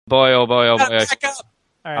Boy, oh boy, oh boy. Back up.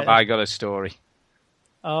 All right. Have I got a story?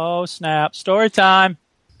 Oh, snap. Story time.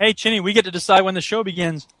 Hey, Chinny, we get to decide when the show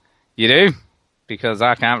begins. You do? Because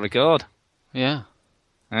I can't record. Yeah.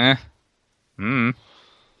 It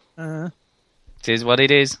is what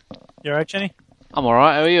it is. You all right, Chinny? I'm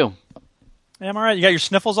alright, how are you? Yeah, I'm all right. You got your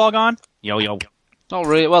sniffles all gone? Yo, yo. Not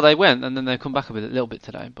really. Well, they went, and then they come back a little bit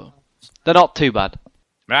today, but they're not too bad.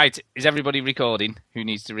 Right, is everybody recording? Who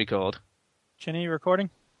needs to record? Chinny, you recording?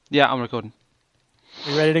 Yeah, I'm recording.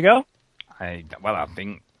 You ready to go? I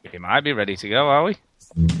think we might be ready to go, are we?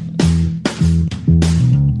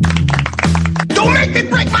 Don't make me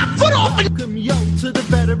break my foot off! Welcome yo to the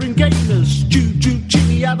veteran gamers. Juju,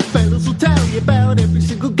 Jimmy, other fellas will tell you about every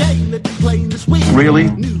single game that they're playing this week.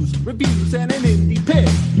 Really? News, reviews, and an indie pick.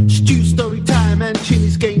 Stu story time and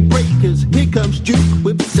Chinny's game breakers. Here comes Duke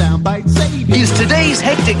with the soundbite savior. Is today's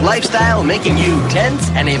hectic lifestyle making you tense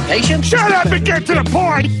and impatient? Shut up and get to the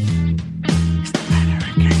point!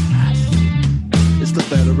 It's the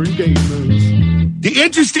veteran gamers. The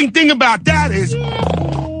interesting thing about that is...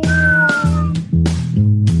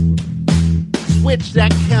 Switch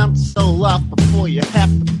that console off before you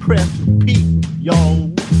have to press repeat,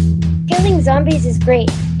 yo. Killing zombies is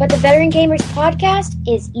great, but the Veteran Gamers podcast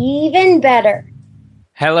is even better.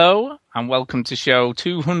 Hello, and welcome to show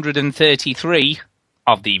 233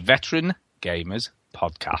 of the Veteran Gamers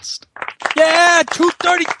podcast. Yeah,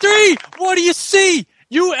 233! What do you see?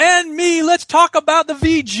 You and me, let's talk about the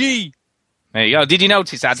VG. There you go. Did you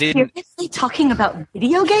notice I didn't... Seriously talking about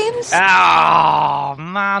video games? Oh,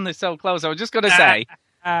 man, they're so close. I was just going to say,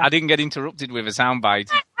 I didn't get interrupted with a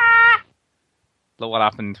soundbite. Look what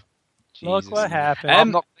happened. Look Jesus. what happened.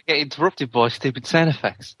 I'm not going to get interrupted by stupid sound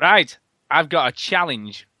effects. Right, I've got a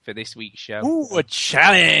challenge for this week's show. Ooh, a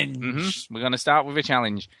challenge. Mm-hmm. We're going to start with a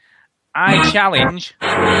challenge. I challenge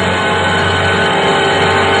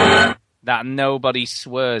that nobody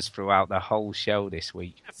swears throughout the whole show this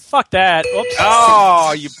week. Fuck that. Oops.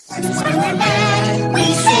 Oh, you...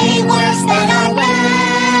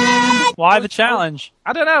 Why the challenge?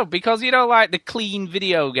 I don't know, because you know, like the clean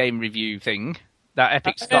video game review thing that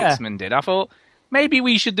Epic Scotsman did. I thought maybe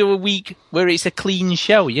we should do a week where it's a clean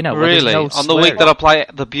show, you know. Really? No On the week that I play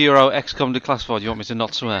the Bureau XCOM Declassified, you want me to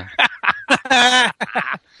not swear?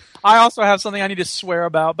 I also have something I need to swear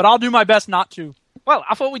about, but I'll do my best not to. Well,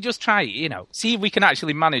 I thought we'd just try it, you know, see if we can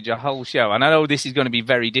actually manage a whole show. And I know this is going to be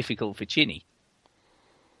very difficult for Chinny,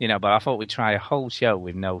 you know, but I thought we'd try a whole show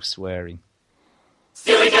with no swearing.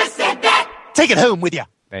 Stewie just said that! Take it home with you.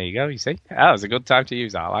 There you go, you see? That was a good time to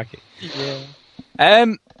use that, I like it. Yeah.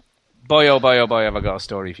 Boy, oh boy, have I got a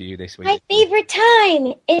story for you this week. My favorite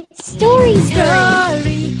time. It's story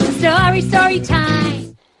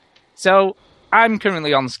time. So, I'm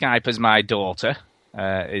currently on Skype as my daughter.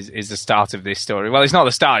 Is the start of this story. Well, it's not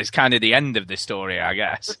the start, it's kind of the end of this story, I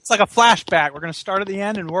guess. It's like a flashback. We're going to start at the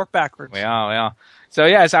end and work backwards. We are. So,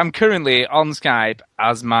 yes, I'm currently on Skype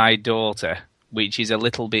as my daughter, which is a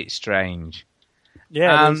little bit strange.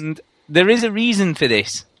 Yeah. And there is a reason for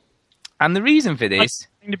this. And the reason for this...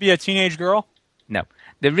 To be a teenage girl? No.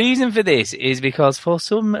 The reason for this is because for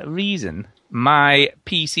some reason, my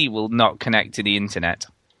PC will not connect to the internet.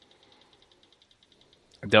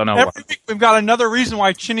 I don't know Every week we've got another reason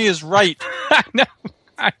why Chinny is right. I know.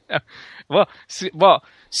 Well,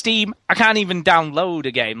 Steam, I can't even download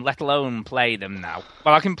a game, let alone play them now.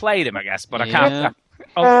 Well, I can play them, I guess, but I can't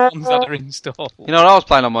all the ones that are installed. You know what I was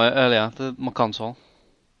playing on my console?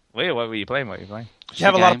 Wait, what were you playing? Did you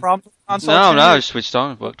have a lot of problems with the console? No, I switched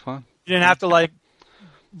on. It worked fine. You didn't have to,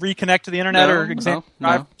 reconnect to the internet or examine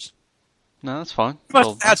drivers? No, that's fine. You must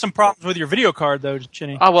have had some problems with your video card, though,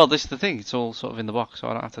 Chinny. Oh, well, this is the thing. It's all sort of in the box, so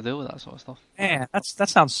I don't have to deal with that sort of stuff. Man, that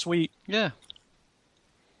sounds sweet. Yeah.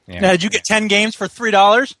 Now, did you get 10 games for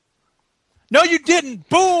 $3? No, you didn't!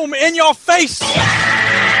 Boom! In your face!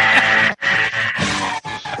 Yeah,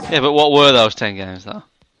 but what were those 10 games, though?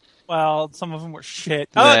 Well, some of them were shit.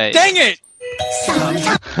 Right. Oh, dang it!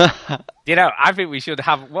 You know, I think we should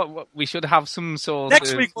have we should have some sort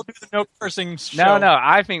Next of... week we'll do the no cursing show. No,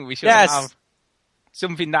 I think we should have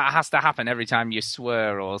something that has to happen every time you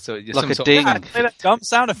swear, or so. Like a ding. Play that dumb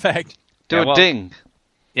sound effect. Do a ding.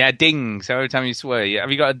 Yeah, ding. So every time you swear, have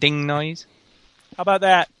you got a ding noise? How about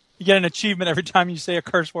that? You get an achievement every time you say a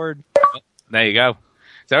curse word. There you go.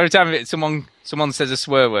 So every time someone says a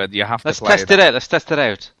swear word, you have to play Let's test it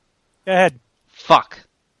out. Go ahead. Fuck.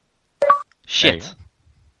 Shit.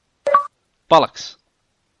 Bollocks.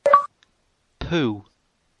 Poo.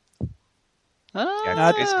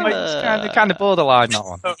 It's kind of borderline,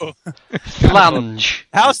 that one. Flange.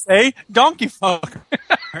 How say donkey fuck?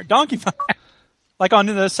 Donkey fuck. Like on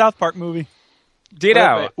the South Park movie.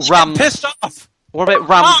 Ditto. Ram. Pissed off. What about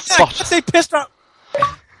Ram Oh, Spot? I say pissed off.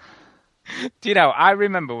 Do you know, I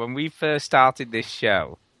remember when we first started this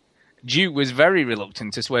show, Duke was very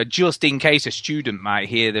reluctant to swear just in case a student might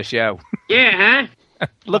hear the show. Yeah, huh?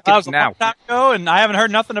 Look That at was him a long now. time ago, and I haven't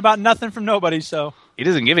heard nothing about nothing from nobody, so. He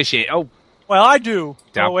doesn't give a shit. Oh, Well, I do.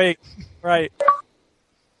 Damn. Oh, wait. Right.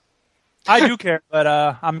 I do care, but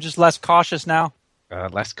I'm just less cautious now.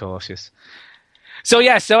 less cautious. So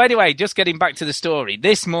anyway, just getting back to the story.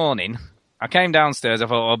 This morning, I came downstairs. I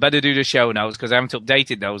thought, I better do the show notes because I haven't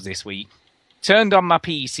updated those this week. Turned on my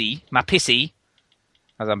PC, my pissy,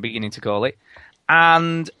 as I'm beginning to call it,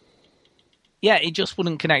 and yeah, it just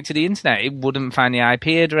wouldn't connect to the internet. It wouldn't find the IP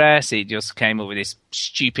address. It just came up with this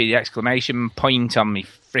stupid exclamation point on me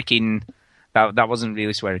freaking... That wasn't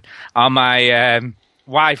really swearing. On my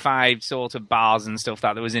Wi-Fi sort of bars and stuff,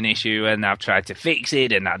 that there was an issue, and I've tried to fix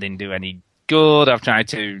it, and that didn't do any good. I've tried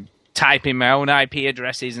to type in my own IP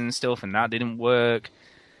addresses and stuff, and that didn't work.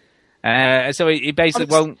 So it basically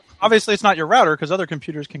won't... Obviously, it's not your router because other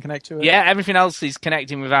computers can connect to it. Yeah, everything else is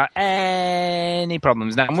connecting without any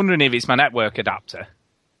problems. Now, I'm wondering if it's my network adapter,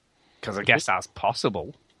 because I guess that's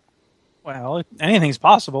possible. Well, anything's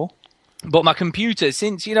possible. But my computer,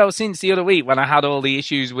 since the other week when I had all the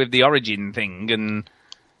issues with the Origin thing and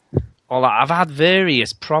all that, I've had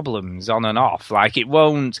various problems on and off. Like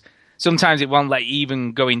sometimes it won't let you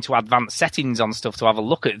even go into advanced settings on stuff to have a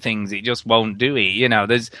look at things. It just won't do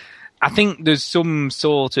it. I think there's some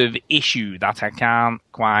sort of issue that I can't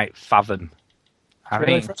quite fathom.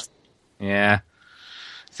 Yeah.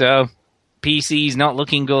 So, PC's not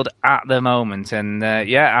looking good at the moment. And,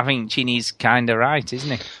 I think Chinny's kind of right,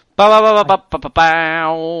 isn't he?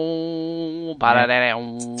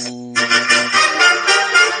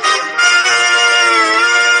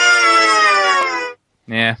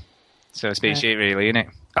 Yeah. So it's a bit shit, really, isn't it?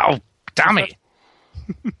 Oh, damn it.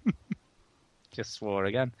 Just swore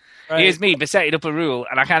again. Right. Here's me for setting up a rule,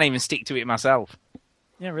 and I can't even stick to it myself.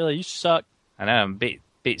 Yeah, really, you suck. I know, I'm a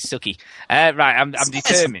bit sucky. Right, I'm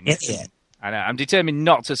determined. I know, I'm determined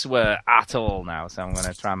not to swear at all now, so I'm going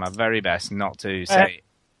to try my very best not to say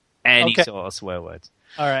any sort of swear words.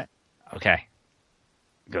 All right. Okay.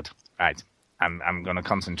 Good. Right. I'm going to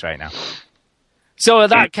concentrate now. So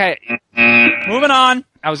at that case... Moving on.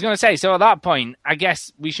 I was going to say, so at that point, I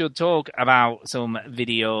guess we should talk about some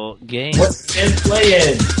video games. What's been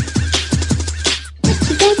playing? What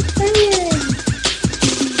you been playing?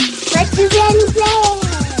 What you been playing?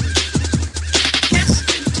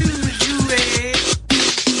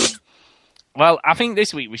 Well, I think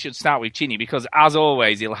this week we should start with Chinny because, as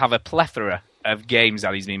always, he'll have a plethora of games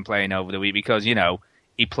that he's been playing over the week because,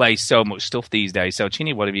 he plays so much stuff these days. So,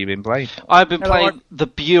 Chinny, what have you been playing? I've been playing the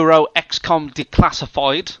Bureau XCOM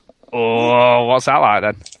Declassified. Oh, what's that like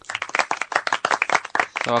then?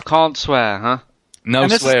 So I can't swear, huh? No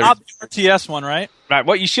and this swearing. is not the RTS one, right? Right,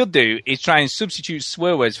 what you should do is try and substitute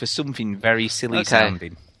swear words for something very silly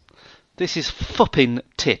sounding. This is fupping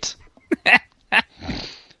tit.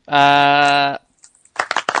 I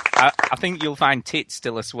think you'll find tit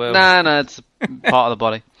still a swear word. No, it's part of the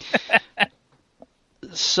body.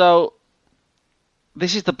 So,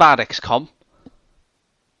 this is the bad XCOM.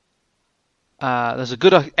 There's a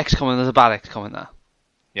good XCOM and there's a bad XCOM in there.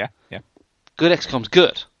 Yeah. Good XCOM's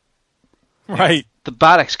good. Right. The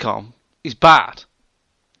bad XCOM is bad.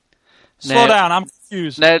 Slow down, I'm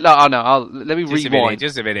confused. Let me rewind.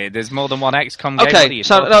 Just a minute. There's more than one XCOM game. Okay,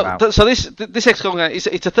 so this XCOM game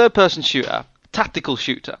it's a third-person shooter, tactical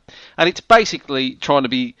shooter, and it's basically trying to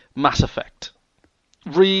be Mass Effect,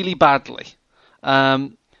 really badly.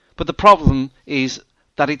 But the problem is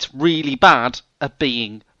that it's really bad at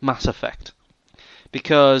being Mass Effect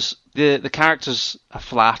because the characters are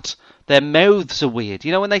flat. Their mouths are weird.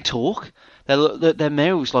 When they talk, their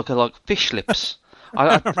mouths like fish lips.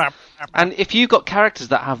 And if you've got characters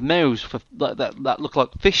that have mouths that look like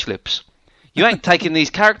fish lips, you ain't taking these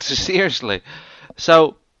characters seriously.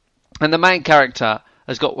 So, and the main character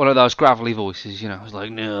has got one of those gravelly voices. It's like,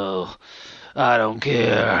 no, I don't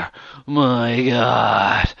care. My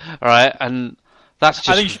God. All right, and that's just...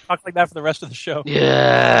 I think you should talk like that for the rest of the show.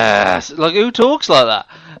 Yes. Like, who talks like that?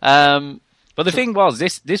 But the thing was,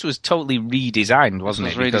 this was totally redesigned, wasn't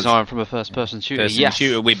it? It was redesigned from a first-person shooter.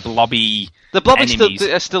 Shooter with blobby The blobbies enemies.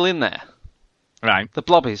 are still in there. Right. The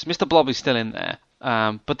blobbies. Mr. Blobby's still in there.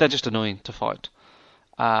 But they're just annoying to fight.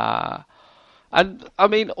 And, I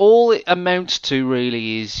mean, all it amounts to,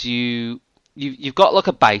 really, is you've got, like,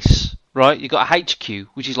 a base, right? You've got a HQ,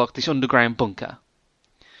 which is, like, this underground bunker.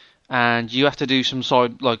 And you have to do some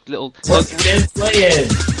side, little... What's been playing?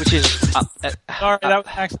 Which is... Sorry, that was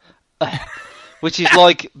an accident. which is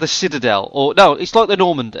like the Citadel, or no, it's like the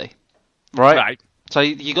Normandy, right? Right. So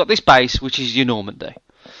you got this base, which is your Normandy.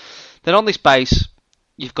 Then on this base,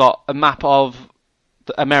 you've got a map of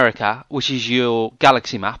America, which is your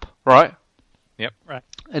galaxy map, right? Yep. Right.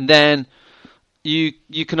 And then you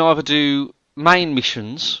can either do main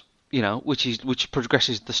missions, which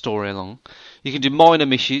progresses the story along. You can do minor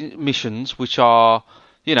missions, which are,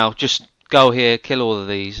 just go here, kill all of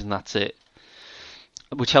these, and that's it,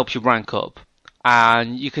 which helps you rank up.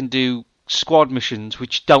 And you can do squad missions,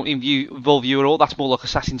 which don't involve you at all. That's more like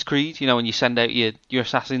Assassin's Creed, when you send out your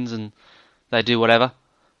assassins and they do whatever,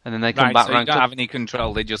 and then they come back so ranked you don't up. have any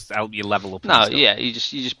control. They just help you level up. No, yeah, you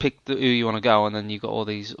just pick who you want to go, and then you got all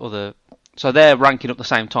these other. So they're ranking up the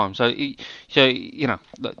same time. So you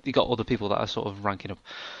got other people that are sort of ranking up,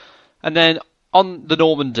 and then on the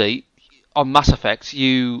Normandy, on Mass Effect,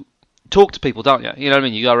 you talk to people, don't you? You know what I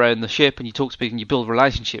mean? You go around the ship and you talk to people and you build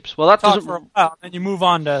relationships. Well, that Talk doesn't. for a while, and then you move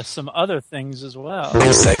on to some other things as well.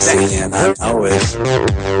 I'm sexy and I know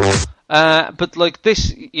it. But like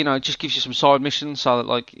this, it just gives you some side missions. So that,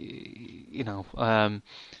 like,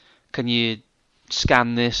 can you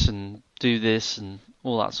scan this and do this and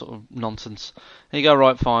all that sort of nonsense? And you go,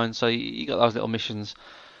 right, fine. So you got those little missions.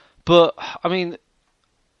 But I mean,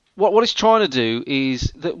 what it's trying to do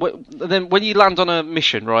is that then when you land on a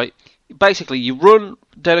mission, right? Basically, you run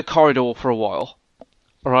down a corridor for a while,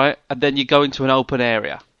 right, and then you go into an open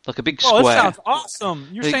area. Like a big square. Oh, that sounds awesome.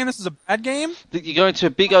 You're saying this is a bad game? You go into a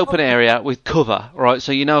big open area with cover, right?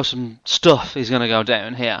 So some stuff is going to go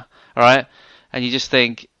down here, right? And you just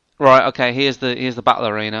think, right, okay, here's the battle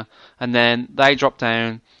arena, and then they drop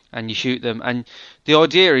down and you shoot them. And the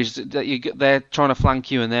idea is that they're trying to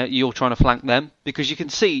flank you, and you're trying to flank them, because you can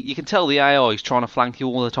tell the AI is trying to flank you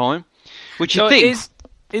all the time, which you think.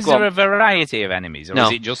 Is there a variety of enemies, or No.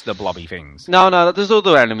 is it just the blobby things? No, there's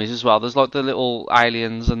other enemies as well. There's like the little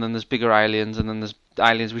aliens, and then there's bigger aliens, and then there's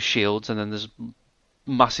aliens with shields, and then there's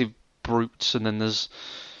massive brutes, and then there's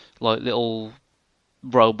like little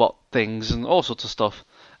robot things, and all sorts of stuff.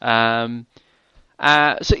 So and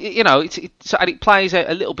it plays out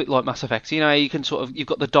a little bit like Mass Effect. You can you've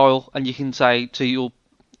got the dial, and you can say to your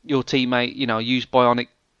teammate, use bionic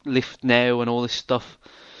lift now, and all this stuff.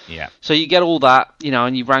 Yeah. So you get all that,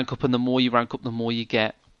 and you rank up, and the more you rank up, the more you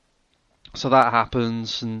get. So that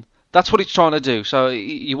happens, and that's what it's trying to do. So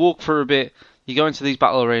you walk for a bit, you go into these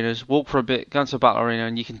battle arenas, walk for a bit, go into a battle arena,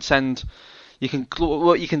 and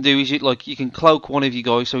what you can do is you can cloak one of your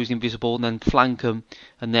guys so he's invisible, and then flank him,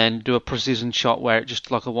 and then do a precision shot where it's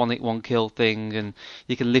just like a one-hit, one-kill thing, and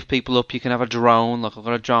you can lift people up. You can have a drone, like I've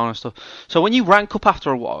got a drone and stuff. So when you rank up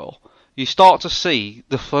after a while, you start to see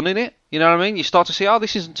the fun in it. You know what I mean? You start to see,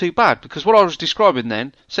 this isn't too bad, because what I was describing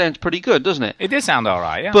then sounds pretty good, doesn't it? It did sound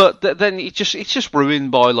alright, yeah. But then it's just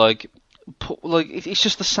ruined by it's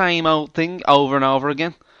just the same old thing over and over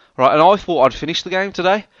again, right? And I thought I'd finish the game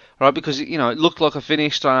today, right? Because it looked like I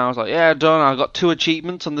finished, and I was like, yeah, done. I got 2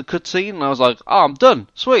 achievements on the cutscene, and I was like, oh, I'm done,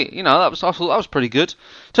 sweet. I thought that was pretty good.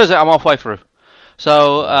 Turns out I'm halfway through.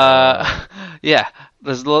 So yeah,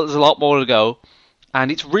 there's a lot more to go. And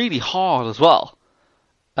it's really hard as well,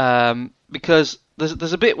 because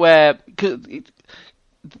there's a bit where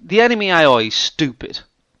the enemy AI is stupid.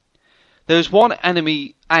 There's one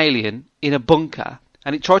enemy alien in a bunker,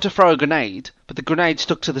 and it tried to throw a grenade, but the grenade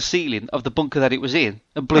stuck to the ceiling of the bunker that it was in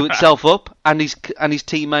and blew itself up, and his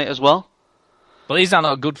teammate as well. Well, is that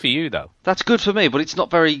not good for you, though? That's good for me, but it's not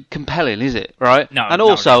very compelling, is it? Right? No. And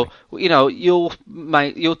also, your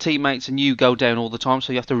teammates and you go down all the time,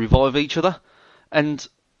 so you have to revive each other. And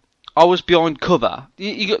I was behind cover.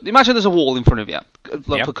 You imagine there's a wall in front of you,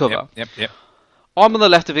 for cover. Yep. I'm on the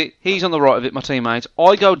left of it, he's on the right of it, my teammate.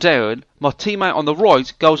 I go down, my teammate on the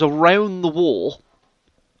right goes around the wall,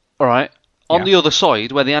 alright, on the other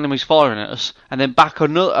side where the enemy's firing at us, and then back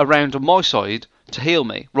around on my side to heal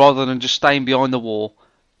me, rather than just staying behind the wall,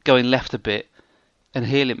 going left a bit, and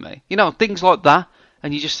healing me. Things like that,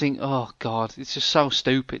 and you just think, oh god, it's just so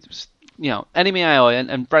stupid. Enemy AI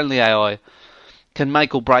and friendly AI can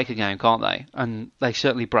make or break a game, can't they? And they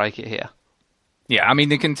certainly break it here. Yeah, I mean,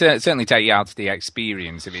 they can certainly take you out of the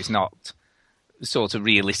experience if it's not sort of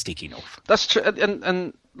realistic enough. That's true,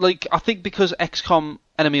 and I think because XCOM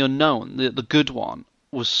Enemy Unknown, the good one,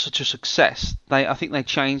 was such a success, I think they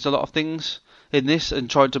changed a lot of things in this and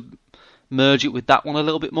tried to merge it with that one a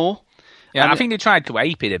little bit more. Yeah, and I think they tried to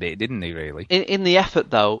ape it a bit, didn't they, really? In the effort,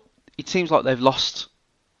 though, it seems like they've lost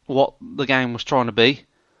what the game was trying to be.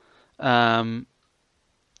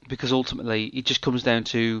 Because ultimately it just comes down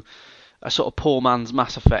to a sort of poor man's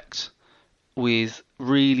Mass Effect with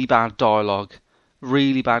really bad dialogue,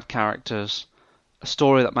 really bad characters, a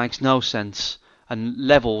story that makes no sense, and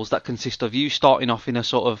levels that consist of you starting off in a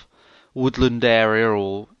sort of woodland area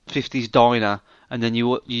or 50s diner, and then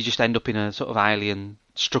you just end up in a sort of alien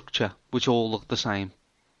structure which all look the same.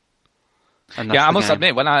 And that's I the must game.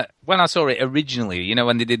 admit, when I saw it originally,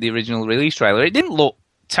 when they did the original release trailer, it didn't look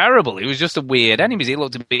terrible. It was just a weird enemies. It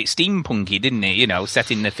looked a bit steampunky, didn't it?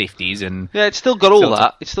 Set in the 50s and Yeah, it's still got all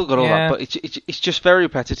that. It's still got all Yeah. that, but it's just very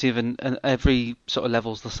repetitive, and every sort of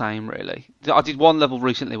level's the same, really. I did one level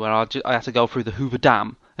recently where I had to go through the Hoover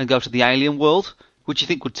Dam and go to the alien world, which you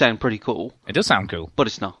think would sound pretty cool, it does sound cool. but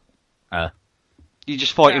it's not. Uh, You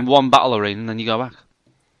just fight in one battle arena and then you go back.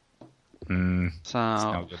 So it's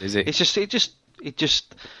not good, is it? it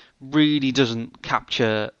just really doesn't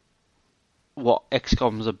capture what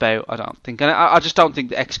XCOM's about, I don't think. And I just don't think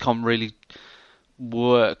that XCOM really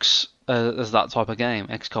works as that type of game.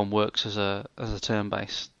 XCOM works as a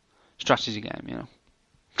turn-based strategy game,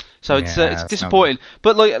 So it's Yeah, disappointing.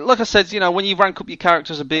 But like I said, when you rank up your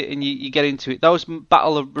characters a bit and you get into it, those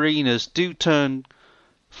battle arenas do turn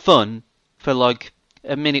fun for like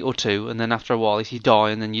a minute or two, and then after a while, if you die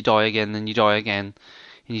and then you die again, and then you die again,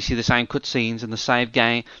 and you see the same cutscenes and the save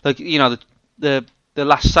game, the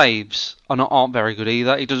last saves aren't very good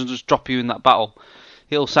either. It doesn't just drop you in that battle.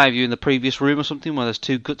 It'll save you in the previous room or something where there's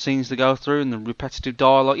 2 cutscenes to go through and the repetitive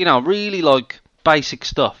dialogue. Really like basic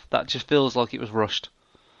stuff that just feels like it was rushed.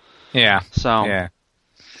 Yeah. So yeah.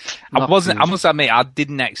 not I huge. must admit, I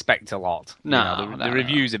didn't expect a lot. No, the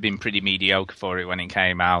reviews have been pretty mediocre for it when it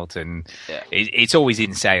came out, and Yeah. it's always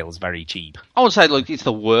in sales, very cheap. I would say it's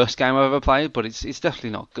the worst game I've ever played, but it's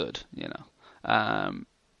definitely not good,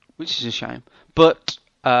 which is a shame. But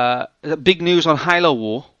the big news on Halo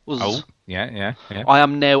War was Oh, yeah. I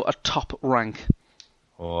am now a top rank.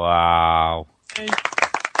 Wow.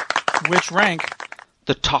 Which rank?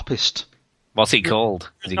 The toppest. What's it called?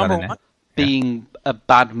 Has he got Number a name? one? Being a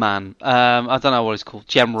bad man. I don't know what it's called.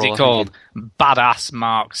 General. What's I it think. called? Badass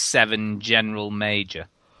Mark 7 General Major.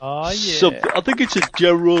 Oh, yeah. Something. I think it's a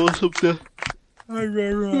general or something. I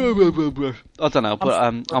don't know,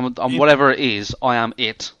 but I'm whatever it is, I am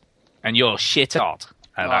it. And you're shit hot.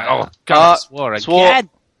 And Oh, God, I swore swore. again.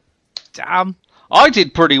 Damn. I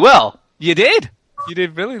did pretty well. You did. You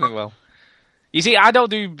did brilliantly well. You see, I don't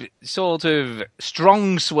do sort of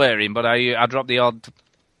strong swearing, but I drop the odd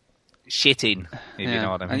shit in, if you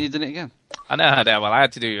know what I mean. And you did it again. I know how that well. I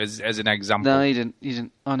had to do it as an example. No, you didn't. You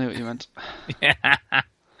didn't. I knew what you meant.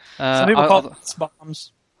 Some people call it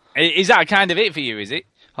bombs. Is that kind of it for you, is it?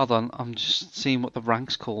 Hold on, I'm just seeing what the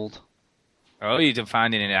rank's called. Oh, you're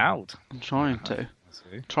finding it out. I'm trying to.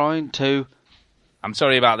 see. I'm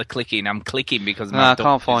sorry about the clicking. I'm clicking because No, my I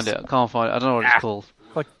can't find it. I can't find it. I don't know what it's called.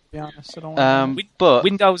 Like, to be honest, I don't want But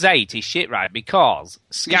Windows 8 is shit, right? Because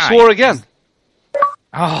you Skype... swore again.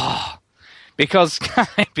 Oh, because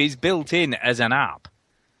Skype is built in as an app.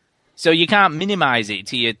 So you can't minimize it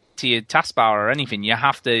to your taskbar or anything. You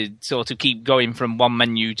have to sort of keep going from one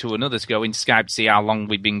menu to another to go into Skype to see how long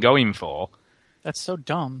we've been going for. That's so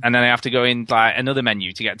dumb. And then I have to go in like another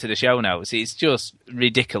menu to get to the show notes. It's just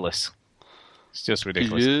ridiculous. It's just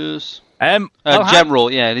ridiculous. Yes. Well,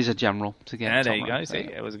 general, yeah, it is a general to get. yeah, there you go. See,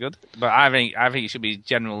 it was good. But I think it should be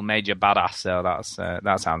General Major Badass. So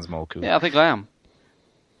that sounds more cool. Yeah, I think I am.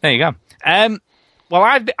 There you go. Well,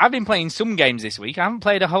 I've been playing some games this week. I haven't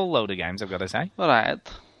played a whole load of games, I've got to say. All right.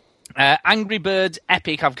 Angry Birds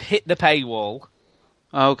Epic. I've hit the paywall.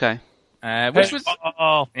 Oh, okay. Which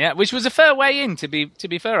was a fair way in. To be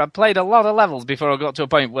fair, I played a lot of levels before I got to a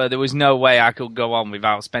point where there was no way I could go on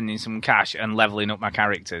without spending some cash and leveling up my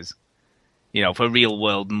characters. For real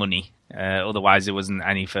world money. Otherwise, there wasn't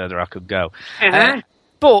any further I could go.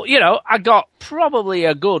 But I got probably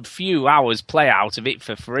a good few hours play out of it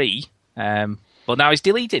for free. But now it's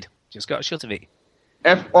deleted. Just got shut of it.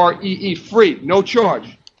 Free, free, no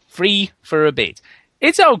charge. Free for a bit.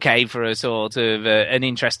 It's okay for a sort of an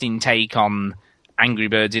interesting take on Angry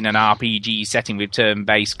Birds in an RPG setting with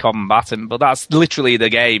turn-based combat, but that's literally the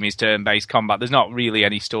game is turn-based combat. There's not really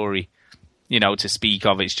any story, to speak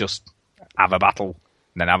of. It's just have a battle,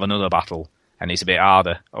 and then have another battle, and it's a bit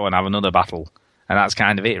harder, and have another battle, and that's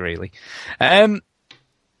kind of it, really.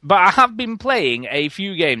 But I have been playing a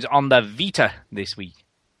few games on the Vita this week.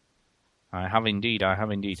 I have indeed.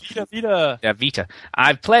 Vita. Yeah, Vita.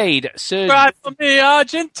 I've played Surge... Ride for me,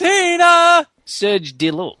 Argentina! Surge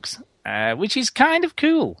Deluxe, which is kind of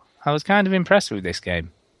cool. I was kind of impressed with this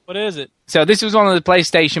game. What is it? So this was one of the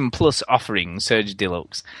PlayStation Plus offerings, Surge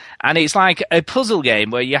Deluxe. And it's like a puzzle game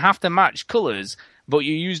where you have to match colours, but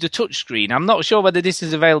you used a touchscreen. I'm not sure whether this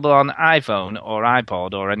is available on iPhone or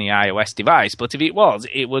iPod or any iOS device, but if it was,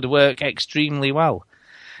 it would work extremely well.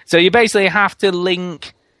 So you basically have to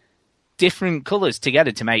link different colours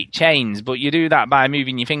together to make chains, but you do that by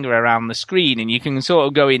moving your finger around the screen, and you can sort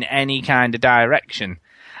of go in any kind of direction.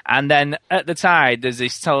 And then at the side, there's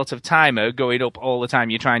this sort of timer going up all the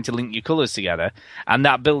time. You're trying to link your colours together, and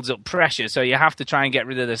that builds up pressure. So you have to try and get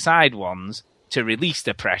rid of the side ones to release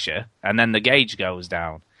the pressure, and then the gauge goes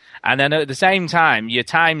down. And then at the same time, your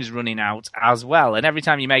time's running out as well. And every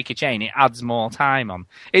time you make a chain, it adds more time on.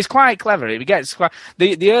 It's quite clever. It gets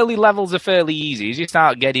the early levels are fairly easy. As you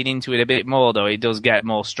start getting into it a bit more, though, it does get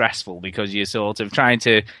more stressful because you're sort of trying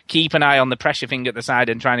to keep an eye on the pressure thing at the side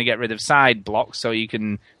and trying to get rid of side blocks so you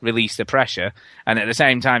can release the pressure. And at the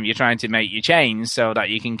same time, you're trying to make your chains so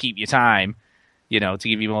that you can keep your time, to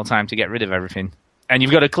give you more time to get rid of everything. And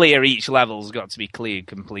you've got to clear each level's got to be cleared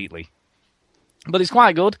completely. But it's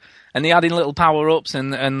quite good, and they add in little power-ups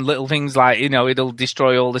and little things like, it'll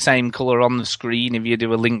destroy all the same colour on the screen if you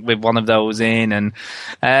do a link with one of those in.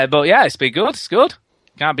 But yeah, it's been good. It's good.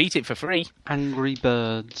 Can't beat it for free. Angry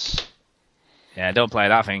Birds. Yeah, don't play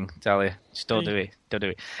that thing, tell you. Just don't do it. Don't do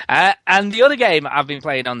it. And the other game I've been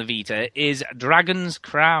playing on the Vita is Dragon's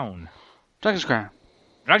Crown. Dragon's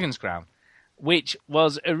Crown, which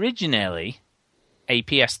was originally a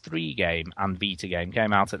PS3 game and Vita game,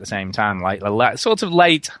 came out at the same time, sort of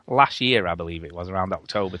late last year, I believe it was, around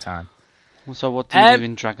October time. So what do you do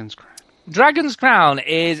in Dragon's Crown? Dragon's Crown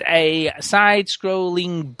is a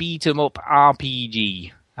side-scrolling beat-em-up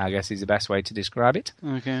RPG, I guess is the best way to describe it.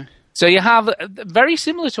 Okay. So you have, very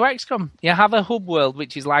similar to XCOM, you have a hub world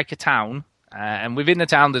which is like a town, and within the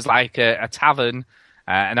town there's like a tavern,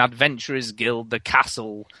 an adventurer's guild, the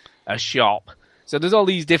castle, a shop. So there's all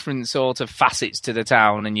these different sort of facets to the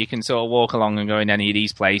town, and you can sort of walk along and go in any of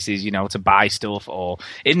these places, to buy stuff. Or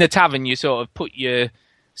in the tavern, you sort of put your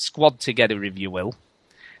squad together, if you will.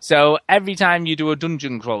 So every time you do a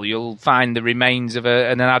dungeon crawl, you'll find the remains of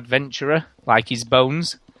an adventurer, like his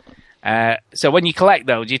bones. So when you collect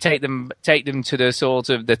those, you take them to the sort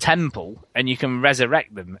of the temple, and you can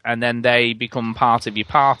resurrect them, and then they become part of your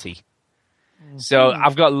party. So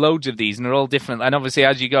I've got loads of these, and they're all different. And obviously,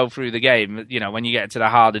 as you go through the game, when you get to the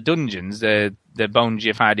harder dungeons, the bones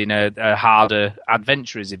you find in are harder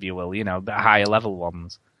adventurers, if you will, the higher level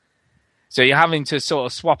ones. So you're having to sort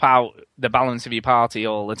of swap out the balance of your party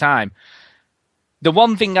all the time. The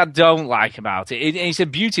one thing I don't like about it's a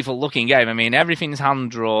beautiful looking game. I mean, everything's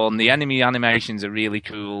hand-drawn. The enemy animations are really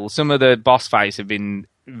cool. Some of the boss fights have been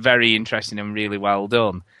very interesting and really well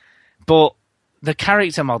done. But the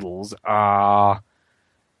character models are...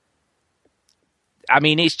 I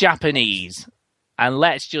mean, it's Japanese. And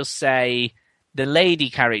let's just say the lady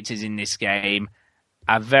characters in this game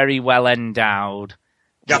are very well endowed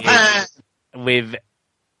with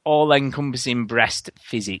all-encompassing breast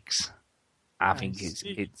physics. I think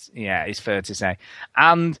it's fair to say.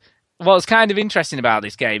 And what's kind of interesting about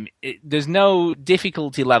this game, there's no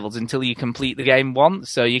difficulty levels until you complete the game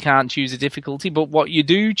once, so you can't choose a difficulty. But what you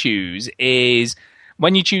do choose is,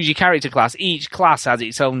 when you choose your character class, each class has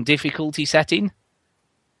its own difficulty setting.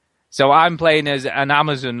 So I'm playing as an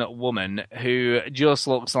Amazon woman who just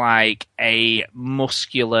looks like a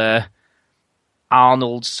muscular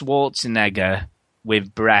Arnold Schwarzenegger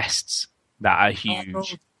with breasts that are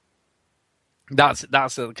huge. That's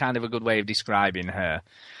a kind of a good way of describing her.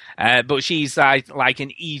 But she's like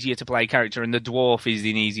an easier to play character, and the dwarf is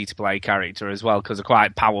an easy to play character as well because they're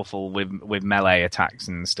quite powerful with melee attacks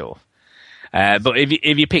and stuff. But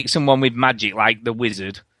if you pick someone with magic like the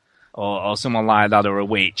wizard or someone like that, or a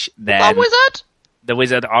witch, then the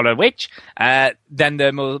wizard or a witch, then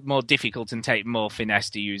they're more difficult and take more finesse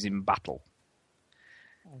to use in battle.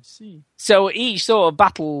 I see. So each sort of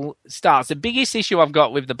battle starts. The biggest issue I've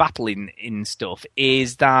got with the battling in stuff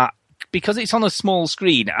is that because it's on a small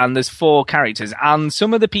screen and there's 4 characters, and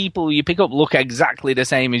some of the people you pick up look exactly the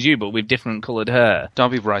same as you but with different coloured hair. Don't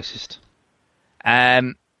be racist.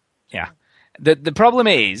 Yeah. The problem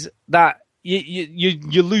is that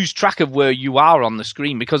you lose track of where you are on the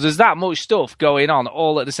screen because there's that much stuff going on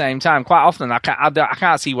all at the same time. Quite often I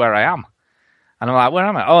can't see where I am. And I'm like, where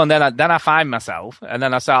am I? Oh, and then I find myself, and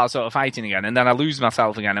then I start sort of fighting again, and then I lose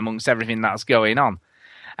myself again amongst everything that's going on.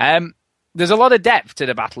 There's a lot of depth to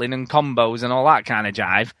the battling and combos and all that kind of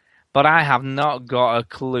jive, but I have not got a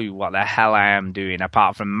clue what the hell I am doing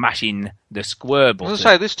apart from mashing the square button. I was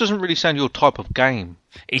going to say, this doesn't really sound your type of game.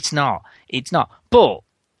 It's not. But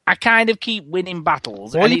I kind of keep winning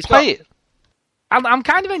battles. Why do you play it? I'm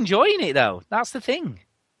kind of enjoying it, though. That's the thing.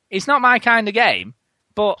 It's not my kind of game,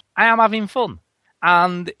 but I am having fun.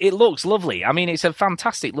 And it looks lovely. I mean, it's a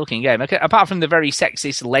fantastic looking game. Apart from the very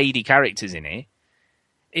sexist lady characters in it,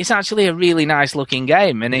 it's actually a really nice looking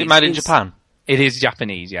game. And is it made in Japan? It is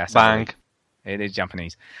Japanese, yes. Bang. It is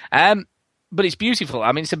Japanese. but it's beautiful.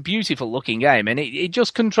 I mean, it's a beautiful looking game, and it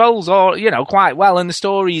just controls all, quite well, and the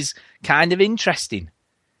story's kind of interesting.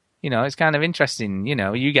 It's kind of interesting.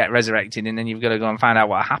 You get resurrected, and then you've got to go and find out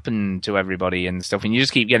what happened to everybody and stuff, and you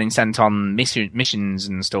just keep getting sent on missions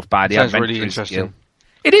and stuff by the Sounds Adventurers really interesting. Guild.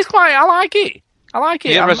 It is quite. I like it.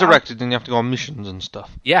 You get resurrected, and you have to go on missions and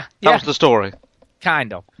stuff. Yeah, that was the story.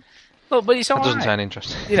 Kind of. Look, but it's all that doesn't right. sound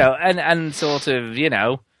interesting. And sort of,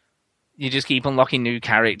 you just keep unlocking new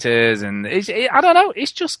characters, and I don't know,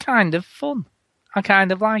 it's just kind of fun. I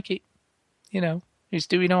kind of like it. It's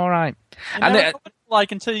doing all right.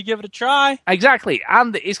 Until you give it a try. Exactly,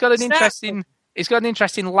 and it's got an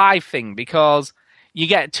interesting life thing, because you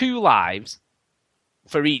get 2 lives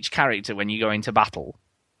for each character when you go into battle.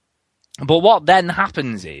 But what then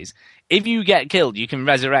happens is, if you get killed, you can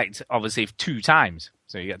resurrect obviously 2 times.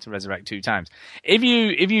 So you get to resurrect 2 times. If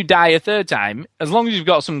you die a 3rd time, as long as you've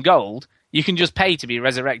got some gold, you can just pay to be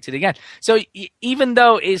resurrected again. So even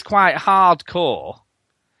though it's quite hardcore,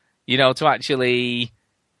 to actually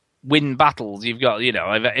win battles, you've got,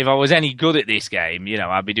 if I was any good at this game,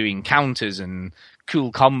 I'd be doing counters and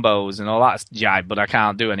cool combos and all that jive, but I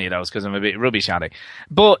can't do any of those because I'm a bit rubbish at it.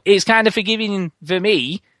 But it's kind of forgiving for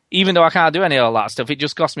me. Even though I can't do any of all that stuff, it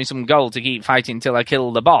just cost me some gold to keep fighting until I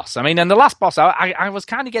kill the boss. I mean, and the last boss, I was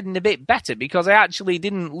kind of getting a bit better because I actually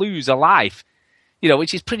didn't lose a life,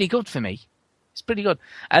 which is pretty good for me. It's pretty good.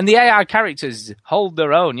 And the AI characters hold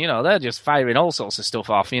their own, they're just firing all sorts of stuff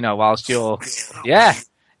off, whilst you're... Yeah.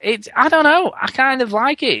 I don't know. I kind of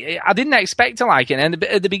like it. I didn't expect to like it, and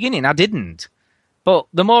at the beginning I didn't. But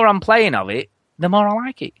the more I'm playing of it, the more I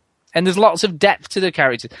like it. And there's lots of depth to the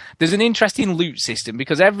characters. There's an interesting loot system,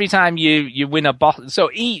 because every time you win a boss... So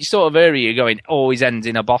each sort of area you're going always ends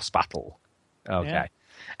in a boss battle. Okay. Yeah.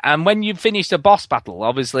 And when you've finished a boss battle,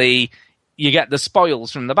 obviously, you get the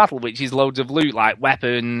spoils from the battle, which is loads of loot, like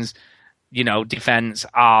weapons, defense,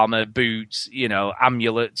 armor, boots,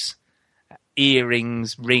 amulets,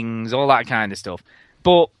 earrings, rings, all that kind of stuff.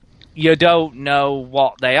 But you don't know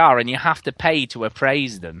what they are, and you have to pay to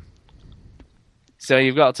appraise them. So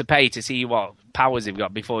you've got to pay to see what powers they've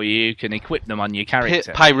got before you can equip them on your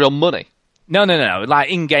character. Pay real money? No.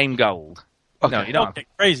 Like in-game gold. Okay. No, you don't. Get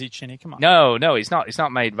crazy, Chinny. Come on. No, it's not. It's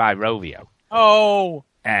not made by Rovio. Oh.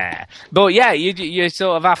 But yeah, you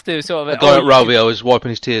sort of have to sort of... The guy at Rovio is wiping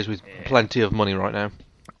his tears with plenty of money right now.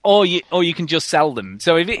 Or you can just sell them.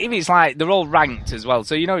 So if it's like... They're all ranked as well.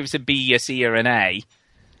 So if it's a B, a C, or an A,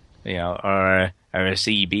 or a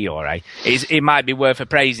C, B, or A, it might be worth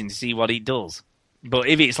appraising to see what it does. But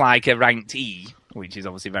if it's like a ranked E, which is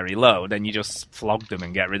obviously very low, then you just flog them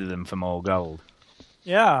and get rid of them for more gold.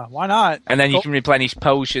 Yeah, why not? And then you can replenish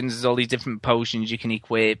potions. There's all these different potions you can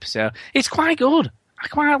equip. So it's quite good. I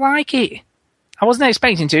quite like it. I wasn't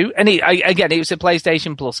expecting to. And it was a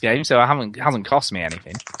PlayStation Plus game, so it hasn't cost me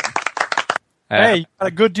anything. Hey, you got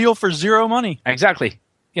a good deal for 0 money. Exactly.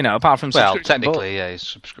 Apart from subscription. Well, technically, it's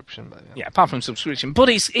subscription. But yeah, apart from subscription. But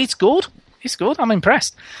it's good. It's good. I'm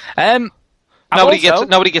impressed. Nobody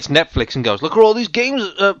gets Netflix and goes, look at all these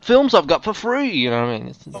films I've got for free. You know what I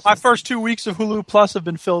mean? My first 2 weeks of Hulu Plus have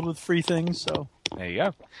been filled with free things. So there you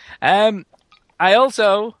go. I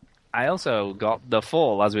also got The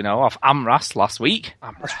Fall, as we know, off Amras last week.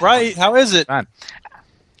 That's right. How is it? Man.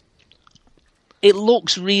 It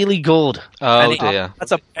looks really good. Oh dear,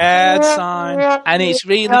 that's a bad sign. And it's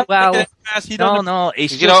really well. No,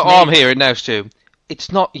 it's just I'm hearing now, Stu. It's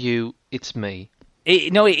not you, it's me.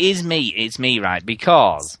 It is me. It's me, right?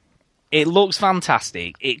 Because it looks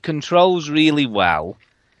fantastic. It controls really well.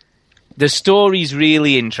 The story's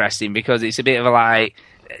really interesting because it's a bit of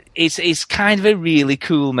it's kind of a really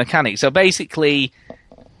cool mechanic. So basically,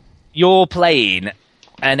 you're playing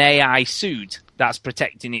an AI suit that's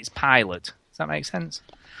protecting its pilot. Does that make sense?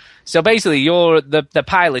 So basically, you're the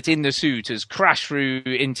pilot in the suit has crashed through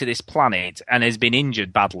into this planet and has been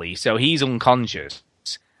injured badly. So he's unconscious.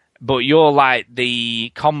 But you're like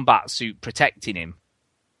the combat suit protecting him.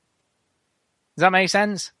 Does that make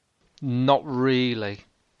sense? Not really.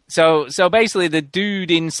 So basically the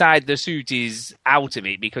dude inside the suit is out of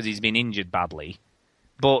it because he's been injured badly.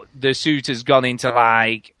 But the suit has gone into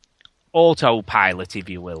like autopilot, if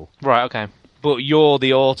you will. Right, okay. But you're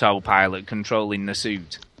the autopilot controlling the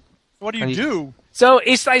suit. What do you do? So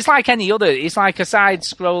it's like any other. It's like a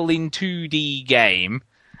side-scrolling 2D game.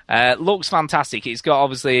 Looks fantastic. It's got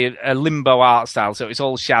obviously a limbo art style, so it's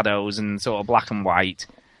all shadows and sort of black and white.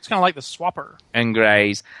 It's kind of like the Swapper. And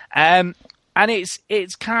greys. And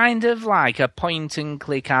it's kind of like a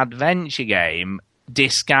point-and-click adventure game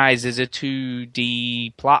disguised as a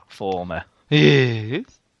 2D platformer. Yes.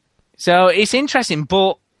 So it's interesting,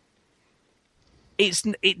 but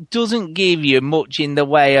it doesn't give you much in the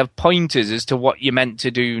way of pointers as to what you're meant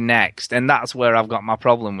to do next, and that's where I've got my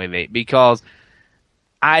problem with it, because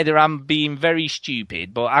either I'm being very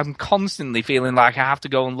stupid, but I'm constantly feeling like I have to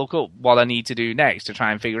go and look up what I need to do next to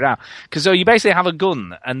try and figure it out. Because so you basically have a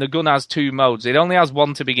gun, and the gun has 2 modes. It only has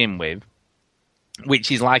one to begin with,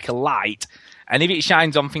 which is like a light, and if it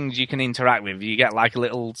shines on things you can interact with, you get like a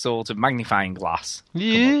little sort of magnifying glass.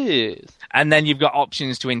 Yes. And then you've got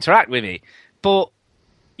options to interact with it. But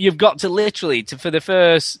you've got to literally, for the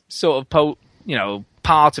first sort of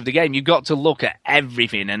part of the game, you've got to look at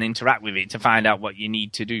everything and interact with it to find out what you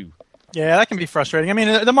need to do. Yeah, that can be frustrating. I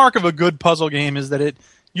mean, the mark of a good puzzle game is that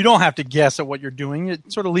you don't have to guess at what you're doing.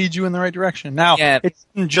 It sort of leads you in the right direction. Now, it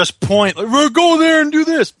doesn't just point, like, go there and do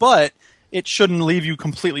this, but it shouldn't leave you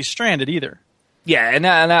completely stranded either. Yeah, and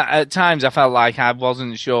at times I felt like I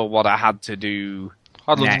wasn't sure what I had to do.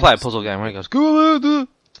 I'd love to play a puzzle game where it goes, go there.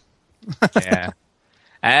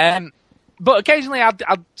 Yeah. But occasionally I'd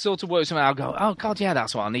sort of work something out. I'll go, oh, God, yeah,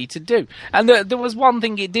 that's what I need to do. And there was one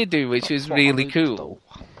thing it did do, which was really cool,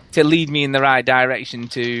 to lead me in the right direction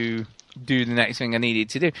to do the next thing I needed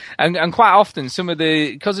to do. And quite often,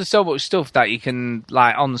 because there's so much stuff that you can,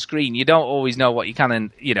 like, on the screen, you don't always know what you can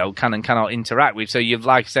and cannot interact with. So you've,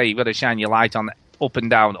 like I say, you've got to shine your light on up and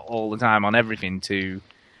down all the time on everything to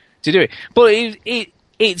do it. But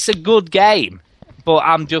it's a good game. But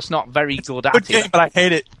I'm just not very good at it. But I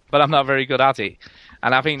hate it. But I'm not very good at it.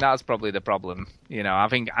 And I think that's probably the problem. I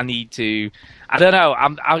think I need to... I don't know.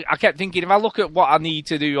 I kept thinking, if I look at what I need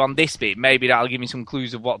to do on this bit, maybe that'll give me some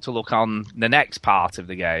clues of what to look on the next part of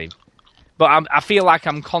the game. But I feel like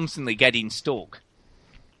I'm constantly getting stuck.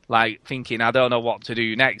 Like, thinking, I don't know what to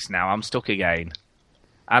do next now. I'm stuck again.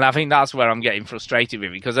 And I think that's where I'm getting frustrated with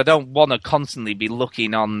it, because I don't want to constantly be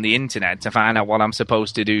looking on the internet to find out what I'm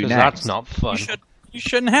supposed to do next. That's not fun. You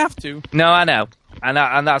shouldn't have to. No, I know. And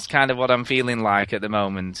that's kind of what I'm feeling like at the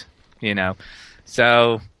moment,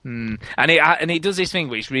 So, and it does this thing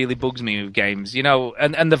which really bugs me with games,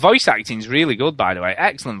 and the voice acting's really good, by the way.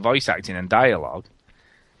 Excellent voice acting and dialogue.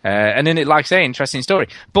 And then, like I say, interesting story.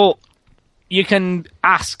 But you can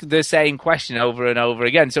ask the same question over and over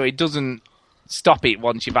again, so it doesn't stop it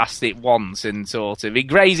once you've asked it once, and sort of it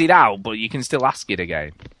grays it out, but you can still ask it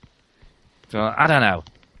again. So I don't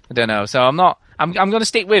know. So I'm going to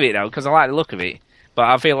stick with it though, because I like the look of it. But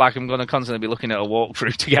I feel like I'm going to constantly be looking at a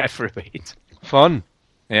walkthrough to get through it. Fun.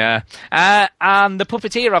 Yeah. And the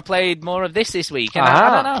Puppeteer, I played more of this week, and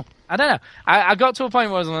I don't know. I got to a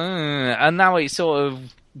point where I was like, and now it's sort of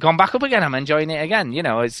gone back up again. I'm enjoying it again.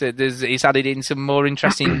 It's added in some more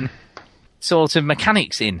interesting sort of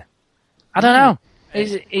mechanics in. I don't know.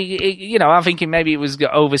 I'm thinking maybe it was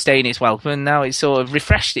overstaying its welcome, and now it's sort of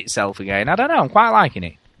refreshed itself again. I don't know. I'm quite liking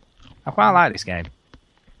it. I quite like this game.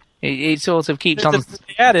 It sort of keeps on...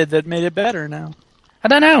 added that made it better now. I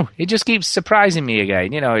don't know. It just keeps surprising me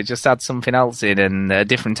again. It just adds something else in and a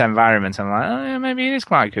different environment. I'm like, oh, yeah, maybe it is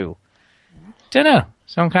quite cool. Don't know.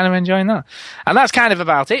 So I'm kind of enjoying that. And that's kind of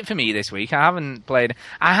about it for me this week. I haven't played...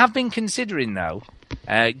 I have been considering, though,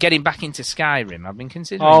 getting back into Skyrim. I've been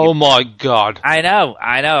considering... Oh, my God. I know.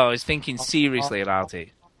 I was thinking seriously about it.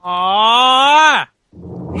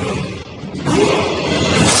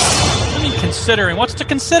 Considering. What's to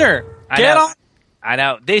consider? Get on. I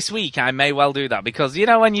know. This week I may well do that, because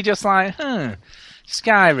when you're just like,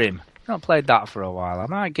 Skyrim. Not played that for a while. I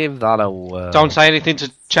might give that a whirl. Don't say anything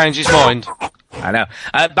to change his mind. I know.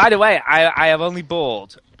 By the way, I have only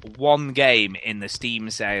bought one game in the Steam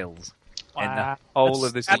sales. Wow. In the whole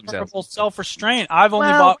of the Steam sales. Self-restraint. I've only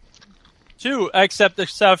bought 2, except the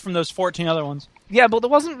stuff from those 14 other ones. Yeah, but there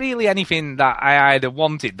wasn't really anything that I either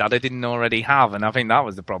wanted that I didn't already have, and I think that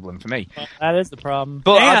was the problem for me. Well, that is the problem.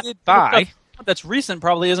 But I did buy... That's recent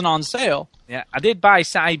probably isn't on sale. Yeah, I did buy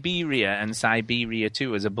Siberia and Siberia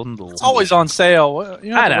 2 as a bundle. It's always on sale.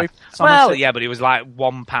 I know. Well, yeah, but it was like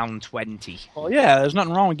 £1.20. Well, yeah, there's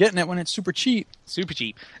nothing wrong with getting it when it's super cheap. Super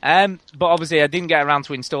cheap. But obviously I didn't get around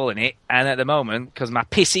to installing it, and at the moment, because my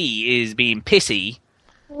PC is being pissy...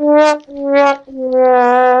 I've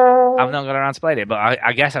not got around to play it, but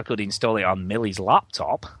I guess I could install it on Millie's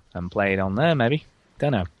laptop and play it on there, maybe.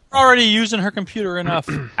 Don't know. You're already using her computer enough.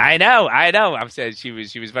 I know. I've said she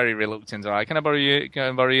was very reluctant. Like, can I borrow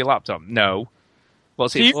your laptop? No.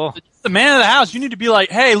 What's it for? The man of the house. You need to be like,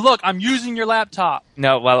 hey, look, I'm using your laptop.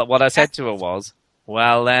 No, well, what I said to her was,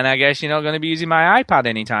 well, then I guess you're not going to be using my iPad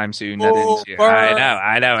anytime soon, didn't you?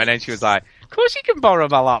 I know. And then she was like, of course you can borrow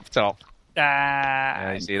my laptop.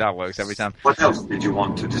 You see, that works every time. What else did you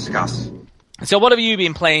want to discuss? So what have you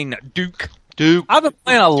been playing, Duke? I've been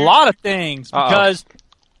playing a lot of things because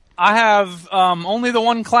I have only the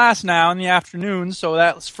one class now in the afternoon, so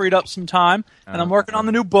that's freed up some time. And I'm working on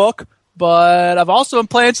the new book, but I've also been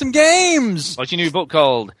playing some games. What's your new book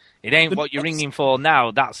called? It ain't what you're ringing for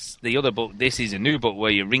now. That's the other book. This is a new book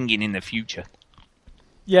where you're ringing in the future.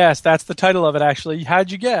 Yes, that's the title of it, actually.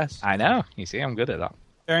 How'd you guess? I know. You see, I'm good at that.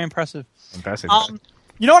 Very impressive. Impressive.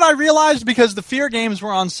 You know what I realized? Because the Fear games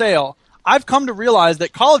were on sale, I've come to realize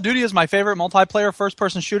that Call of Duty is my favorite multiplayer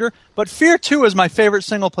first-person shooter, but Fear 2 is my favorite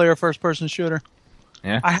single-player first-person shooter.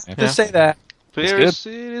 Yeah. I have to say that. Fear it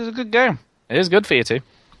is a good game. It is good, Fear 2.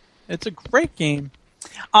 It's a great game.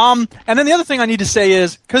 And then the other thing I need to say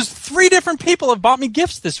is, because 3 different people have bought me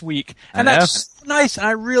gifts this week, and that's so nice, and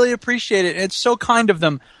I really appreciate it. It's so kind of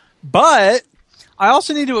them. But I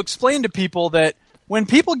also need to explain to people that when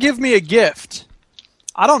people give me a gift,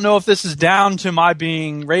 I don't know if this is down to my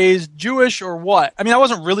being raised Jewish or what. I mean, I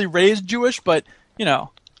wasn't really raised Jewish, but,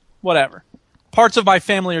 whatever. Parts of my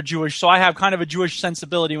family are Jewish, so I have kind of a Jewish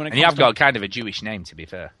sensibility when it comes to... And you have got kind of a Jewish name, to be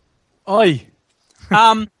fair. Oy.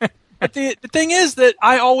 But the thing is that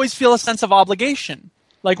I always feel a sense of obligation.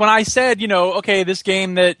 Like when I said, okay, this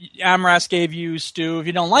game that Amras gave you, Stu, if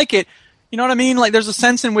you don't like it, you know what I mean? Like there's a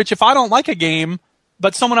sense in which if I don't like a game,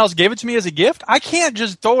 but someone else gave it to me as a gift, I can't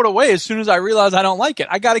just throw it away as soon as I realize I don't like it.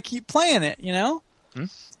 I got to keep playing it,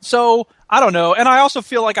 So, I don't know. And I also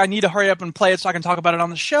feel like I need to hurry up and play it so I can talk about it on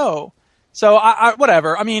the show. So,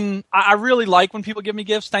 whatever. I mean, I really like when people give me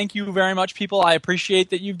gifts. Thank you very much, people. I appreciate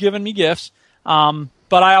that you've given me gifts.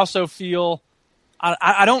 But I also feel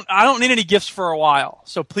I don't need any gifts for a while.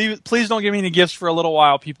 So please don't give me any gifts for a little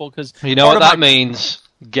while, people. Because you know what that means.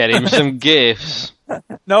 Get him some gifts.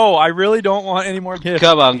 No, I really don't want any more gifts.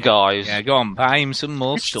 Come on, guys. Yeah, go on, buy him some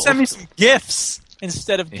more stuff. Send me some gifts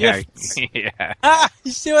instead of gifts. Yeah.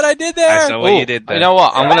 You see what I did there? I saw what you did there. You know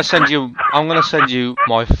what? I'm gonna send you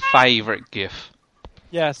my favorite GIF.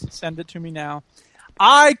 Yes, send it to me now.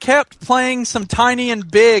 I kept playing some Tiny and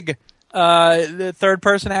Big, the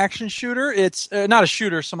third-person action shooter. It's not a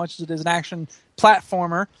shooter so much as it is an action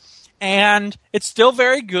platformer, and it's still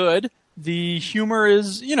very good. The humor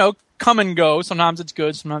is, come and go. Sometimes it's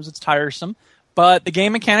good, sometimes it's tiresome. But the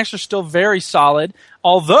game mechanics are still very solid,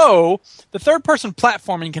 although the third-person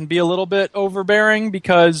platforming can be a little bit overbearing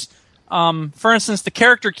because, for instance, the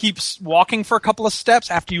character keeps walking for a couple of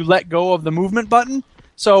steps after you let go of the movement button.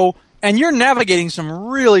 So, and you're navigating some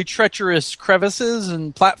really treacherous crevices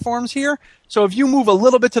and platforms here. So if you move a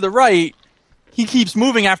little bit to the right, he keeps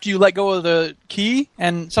moving after you let go of the key,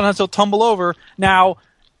 and sometimes he'll tumble over. Now,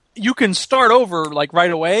 you can start over like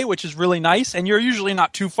right away, which is really nice, and you're usually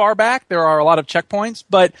not too far back. There are a lot of checkpoints,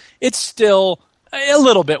 but it's still a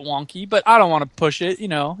little bit wonky, but I don't want to push it.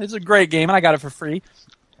 It's a great game, and I got it for free.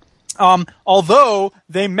 Although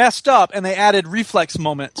they messed up and they added reflex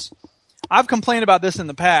moments. I've complained about this in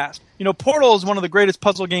the past. Portal is one of the greatest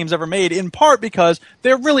puzzle games ever made, in part because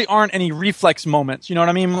there really aren't any reflex moments. You know what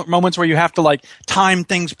I mean? Moments where you have to, time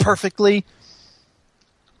things perfectly.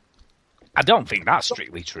 I don't think that's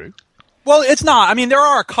strictly true. Well, it's not. I mean, there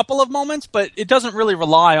are a couple of moments, but it doesn't really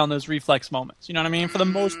rely on those reflex moments. You know what I mean? For the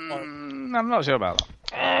most part. I'm not sure about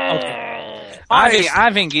that. Okay.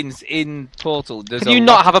 I think in Portal... Can you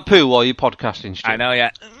not have a poo while you're podcasting, Stu? I know,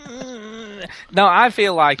 yeah. No, I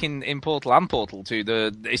feel like in Portal and Portal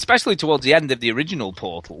 2, especially towards the end of the original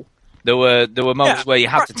Portal, there were moments where you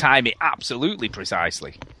had to time it absolutely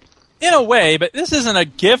precisely. In a way, but this isn't a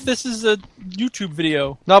GIF, this is a YouTube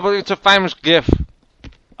video. No, but it's a famous GIF.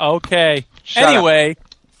 Okay. Anyway,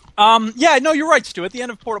 you're right, Stu, at the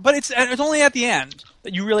end of Portal, but it's only at the end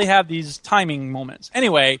that you really have these timing moments.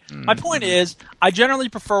 Anyway, my point is, I generally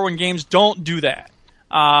prefer when games don't do that.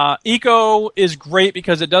 Eco is great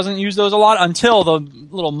because it doesn't use those a lot until the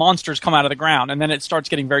little monsters come out of the ground, and then it starts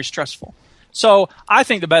getting very stressful. So I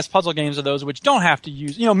think the best puzzle games are those which don't have to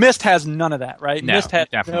use... Myst has none of that, right? No, Myst has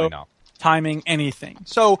definitely no not. Timing, anything.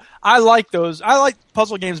 So I like those. I like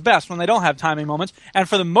puzzle games best when they don't have timing moments. And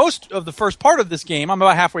for the most of the first part of this game, I'm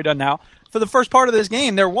about halfway done now, for the first part of this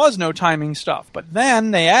game, there was no timing stuff. But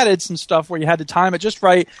then they added some stuff where you had to time it just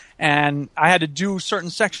right, and I had to do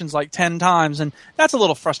certain sections 10 times, and that's a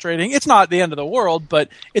little frustrating. It's not the end of the world, but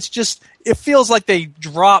it's just... It feels like they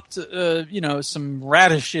dropped, some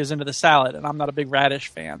radishes into the salad, and I'm not a big radish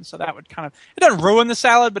fan, so that would kind of... It doesn't ruin the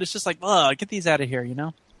salad, but it's just get these out of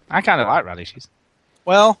here, I kind of like radishes.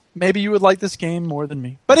 Well, maybe you would like this game more than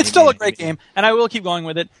me. But it's still a great game, and I will keep going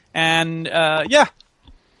with it. And,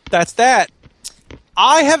 that's that.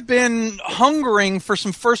 I have been hungering for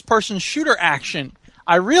some first-person shooter action.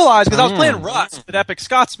 I realized, because I was playing Rust with Epic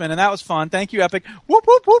Scotsman, and that was fun. Thank you, Epic. Whoop,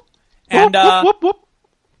 whoop, whoop. And, whoop, whoop, whoop.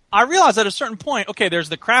 I realized at a certain point, okay, there's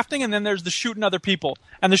the crafting and then there's the shooting other people.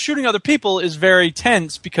 And the shooting other people is very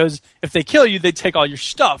tense because if they kill you, they take all your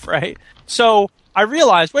stuff, right? So I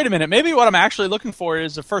realized, wait a minute, maybe what I'm actually looking for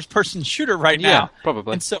is a first-person shooter right now. Yeah,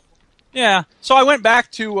 probably. And so I went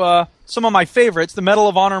back to some of my favorites, the Medal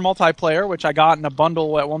of Honor multiplayer, which I got in a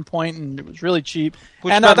bundle at one point, and it was really cheap.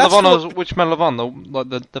 Which Medal of Honor?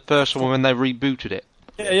 The first one when they rebooted it.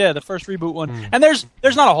 Yeah, the first reboot one. And there's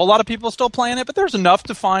not a whole lot of people still playing it, but there's enough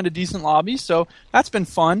to find a decent lobby, so that's been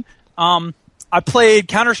fun. I played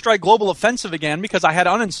Counter-Strike Global Offensive again because I had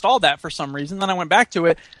uninstalled that for some reason. Then I went back to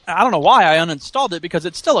it. I don't know why I uninstalled it because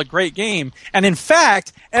it's still a great game. And in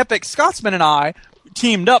fact, Epic Scotsman and I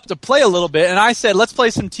teamed up to play a little bit, and I said, let's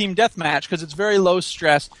play some team deathmatch because it's very low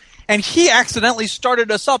stress. And he accidentally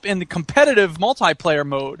started us up in the competitive multiplayer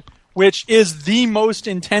mode, which is the most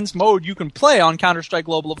intense mode you can play on Counter-Strike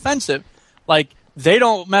Global Offensive. Like, they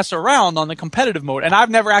don't mess around on the competitive mode. And I've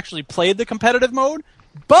never actually played the competitive mode,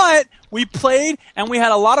 but we played, and we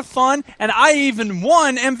had a lot of fun, and I even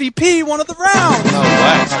won MVP one of the rounds.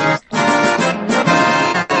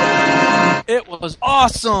 It was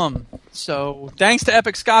awesome. So, thanks to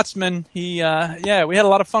Epic Scotsman, we had a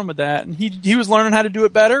lot of fun with that. And he was learning how to do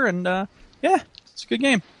it better, and it's a good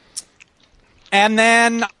game. And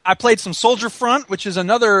then I played some Soldier Front, which is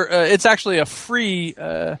another, it's actually a free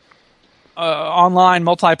online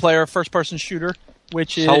multiplayer first-person shooter,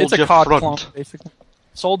 which is it's a COD clone, basically.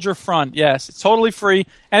 Soldier Front, yes. It's totally free,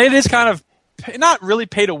 and it is kind of, not really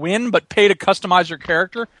pay to win, but pay to customize your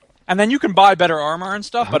character. And then you can buy better armor and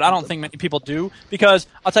stuff, but I don't think many people do, because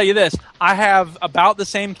I'll tell you this, I have about the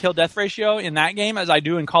same kill-death ratio in that game as I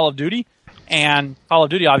do in Call of Duty, and Call of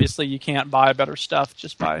Duty, obviously, you can't buy better stuff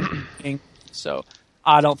just by being. So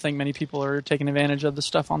I don't think many people are taking advantage of the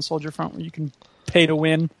stuff on Soldier Front where you can pay to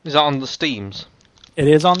win. Is that on the Steams? It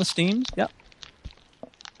is on the Steams, yep.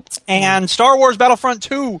 And Star Wars Battlefront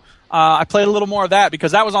 2, I played a little more of that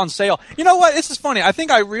because that was on sale. You know what? This is funny. I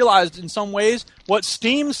think I realized in some ways what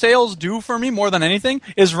Steam sales do for me more than anything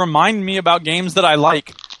is remind me about games that I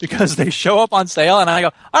like because they show up on sale and I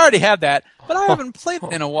go, I already had that, but I haven't played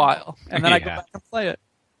it in a while. And then I go back and play it.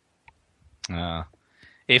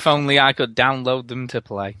 If only I could download them to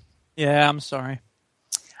play. Yeah, I'm sorry.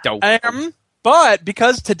 But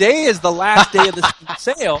because today is the last day of the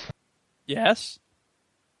sale, yes.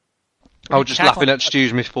 I was just laughing at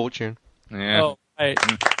Stu's misfortune. Yeah. Oh, right.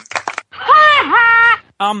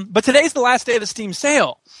 But today's the last day of the Steam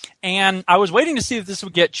sale, and I was waiting to see if this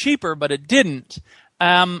would get cheaper, but it didn't.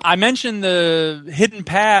 I mentioned the Hidden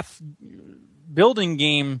Path building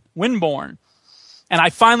game, Windborne, and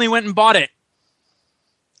I finally went and bought it.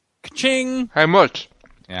 Ka-ching! How much?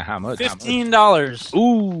 Yeah, how much? $15.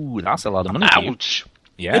 Ooh, that's a lot of money. Ouch!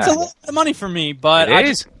 Yeah, it's a lot of money for me, but it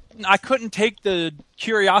is. I couldn't take the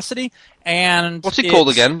curiosity. And what's it called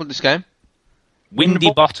again? What this game?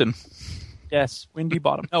 Windy Bottom. Yes, Windy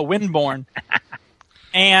Bottom. No, Windborne.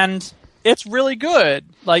 And it's really good.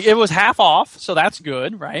 Like, it was half off, so that's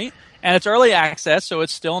good, right? And it's early access, so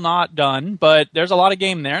it's still not done. But there's a lot of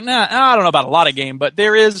game there. Nah, I don't know about a lot of game, but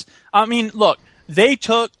there is. I mean, look, they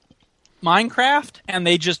took Minecraft and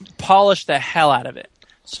they just polished the hell out of it.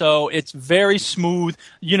 So it's very smooth.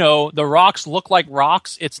 You know, the rocks look like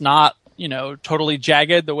rocks. It's not, totally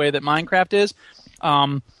jagged the way that Minecraft is.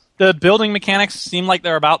 The building mechanics seem like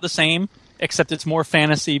they're about the same, except it's more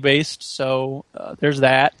fantasy-based, so there's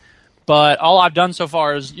that. But all I've done so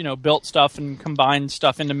far is, built stuff and combined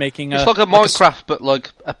stuff into making It's like a Minecraft, but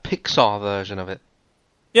like a Pixar version of it.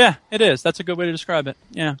 Yeah, it is. That's a good way to describe it,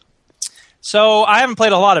 yeah. So I haven't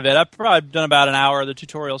played a lot of it. I've probably done about an hour of the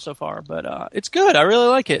tutorial so far, but it's good. I really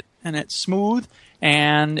like it, and it's smooth,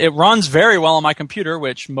 and it runs very well on my computer,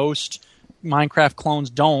 which most Minecraft clones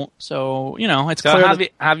don't. So it's clear.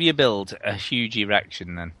 Have you built a huge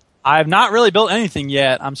erection then? I've not really built anything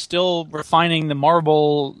yet. I'm still refining the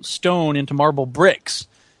marble stone into marble bricks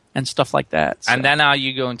and stuff like that. So. And then are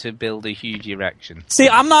you going to build a huge erection? See,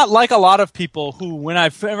 I'm not like a lot of people who,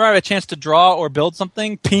 whenever I have a chance to draw or build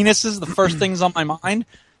something, penis is the first things on my mind.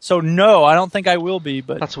 So no, I don't think I will be.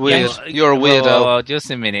 But that's weird. You're a weirdo. Oh, just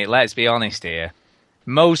a minute. Let's be honest here.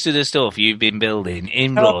 Most of the stuff you've been building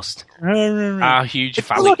in Rust are huge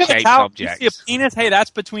phallic-shaped objects. You see a penis? Hey, that's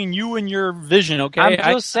between you and your vision, okay?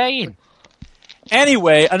 I'm just saying.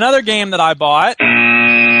 Anyway, another game that I bought.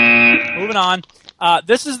 Moving on.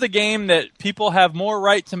 This is the game that people have more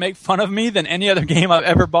right to make fun of me than any other game I've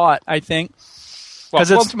ever bought, I think. What,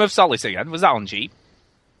 Quantum of Solace again? Was that on cheap?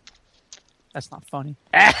 That's not funny.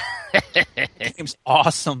 The game's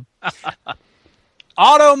awesome.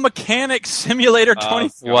 Auto Mechanic Simulator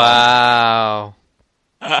 24. Wow.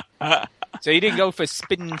 So you didn't go for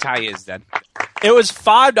spin tires then? It was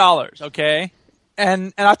 $5, okay?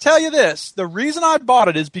 And I'll tell you this, the reason I bought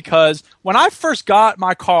it is because when I first got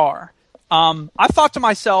my car, I thought to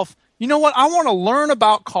myself, you know what, I want to learn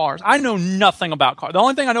about cars. I know nothing about cars. The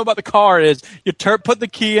only thing I know about the car is you put the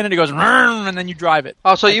key in and it goes, and then you drive it.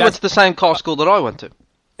 Oh, so you went to the same car school that I went to?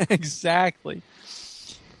 Exactly.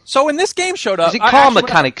 So when this game showed up... Is it Car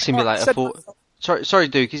Mechanic Simulator for... Sorry,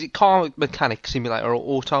 Duke, is it Car Mechanic Simulator or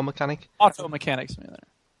Auto Mechanic? Auto Mechanic Simulator.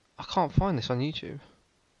 I can't find this on YouTube.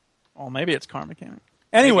 Oh, maybe it's Car Mechanic.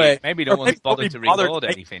 Anyway, maybe no one's bothered to record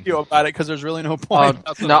anything about it because there's really no point.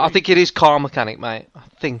 No, I think it is Car Mechanic, mate. I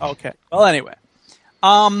think. Okay. Well, anyway,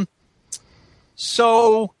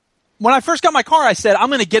 so when I first got my car, I said I'm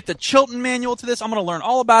going to get the Chilton manual to this. I'm going to learn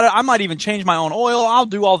all about it. I might even change my own oil. I'll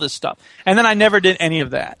do all this stuff. And then I never did any of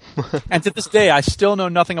that. And to this day, I still know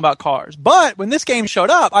nothing about cars. But when this game showed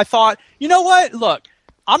up, I thought, you know what? Look.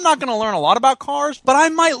 I'm not going to learn a lot about cars, but I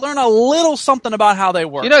might learn a little something about how they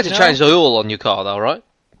work. You know to change the oil on your car, though, right?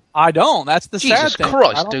 I don't. That's the sad thing. Jesus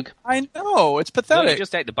Christ, Duke. I know. It's pathetic. No, you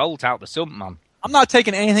just take the bolt out the sump, man. I'm not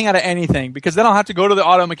taking anything out of anything because then I'll have to go to the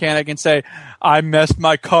auto mechanic and say, I messed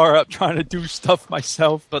my car up trying to do stuff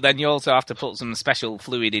myself. But then you also have to put some special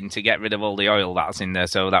fluid in to get rid of all the oil that's in there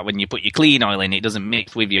so that when you put your clean oil in, it doesn't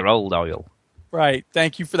mix with your old oil. Right.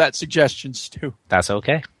 Thank you for that suggestion, Stu. That's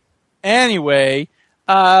okay. Anyway...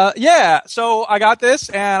 so I got this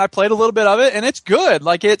and I played a little bit of it and it's good.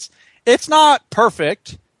 Like it's not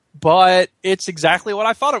perfect, but it's exactly what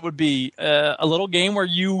I thought it would be. A little game where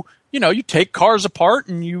you take cars apart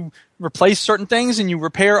and you replace certain things and you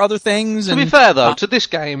repair other things. To be fair though, to this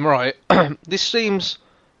game, right, this seems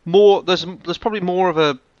more, there's probably more of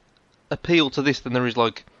a appeal to this than there is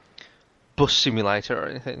like Bus Simulator or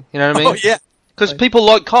anything. You know what I mean? Oh yeah. Because people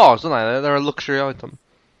like cars, don't they? They're a luxury item.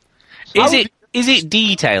 Is it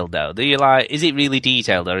detailed though? Is it really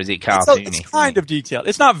detailed or is it cartoony? It's kind of detailed.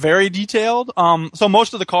 It's not very detailed. So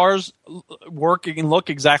most of the cars work and look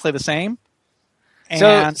exactly the same.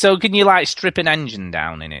 So can you strip an engine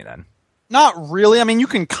down in it then? Not really. I mean, you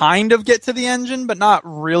can kind of get to the engine, but not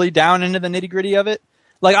really down into the nitty gritty of it.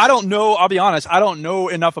 Like, I don't know, I'll be honest, I don't know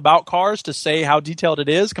enough about cars to say how detailed it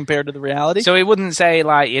is compared to the reality. So it wouldn't say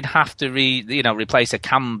you'd have to replace a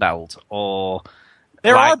cam belt or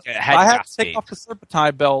I had to take off the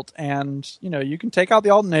serpentine belt, and you can take out the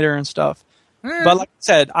alternator and stuff. But like I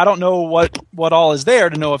said, I don't know what all is there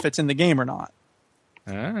to know if it's in the game or not.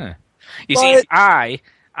 See, I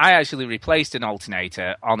actually replaced an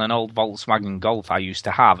alternator on an old Volkswagen Golf I used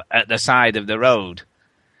to have at the side of the road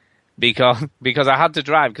because I had to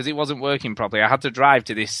drive because it wasn't working properly. I had to drive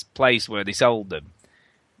to this place where they sold them.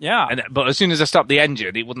 Yeah. But as soon as I stopped the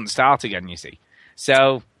engine, it wouldn't start again. You see,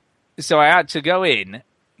 so I had to go in,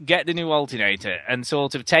 get the new alternator, and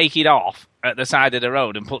sort of take it off at the side of the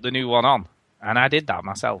road and put the new one on. And I did that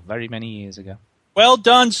myself very many years ago. Well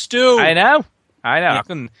done, Stu. I know. Yeah. I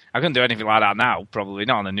couldn't do anything like that now. Probably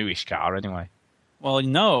not on a newish car, anyway. Well,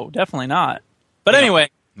 no, definitely not. But anyway.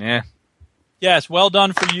 Yeah. Yes, well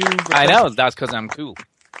done for you. I know. That's because I'm cool.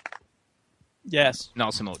 Yes.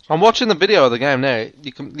 Not so much. I'm watching the video of the game now.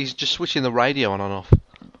 He's just switching the radio on and off.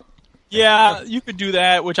 Yeah, you could do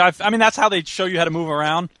that, which I mean, that's how they show you how to move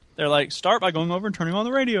around. They're like, start by going over and turning on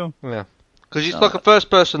the radio. Yeah. Because it's like a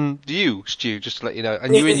first-person view, Stu, just to let you know.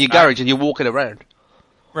 And you're in your garage and you're walking around.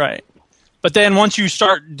 Right. But then once you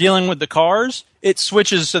start dealing with the cars, it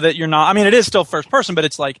switches so that you're not... I mean, it is still first-person, but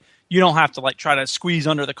it's like you don't have to try to squeeze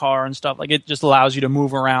under the car and stuff. Like, it just allows you to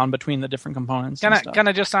move around between the different components. Can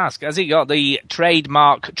I just ask, has he got the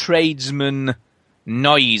trademark tradesman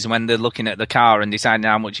noise when they're looking at the car and deciding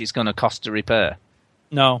how much it's going to cost to repair?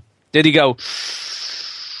 No. Did he go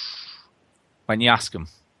when you ask him?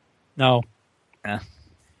 No. Yeah.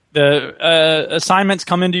 The assignments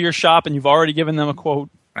come into your shop and you've already given them a quote.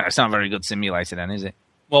 It's not a very good simulator then, is it?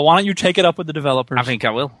 Well, why don't you take it up with the developers? I think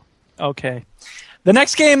I will. Okay. The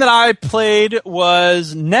next game that I played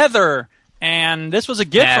was Nether, and this was a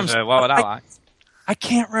gift from... What would I like? I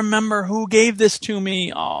can't remember who gave this to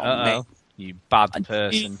me. Oh, man. You bad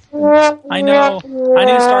person. I know. I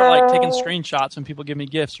need to start taking screenshots when people give me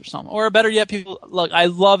gifts or something. Or better yet, people look. I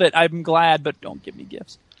love it. I'm glad, but don't give me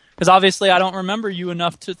gifts because obviously I don't remember you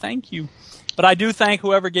enough to thank you. But I do thank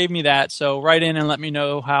whoever gave me that. So write in and let me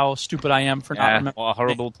know how stupid I am for not remembering. What a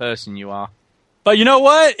horrible person you are. But you know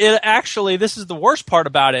what? This is the worst part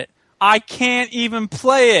about it. I can't even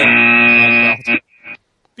play it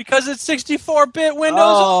because it's 64-bit Windows.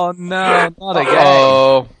 Oh no, not again.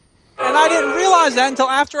 Oh. And I didn't realize that until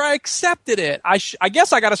after I accepted it. I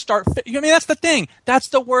guess I got to start... I mean, that's the thing. That's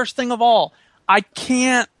the worst thing of all. I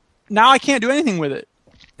can't do anything with it.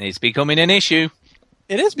 It's becoming an issue.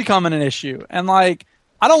 It is becoming an issue. And, like,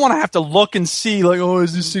 I don't want to have to look and see, like, oh,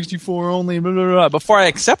 is this 64 only, blah, blah, blah, before I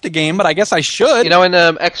accept a game, but I guess I should. You know, when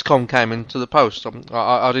XCOM came into the post,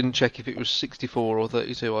 I didn't check if it was 64 or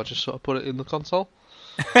 32. I just sort of put it in the console.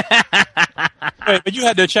 Wait, but you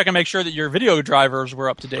had to check and make sure that your video drivers were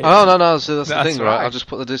up to date. Oh, no, so that's the thing, right? I just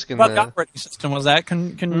put the disc in there. What operating system was that?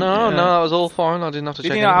 No, that was all fine. I didn't have to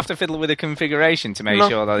check it. Did you not have to fiddle with the configuration to make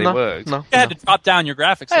sure that it worked? No. You had to drop down your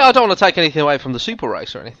graphics. Hey, I don't want to take anything away from the Super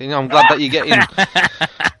Race or anything. I'm glad that you're getting...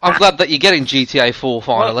 I'm glad that you're getting GTA 4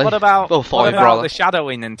 finally. What about the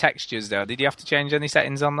shadowing and textures, though? Did you have to change any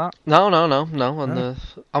settings on that? No. And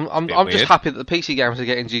I'm just happy that the PC games are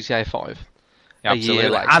getting GTA 5. Absolutely. A year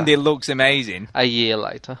later. And it looks amazing. A year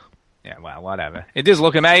later. Yeah, well, whatever. It does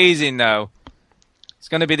look amazing, though. It's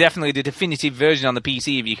going to be definitely the definitive version on the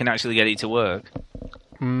PC if you can actually get it to work.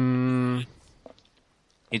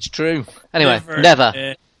 It's true. Anyway,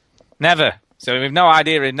 Never. Never. So we have no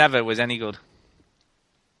idea if Never was any good.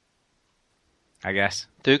 I guess.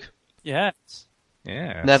 Duke? Yes.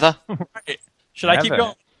 Yeah. Never. Right. Should I keep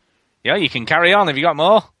going? Yeah, you can carry on. Have you got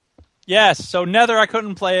more? Yes. So Nether, I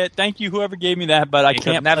couldn't play it. Thank you, whoever gave me that, but I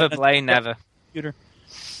can't never play Never. Computer.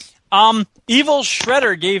 Evil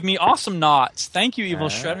Shredder gave me Awesome Knots. Thank you, Evil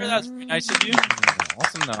Shredder. That's very nice of you.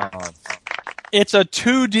 Awesome Knots. It's a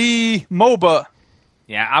 2D MOBA.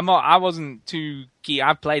 Yeah, I wasn't too key.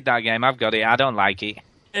 I've played that game. I've got it. I don't like it.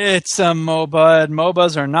 It's a MOBA.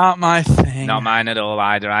 MOBAs are not my thing. Not mine at all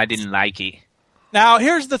either. I didn't like it. Now,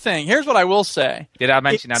 here's the thing. Here's what I will say. Did I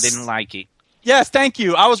mention I didn't like it? Yes, thank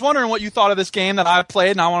you. I was wondering what you thought of this game that I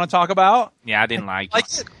played and I want to talk about. Yeah, I didn't like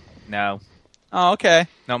it. No. Oh, okay.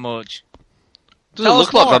 Not much. Does it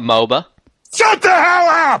look like a MOBA? Shut the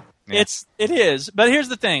hell up! Yeah. It is. But here's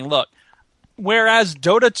the thing. Look, whereas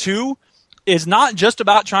Dota 2 is not just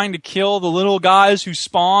about trying to kill the little guys who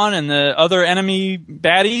spawn and the other enemy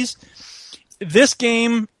baddies, this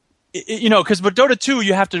game, because with Dota 2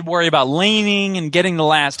 you have to worry about laning and getting the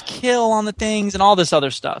last kill on the things and all this other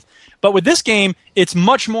stuff. But with this game, it's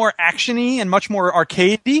much more action-y and much more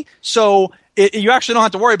arcadey, so you actually don't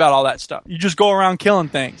have to worry about all that stuff. You just go around killing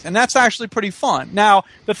things, and that's actually pretty fun. Now,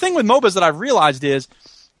 the thing with MOBAs that I've realized is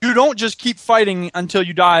you don't just keep fighting until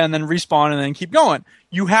you die and then respawn and then keep going.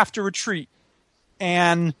 You have to retreat.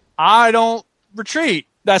 And I don't retreat.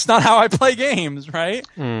 That's not how I play games, right?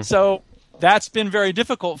 So that's been very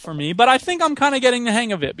difficult for me, but I think I'm kind of getting the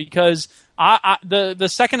hang of it because the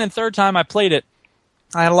second and third time I played it,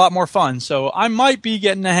 I had a lot more fun. So I might be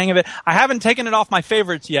getting the hang of it. I haven't taken it off my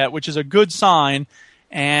favorites yet, which is a good sign.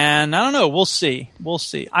 And I don't know. We'll see.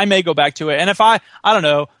 I may go back to it. And if I don't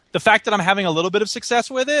know, the fact that I'm having a little bit of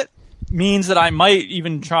success with it means that I might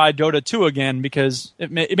even try Dota 2 again because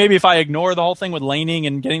maybe if I ignore the whole thing with laning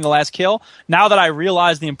and getting the last kill, now that I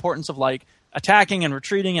realize the importance of like attacking and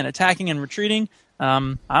retreating and attacking and retreating,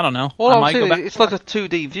 I don't know. Well, I might go back. It's like a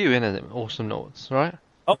 2D view, isn't it? Awesome Knots, right?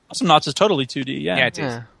 Oh, Awesome Knots is totally 2D, yeah. Yeah, it is.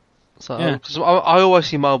 Yeah. So, because I always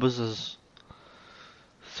see MOBAs as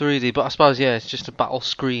 3D, but I suppose, it's just a battle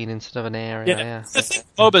screen instead of an area. Yeah.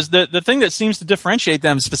 MOBAs, the thing that seems to differentiate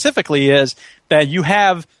them specifically is that you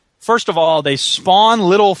have, first of all, they spawn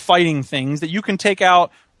little fighting things that you can take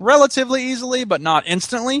out relatively easily, but not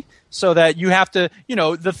instantly, so that you have to,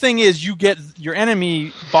 the thing is you get your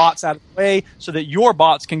enemy bots out of the way so that your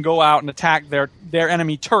bots can go out and attack their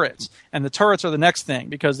enemy turrets. And the turrets are the next thing,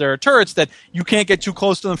 because there are turrets that you can't get too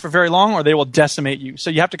close to them for very long or they will decimate you. So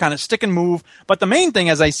you have to kind of stick and move. But the main thing,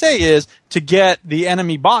 as I say, is to get the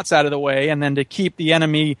enemy bots out of the way and then to keep the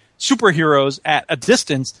enemy superheroes at a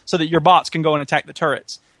distance so that your bots can go and attack the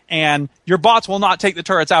turrets. And your bots will not take the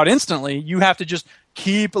turrets out instantly. You have to just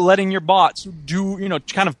keep letting your bots do,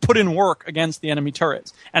 kind of put in work against the enemy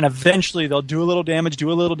turrets. And eventually they'll do a little damage,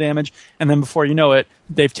 and then before you know it,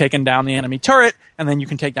 they've taken down the enemy turret, and then you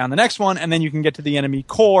can take down the next one, and then you can get to the enemy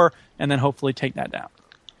core, and then hopefully take that down.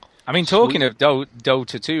 I mean, talking of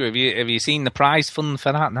Dota 2, have you seen the prize fund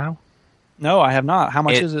for that now? No, I have not. How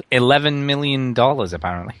much is it? $11 million,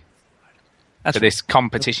 apparently. For this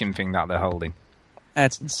competition thing that they're holding.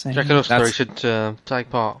 That's insane. Do you reckon us three should take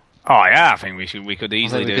part? Oh yeah, I think we could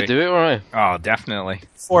easily do it. We could do it, right? Oh, definitely.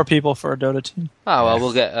 4 people for a Dota team. Oh well,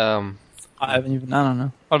 we'll get. I don't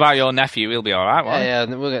know. What about your nephew? He'll be all right, won't he? Yeah,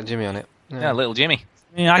 we'll get Jimmy on it. Yeah, little Jimmy.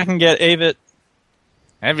 I mean, I can get Avit.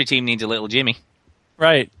 Every team needs a little Jimmy.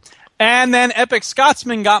 Right. And then Epic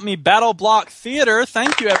Scotsman got me Battle Block Theater.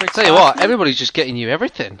 Thank you, Epic Scotsman. Tell you what, everybody's just getting you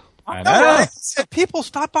everything. I know. People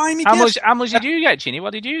stop buying me gifts. How much did you get, Chinny?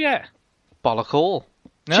 What did you get? Bollock all.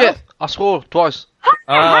 No? Shit, I swore twice.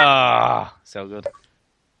 Ah, so good.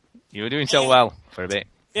 You were doing so well for a bit.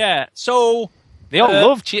 Yeah, so They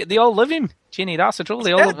all love him, Chinny. That's the trouble.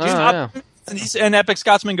 They all love him. And Epic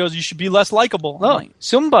Scotsman goes, "You should be less likable." Look,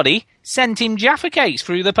 somebody sent him Jaffa cakes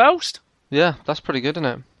through the post. Yeah, that's pretty good, isn't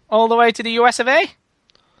it? All the way to the US of A.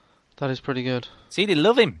 That is pretty good. See, they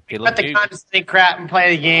love him. Let the condescending crap and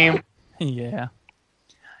play the game. Yeah.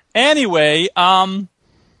 Anyway,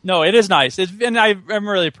 no, it is nice, and I'm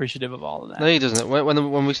really appreciative of all of that. No, he doesn't.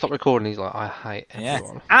 When we stop recording, he's like, "I hate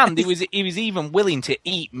everyone." And he was even willing to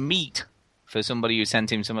eat meat for somebody who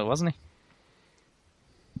sent him something, wasn't he?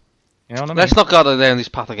 You know what I mean? Let's not go down this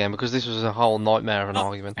path again, because this was a whole nightmare of an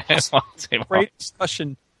argument. Great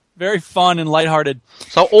discussion. Very fun and lighthearted.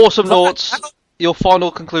 So, Awesome Noughts. Your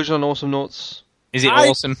final conclusion on Awesome Noughts? Is it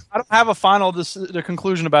awesome? I don't have a final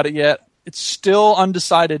conclusion about it yet. It's still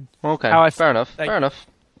undecided. Okay, fair enough.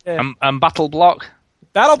 Yeah. Battle Block?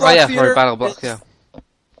 Battle Block Theater. Battle Block, yeah.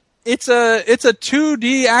 It's a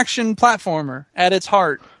 2D action platformer at its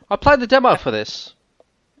heart. I played the demo for this.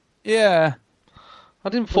 Yeah. I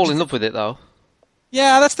didn't fall in love with it, though.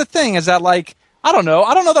 Yeah, that's the thing, is that, like, I don't know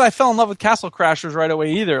that I fell in love with Castle Crashers right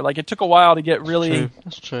away either. Like, it took a while to get really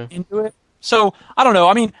into it. So, I don't know.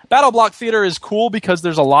 I mean, Battle Block Theater is cool because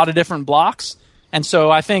there's a lot of different blocks. And so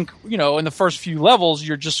I think, in the first few levels,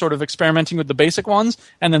 you're just sort of experimenting with the basic ones,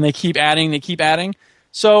 and then they keep adding.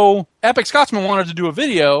 So Epic Scotsman wanted to do a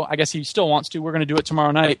video. I guess he still wants to. We're going to do it tomorrow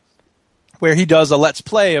night, where he does a Let's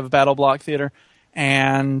Play of Battle Block Theater.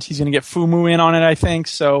 And he's going to get Fumu in on it, I think.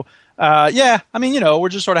 So, we're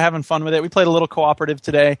just sort of having fun with it. We played a little cooperative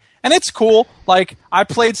today, and it's cool. Like, I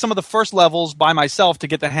played some of the first levels by myself to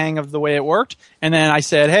get the hang of the way it worked, and then I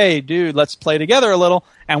said, "Hey, dude, let's play together a little."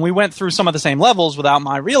 And we went through some of the same levels without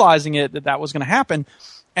my realizing that was going to happen.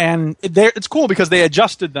 And it's cool because they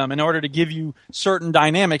adjusted them in order to give you certain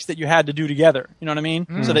dynamics that you had to do together. You know what I mean?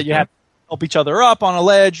 Mm-hmm. So that you had help each other up on a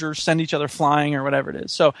ledge or send each other flying or whatever it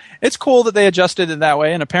is. So it's cool that they adjusted it that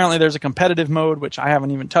way, and apparently there's a competitive mode, which I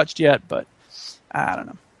haven't even touched yet, but I don't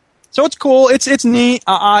know. So it's cool. It's neat.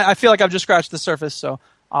 I feel like I've just scratched the surface, so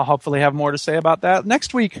I'll hopefully have more to say about that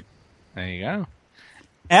next week. There you go.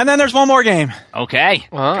 And then there's one more game. Okay.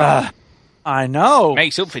 I know.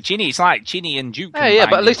 Makes up for Chinny. It's like Chinny and Duke. Yeah,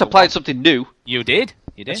 but at least I played something new. You did.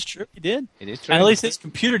 That's true. You did. It is true. And at least his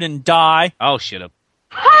computer didn't die. Oh, shut up.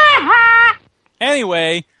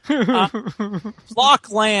 Anyway,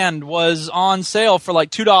 Blockland was on sale for like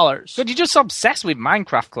 $2. But you're just obsessed with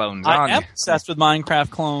Minecraft clones, aren't you? I am obsessed with Minecraft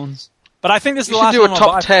clones. But I think this is you the last one. one. You should do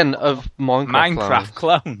a top 10 of Minecraft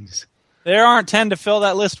clones. There aren't 10 to fill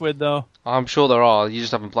that list with, though. I'm sure there are. You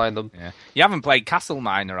just haven't played them. Yeah. You haven't played Castle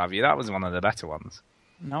Miner, have you? That was one of the better ones.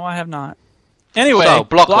 No, I have not. Anyway, so,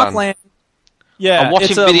 Blockland. Yeah, I'm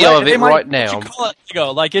watching video of it right now. You call it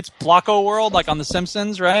Lego, like it's Blocko World, like on The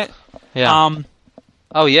Simpsons, right? Yeah.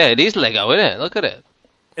 Oh yeah, it is Lego, isn't it? Look at it.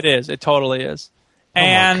 It is. It totally is.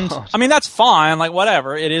 And I mean, that's fine. Like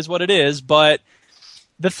whatever, it is what it is. But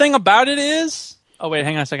the thing about it is, oh wait,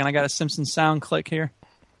 hang on a second. I got a Simpsons sound click here.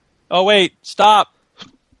 Oh wait, stop.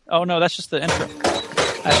 Oh no, that's just the intro.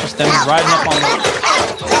 That's just them riding up on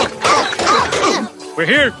the. We're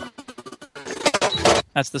here.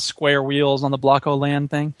 That's the square wheels on the Blocko Land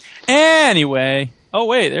thing. Anyway. Oh,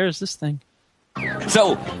 wait. There's this thing.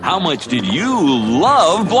 So, how much did you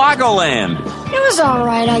love Blocko Land? It was all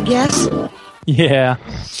right, I guess. Yeah.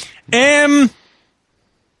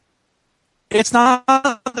 It's not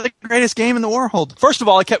the greatest game in the world. First of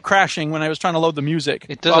all, it kept crashing when I was trying to load the music.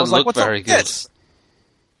 It doesn't look very good. This?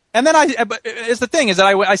 And then it's the thing is that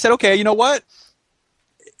I said, okay, you know what?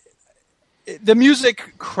 The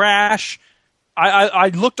music crash... I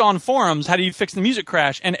looked on forums, how do you fix the music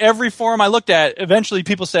crash? And every forum I looked at, eventually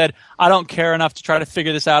people said, I don't care enough to try to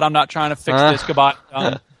figure this out. I'm not trying to fix this. Goodbye.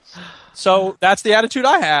 So that's the attitude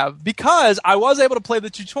I have, because I was able to play the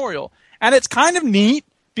tutorial. And it's kind of neat,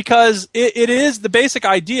 because it is, the basic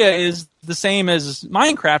idea is the same as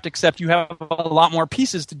Minecraft, except you have a lot more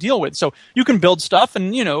pieces to deal with. So you can build stuff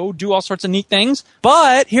and, do all sorts of neat things.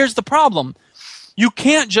 But here's the problem. You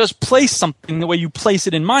can't just place something the way you place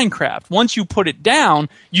it in Minecraft. Once you put it down,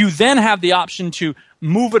 you then have the option to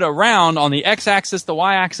move it around on the x-axis, the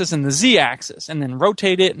y-axis, and the z-axis, and then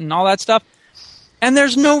rotate it and all that stuff. And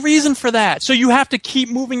there's no reason for that. So you have to keep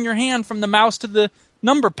moving your hand from the mouse to the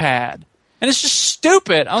number pad. And it's just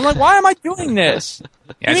stupid. I'm like, why am I doing this?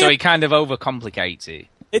 Yeah, so it kind of overcomplicates it.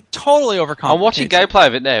 It totally overcomplicates. I'm watching gameplay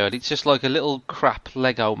of it now, and it's just like a little crap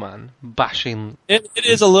Lego man bashing. It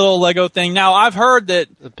is a little Lego thing. Now, I've heard that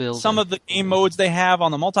some of the game modes they have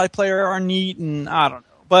on the multiplayer are neat, and I don't know.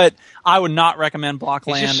 But I would not recommend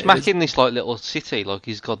Blockland. He's just smacking this like little city, like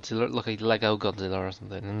he's Godzilla, like a Lego Godzilla or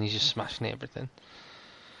something, and he's just smashing everything.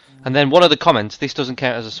 And then one of the comments, this doesn't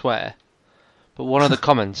count as a swear, But one of the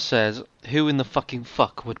comments says, "Who in the fucking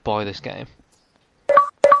fuck would buy this game?"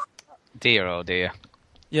 Dear, oh dear.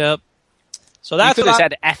 Yep. So that's you could have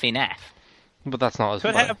said effing F. But that's not as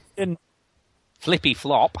could have been Flippy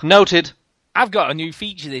flop. Noted. I've got a new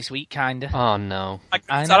feature this week, kinda. Oh no. I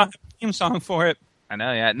don't have a theme song for it. I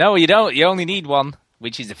know, yeah. No, you don't. You only need one,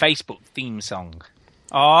 which is the Facebook theme song.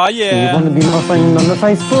 Oh yeah. You want to be my friend on the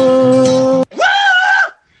Facebook?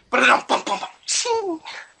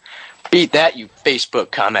 Beat that, you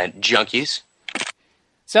Facebook comment junkies.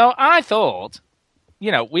 So I thought,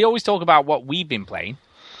 we always talk about what we've been playing,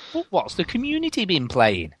 but what's the community been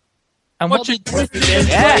playing? And what did they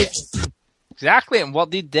play? Exactly, and what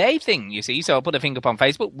did they think, you see? So I put a thing up on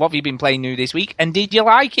Facebook, what have you been playing new this week, and did you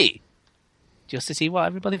like it? Just to see what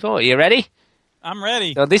everybody thought. Are you ready? I'm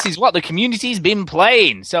ready. So this is what the community's been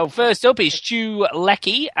playing. So first up is Stu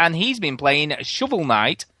Leckie, and he's been playing Shovel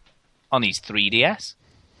Knight on his 3DS.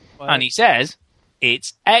 What? And he says,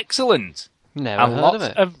 it's excellent. Never and heard lots of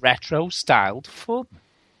it. Of retro-styled fun.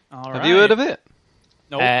 All Have you heard of it?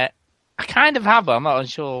 Nope. I kind of have, but I'm not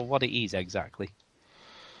sure what it is exactly.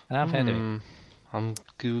 And I've heard of it. I'm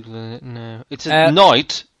Googling it now. It's a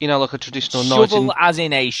knight, like a traditional knight. Shovel as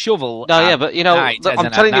in a shovel. No, yeah, but,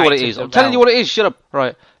 I'm telling you what it is. I'm telling you what it is. Shut up.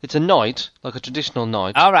 Right. It's a knight, like a traditional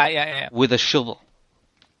knight. All right, yeah. With a shovel.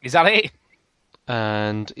 Is that it?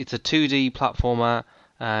 And it's a 2D platformer,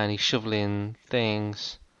 and he's shoveling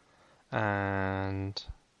things, and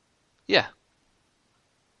yeah,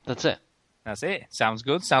 that's it. That's it. Sounds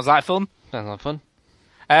good. Sounds like fun. Sounds like fun.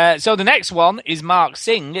 So the next one is Mark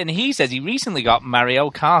Singh, and he says he recently got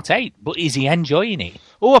Mario Kart 8, but is he enjoying it?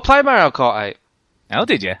 Oh, I played Mario Kart 8. Oh,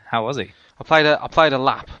 did you? How was it? I played a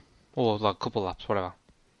lap, or like a couple laps, whatever.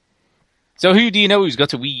 So who do you know who's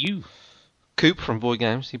got a Wii U? Coop from Boy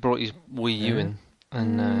Games. He brought his Wii U in,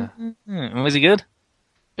 and was he good?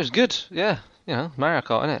 It was good. Yeah, Mario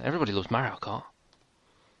Kart, innit? Everybody loves Mario Kart.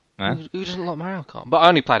 Huh? Who doesn't like Mario Kart? But I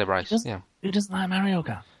only played a race. Who doesn't like Mario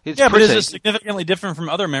Kart? It's pretty. But is it pretty. significantly different from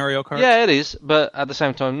other Mario Kart? Yeah, it is, but at the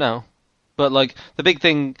same time, no. But like the big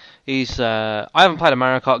thing is, I haven't played a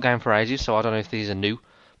Mario Kart game for ages, so I don't know if these are new.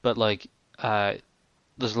 But like,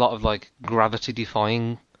 there's a lot of like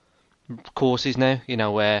gravity-defying courses now.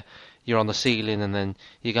 Where you're on the ceiling and then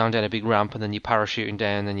you're going down a big ramp and then you're parachuting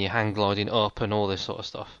down and then you're hang gliding up and all this sort of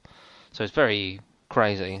stuff. So it's very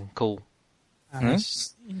crazy and cool.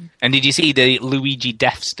 And did you see the Luigi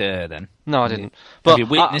death stir then? No, I didn't. Have you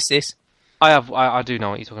witnessed this? I have. I do know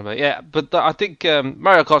what you're talking about. Yeah, but I think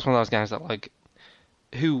Mario Kart's one of those games that like,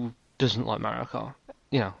 who doesn't like Mario Kart?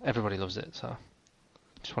 Everybody loves it. So,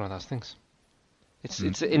 just one of those things.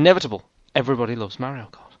 It's inevitable. Everybody loves Mario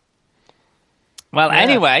Kart. Well,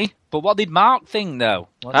 anyway, but what did Mark think though?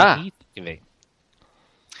 What did he think of it?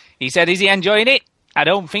 He said, "Is he enjoying it? I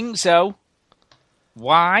don't think so.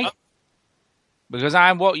 Why? Because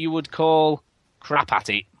I'm what you would call crap at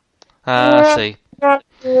it." I see.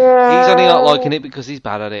 He's only not liking it because he's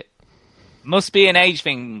bad at it. Must be an age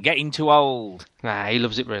thing, getting too old. Nah, he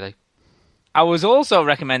loves it really. I was also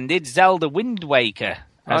recommended Zelda Wind Waker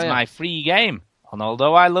as my free game. And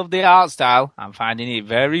although I love the art style, I'm finding it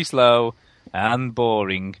very slow and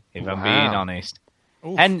boring, if I'm being honest.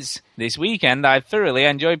 Oof. Hence, this weekend I thoroughly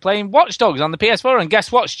enjoyed playing Watch Dogs on the PS4. And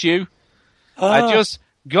guess what, Stu? I just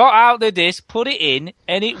got out the disc, put it in,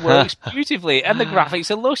 and it works beautifully. And the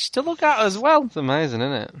graphics are lush to look at as well. It's amazing,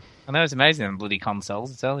 isn't it? I know, it's amazing on bloody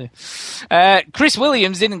consoles, I tell you. Chris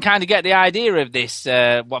Williams didn't kind of get the idea of this,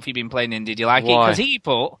 what have you been playing in, did you like it? Because he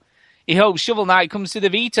hopes Shovel Knight comes to the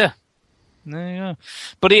Vita. There you go.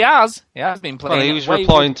 But he has been playing. Well, he was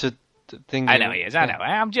replying to things. I know he is, I know.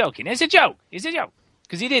 I'm joking. It's a joke.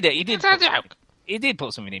 Because he did it. He did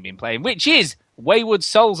put something he'd been playing, which is Wayward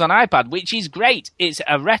Souls on iPad, which is great. It's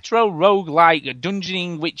a retro roguelike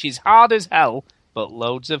dungeoning, which is hard as hell, but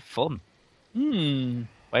loads of fun.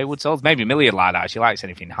 Wayward Souls. Maybe Million like that. She likes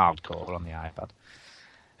anything hardcore on the iPad.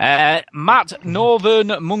 Matt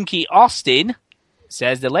Northern Monkey Austin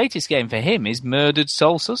says the latest game for him is Murdered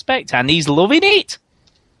Soul Suspect, and he's loving it.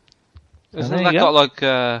 Hasn't that got like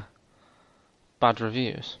bad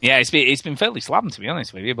reviews? Yeah, it's been fairly slammed, to be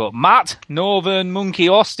honest with you. But Matt Northern Monkey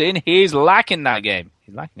Austin, he's liking that game.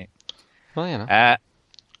 He's liking it. Well,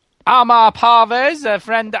 Amar Parvez, a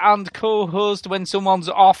friend and co-host when someone's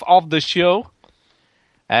off of the show.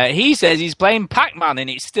 He says he's playing Pac-Man and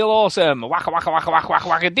it's still awesome. Waka waka waka waka waka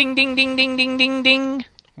waka ding ding ding ding ding ding ding.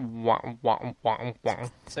 So,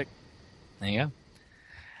 there you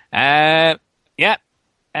go.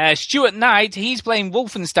 Stuart Knight, he's playing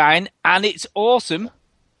Wolfenstein and it's awesome.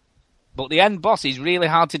 But the end boss is really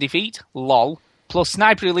hard to defeat. Lol. plus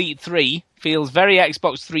Sniper Elite 3 feels very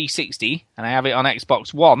Xbox 360, and I have it on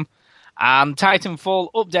Xbox One. And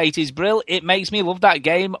Titanfall update is brill. It makes me love that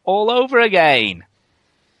game all over again.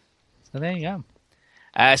 So there you go.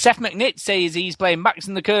 Seth McNitt says he's playing Max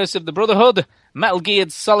and the Curse of the Brotherhood, Metal Gear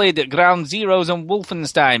Solid, Ground Zeroes, and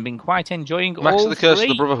Wolfenstein. Been quite enjoying all Max and the Curse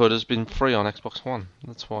three. of the Brotherhood has been free on Xbox One.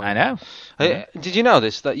 That's why. I know. Did you know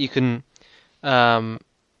this? That you can go on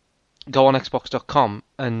Xbox.com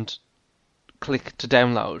and click to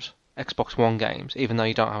download Xbox One games, even though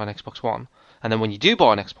you don't have an Xbox One. And then when you do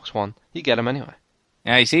buy an Xbox One, you get them anyway.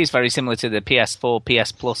 Yeah, you see, it's very similar to the PS4,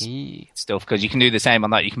 PS Plus stuff, because you can do the same on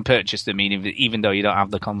that. You can purchase them even though you don't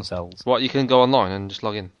have the consoles. What, you can go online and just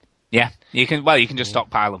log in? Yeah, you can. Well, you can just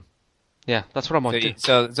stockpile them. Yeah, that's what I might do.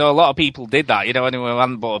 So a lot of people did that. You know, anyone who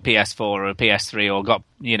hadn't bought a PS4 or a PS3 or got,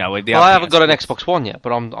 with the. Well, I haven't got an Xbox One yet,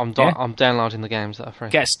 but I'm downloading the games that are free.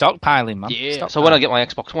 Get stockpiling, man. Yeah. So when I get my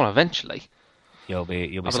Xbox One eventually, you'll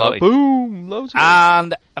be I'll be sorted. like, boom, loads of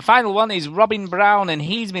And a final one is Robin Brown, and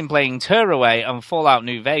he's been playing Tearaway and Fallout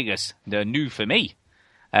New Vegas. They're new for me.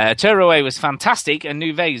 Tearaway was fantastic, and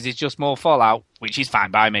New Vegas is just more Fallout, which is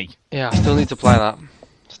fine by me. Yeah, I still need to play that.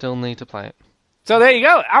 Still need to play it. So there you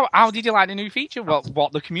go. How did you like the new feature?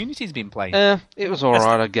 What the community's been playing? It was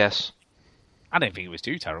alright, I guess. I don't think it was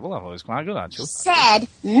too terrible. I thought it was quite good, actually. Said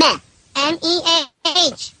meh.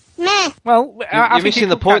 M-E-A-H. Meh. Well, you're missing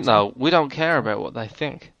the point, though. We don't care about what they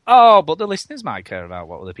think. Oh, but the listeners might care about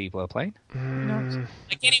what other people are playing.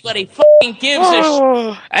 Like anybody fucking gives a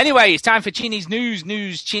shit. Anyway, it's time for Chinny's news.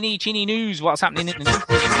 Chinny news. What's happening in the news?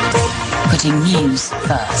 Putting news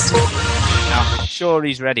first. Now, I'm sure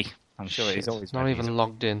he's ready. I'm sure he's always not ready. Even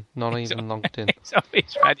logged in. Not even logged in. He's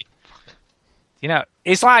always ready.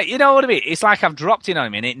 It's like, you know what I mean? It's like I've dropped in on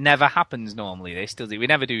him, and it never happens normally, this, does it? We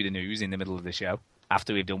never do the news in the middle of the show,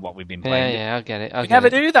 after we've done what we've been playing. Yeah, I get it. We never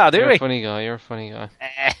do that, do we? You're a funny guy.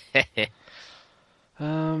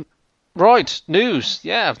 Right, news.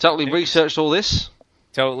 Yeah, I've totally researched all this.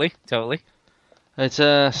 Totally. It's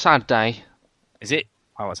a sad day. Is it?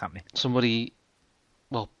 Oh, what's happening?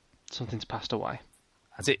 Something's passed away.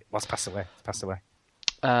 Has it? What's passed away? It's passed away.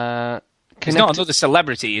 It's not another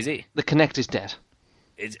celebrity, is it? The Kinect is dead.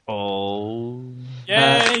 Yay!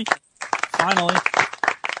 Finally.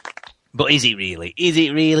 But is it really? Is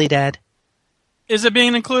it really dead? Is it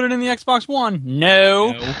being included in the Xbox One?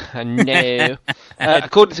 No. No.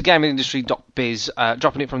 According to GamingIndustry.biz,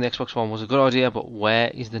 dropping it from the Xbox One was a good idea, but where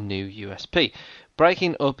is the new USP?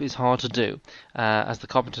 Breaking up is hard to do. As the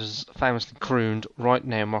carpenters famously crooned, right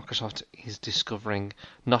now Microsoft is discovering,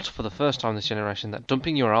 not for the first time this generation, that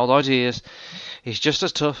dumping your old ideas is just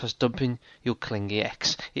as tough as dumping your clingy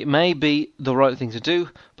ex. It may be the right thing to do,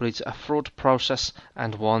 but it's a fraught process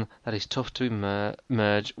and one that is tough to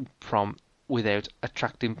emerge from without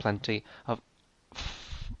attracting plenty of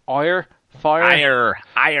fire along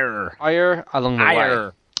the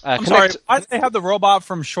way. I'm sorry, why did they have the robot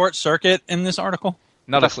from Short Circuit in this article?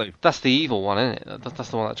 Not a clue. That's the evil one, isn't it? That's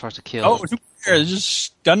the one that tries to kill. Oh, who cares? It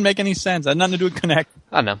just doesn't make any sense. It had nothing to do with Kinect.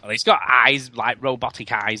 I know. Well, he's got eyes, like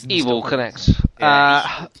robotic eyes. And evil stuff. Kinect.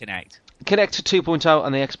 Kinect. Kinect 2.0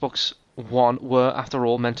 and the Xbox One were, after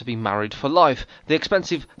all, meant to be married for life. The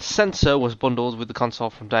expensive sensor was bundled with the console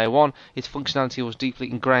from day one. Its functionality was deeply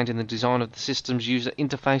ingrained in the design of the system's user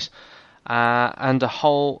interface. And a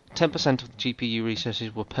whole 10% of the GPU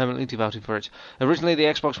resources were permanently devoted for it. Originally, the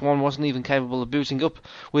Xbox One wasn't even capable of booting up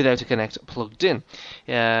without a Kinect plugged in.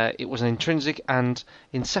 It was an intrinsic and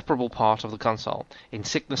inseparable part of the console, in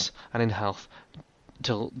sickness and in health,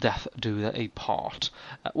 till death do a part.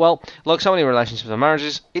 Well, like so many relationships and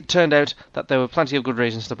marriages, it turned out that there were plenty of good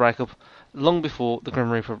reasons to break up. Long before the Grim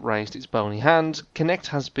Reaper raised its bony hand, Kinect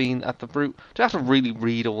has been at the root. Do I have to really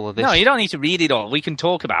read all of this? No, you don't need to read it all. We can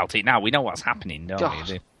talk about it now. We know what's happening, don't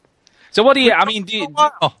we? So what do you... I mean, do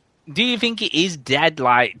you think it is dead,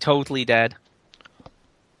 like, totally dead?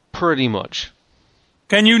 Pretty much.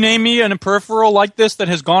 Can you name me a peripheral like this that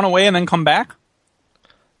has gone away and then come back?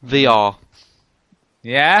 VR.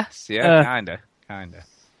 Yes, yeah,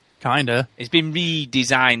 kinda. It's been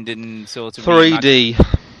redesigned and sort of... 3D.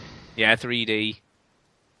 Yeah, 3D.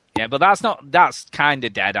 Yeah, but that's kind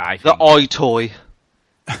of dead, I think. The iToy.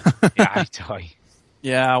 Yeah, iToy.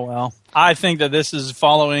 Yeah, well, I think that this is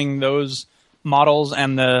following those models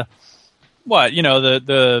and the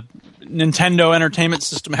Nintendo Entertainment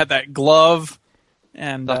System had that glove.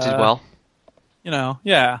 And that did well.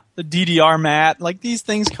 The DDR mat. Like, these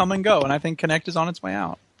things come and go, and I think Kinect is on its way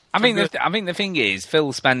out. I mean, the thing is,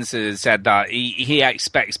 Phil Spencer said that he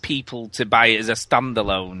expects people to buy it as a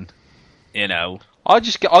standalone, I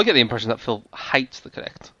get the impression that Phil hates the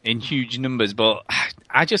Kinect. In huge numbers, but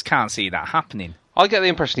I just can't see that happening. I get the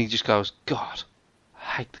impression he just goes, God,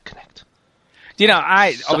 I hate the Kinect. You know,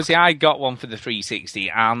 I got one for the 360,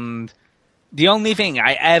 and the only thing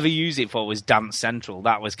I ever used it for was Dance Central.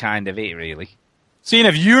 That was kind of it, really. Seeing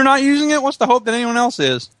if you're not using it, what's the hope that anyone else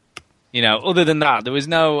is? You know, other than that, there was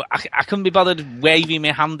no... I couldn't be bothered waving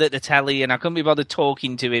my hand at the telly, and I couldn't be bothered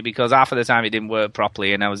talking to it because half of the time it didn't work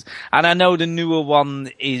properly. And I know the newer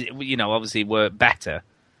one is, you know, obviously worked better,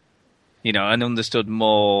 you know, and understood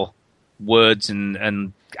more words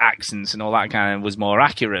and accents and all that kind of was more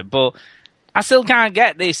accurate. But I still can't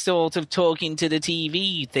get this sort of talking to the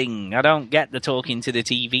TV thing. I don't get the talking to the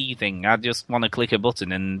TV thing. I just want to click a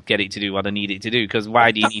button and get it to do what I need it to do. Because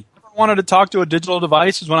why do you need... I wanted to talk to a digital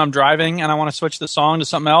device is when I'm driving and I want to switch the song to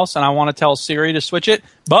something else and I want to tell Siri to switch it,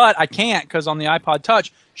 but I can't because on the iPod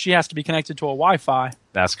Touch she has to be connected to a Wi-Fi.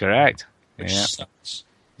 That's correct. Which sucks.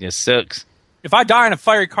 It sucks. If I die in a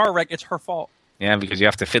fiery car wreck, it's her fault. Yeah, because you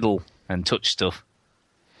have to fiddle and touch stuff.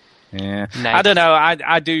 Yeah, nice. I don't know.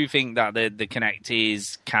 I do think that the Kinect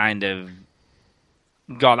is kind of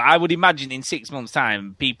gone. I would imagine in 6 months'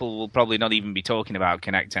 time, people will probably not even be talking about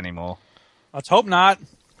Kinect anymore. Let's hope not.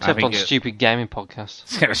 Except on stupid gaming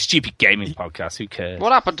podcasts. A stupid gaming podcast. Who cares?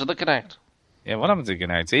 What happened to the Kinect? Yeah, what happened to the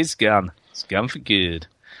Kinect? It's gone. It's gone for good.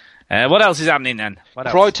 What else is happening then?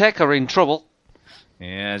 Crytek are in trouble.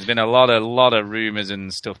 Yeah, there's been a lot of rumours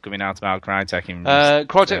and stuff coming out about Crytek.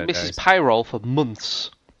 Crytek misses payroll for months.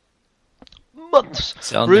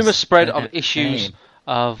 Rumours spread of issues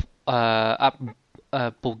of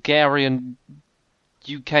Bulgarian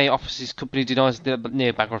UK offices company denies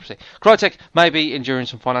near bankruptcy. Crytek may be enduring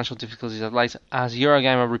some financial difficulties of late, as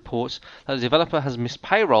Eurogamer reports that the developer has missed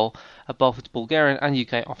payroll at both its Bulgarian and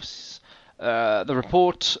UK offices. The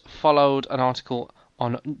report followed an article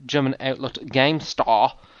on German outlet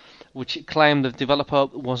GameStar, which claimed the developer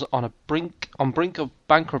was on brink of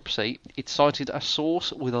bankruptcy. It cited a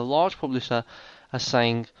source with a large publisher as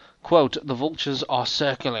saying, quote, "The vultures are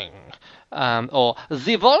circling," or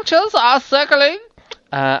 "The vultures are circling,"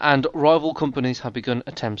 and rival companies have begun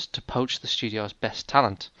attempts to poach the studio's best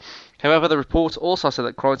talent. However, the report also said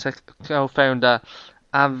that Crytek co-founder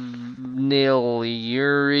Avnil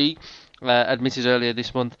Yuri admitted earlier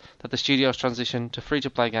this month that the studio's transition to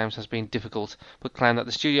free-to-play games has been difficult, but claimed that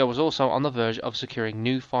the studio was also on the verge of securing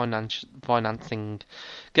new financing.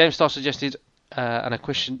 GameStar suggested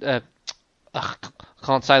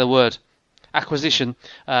acquisition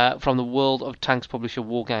from the World of Tanks publisher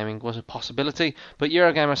Wargaming was a possibility, but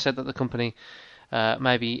Eurogamer said that the company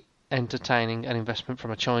may be entertaining an investment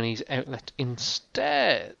from a Chinese outlet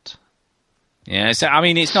instead. Yeah, so I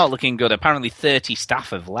mean, it's not looking good. Apparently 30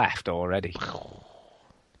 staff have left already.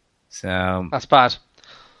 So that's bad.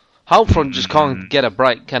 Homefront just can't get a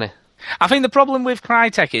break, can it? I think the problem with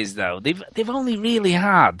Crytek is, though, they've only really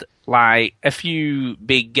had like a few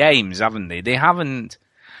big games, haven't they? They're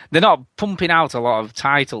not pumping out a lot of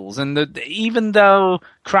titles, and even though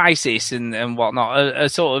Crysis and whatnot are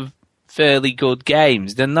sort of fairly good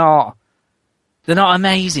games, they're not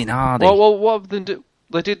amazing, are they? Well, what have they do?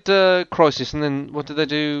 They did Crysis, and then what did they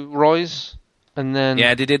do? Rise, and then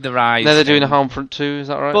yeah, they did the Rise. Now they're doing a Homefront 2. Is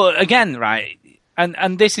that right? But again, right,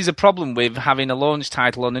 and this is a problem with having a launch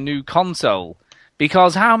title on a new console,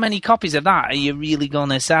 because how many copies of that are you really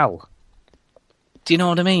gonna sell? Do you know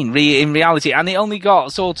what I mean? In reality, and it only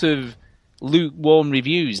got sort of lukewarm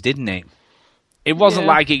reviews, didn't it? It wasn't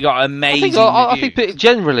like it got amazing. I think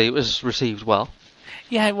generally it was received well.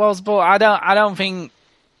 Yeah, it was, but I don't think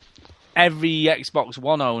every Xbox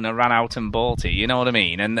One owner ran out and bought it. You know what I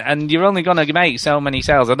mean? And you're only going to make so many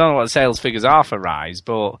sales. I don't know what the sales figures are for Rise,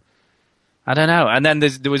 but I don't know. And then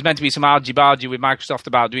there was meant to be some argy-bargy with Microsoft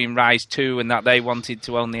about doing Rise 2 and that they wanted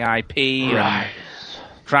to own the IP. Right.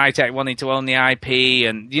 Crytek wanted to own the IP,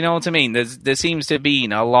 and you know what I mean? There seems to have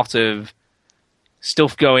been a lot of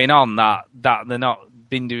stuff going on that they're not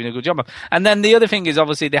been doing a good job of. And then the other thing is,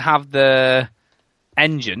 obviously, they have the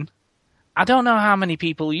engine. I don't know how many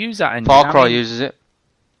people use that engine. Far Cry uses it.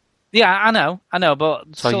 Yeah, I know,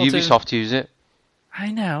 but... So Ubisoft use it.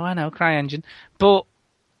 I know, CryEngine. But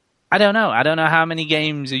I don't know how many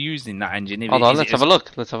games are used in that engine. Hold on, let's have a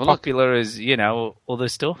look. Popular as, other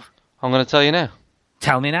stuff. I'm going to tell you now.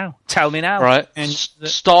 Tell me now. Right, and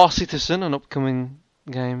Star Citizen, an upcoming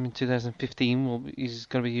game in 2015, is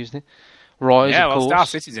going to be using it. Rise, of course. Star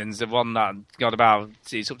Citizen's the one that got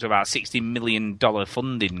it's up to about $60 million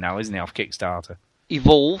funding now, isn't it, off Kickstarter?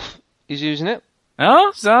 Evolve is using it.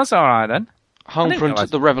 Oh, so that's alright then. Homefront,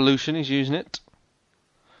 The Revolution is using it.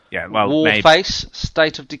 Yeah, well, Warface,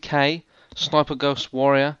 State of Decay, Sniper Ghost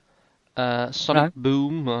Warrior, Sonic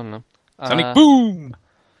Boom, I don't know. Sonic Boom!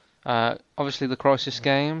 Obviously the Crysis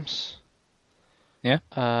games. Yeah.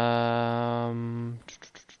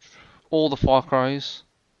 All the Far Cry's.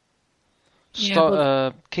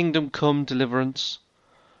 Yeah, Kingdom Come Deliverance.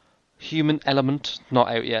 Human Element, not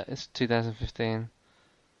out yet. It's 2015.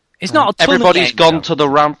 It's not a ton Everybody's of games, gone though. to the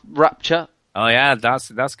Rapture. Oh yeah,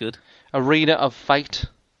 that's good. Arena of Fate.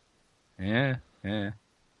 Yeah.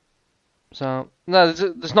 So no,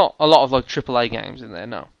 there's not a lot of like AAA games in there.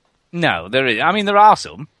 No. No, there is. I mean, there are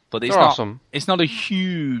some, but it's There are not. some. It's not a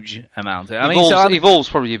huge amount. Evolve's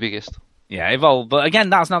probably your biggest. Yeah, Evolve. But again,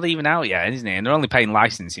 that's not even out yet, isn't it? And they're only paying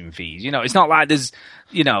licensing fees. You know, it's not like there's,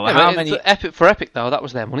 how many. For Epic though, that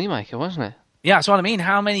was their moneymaker, wasn't it? Yeah, that's what I mean.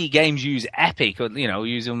 How many games use Epic or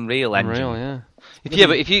use Unreal Engine? Unreal, yeah. But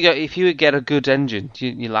if you get a good engine,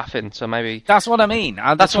 you're laughing. So maybe that's what I mean.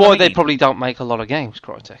 That's why they probably don't make a lot of games,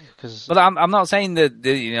 Crytek. But I'm not saying that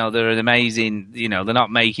they're an amazing. They're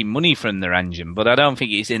not making money from their engine, but I don't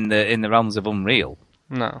think it's in the realms of Unreal.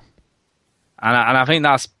 No. And I think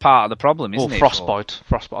that's part of the problem, isn't it? Frostbite.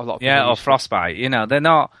 A lot of people or Frostbite. They're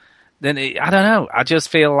not. Then I don't know. I just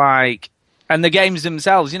feel like, and the games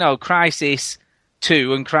themselves, Crysis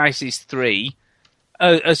 2 and Crysis 3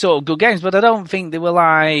 are sort of good games, but I don't think they were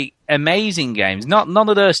like amazing games. None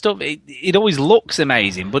of their stuff. It always looks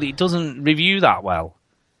amazing, but it doesn't review that well.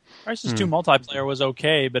 Crysis 2 multiplayer was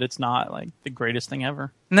okay, but it's not like the greatest thing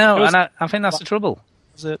ever. No, and I think that's the trouble.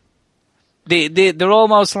 Is it? They're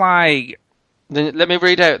almost like. Then let me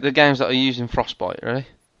read out the games that are using Frostbite. Ready?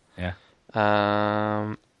 Yeah.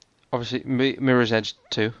 Obviously, Mirror's Edge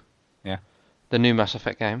 2. Yeah. The new Mass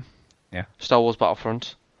Effect game. Yeah. Star Wars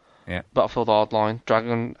Battlefront. Yeah. Battlefield Hardline.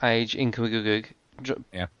 Dragon Age Inquisition.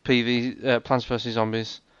 Yeah. PV. Plants vs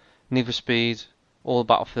Zombies. Need for Speed. All the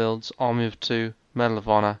Battlefields. Army of 2. Medal of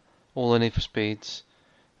Honor. All the Need for Speeds.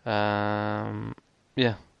 Yeah.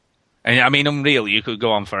 And I mean, Unreal, you could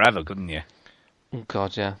go on forever, couldn't you? Oh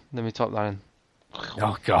God, yeah. Let me type that in.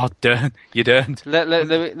 Oh God, you don't. Let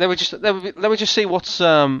me just see what's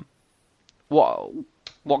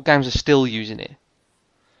what games are still using it.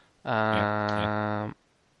 Let's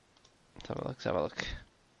have a look.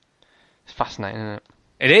 It's fascinating, isn't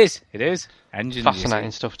it? It is. Engines,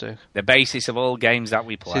 fascinating stuff, Duke. The basis of all games that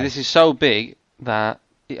we play. See, this is so big that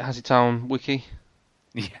it has its own wiki.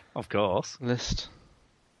 Yeah, of course. List.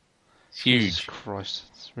 It's huge. Jesus Christ,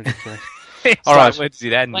 it's ridiculous. All right, where does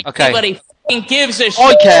it end? Like okay. Nobody f***ing gives a shit.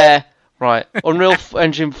 I care. Right, Unreal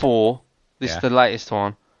Engine 4. This is the latest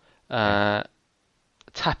one.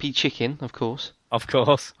 Tappy Chicken, of course. Of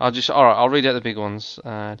course. I'll read out the big ones.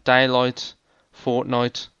 Daylight,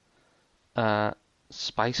 Fortnite,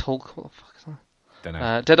 Space Hulk. What the fuck is that? Don't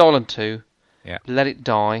know. Dead Island 2. Yeah. Let It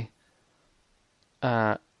Die.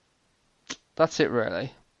 That's it,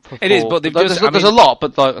 really. It is, but there's a lot,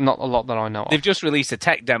 but not a lot that I know of. They've just released a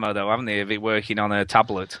tech demo, though, haven't they, of it working on a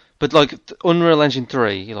tablet? But like Unreal Engine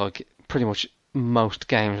 3, like pretty much most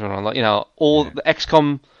games run on. Like all the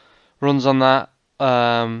XCOM runs on that.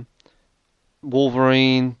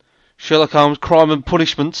 Wolverine, Sherlock Holmes, Crime and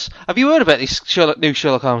Punishments. Have you heard about this new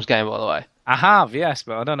Sherlock Holmes game, by the way? I have, yes,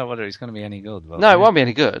 but I don't know whether it's going to be any good. No, it won't be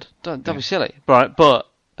any good. Don't be silly, right? But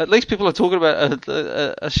at least people are talking about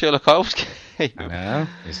a Sherlock Holmes game. I know,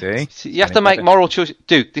 you see? You have to make moral choices.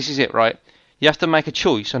 Dude, this is it, right? You have to make a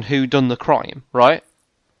choice on who done the crime, right?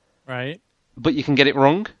 Right. But you can get it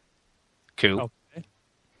wrong. Cool. Okay.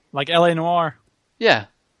 Like L.A. Noire. Yeah.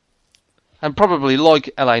 And probably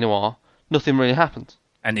like L.A. Noire, nothing really happens.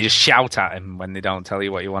 And you just shout at him when they don't tell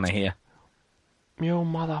you what you want to hear. You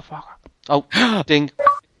motherfucker. Oh, ding.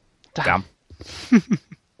 Damn.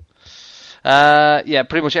 Yeah,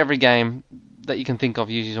 pretty much every game that you can think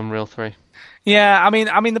of uses Unreal 3. Yeah, I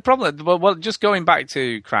mean the problem. Well, just going back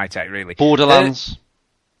to Crytek, really. Borderlands.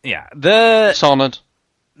 Dishonored.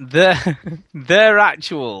 Their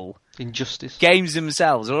actual Injustice games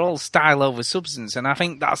themselves are all style over substance, and I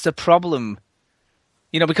think that's the problem.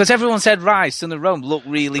 Because everyone said Rise, Son of Rome looked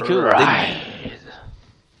really cool, didn't it?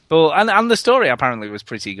 But and the story apparently was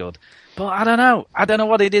pretty good. But I don't know. I don't know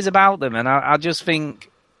what it is about them, and I just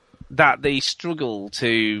think that they struggle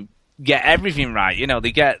to get everything right.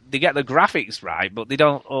 They get the graphics right, but they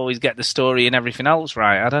don't always get the story and everything else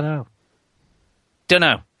right. I don't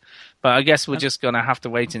know. But I guess we're just going to have to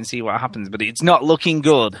wait and see what happens. But it's not looking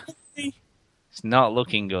good. It's not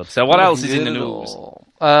looking good. So what else is in the news?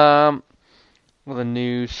 Well, the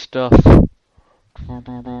new stuff.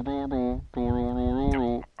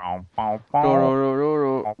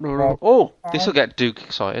 Oh, this will get Duke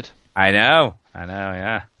excited. I know,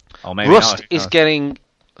 yeah. Or maybe Rust not. is getting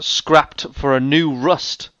scrapped for a new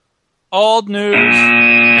Rust. Old news.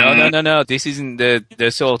 No. This isn't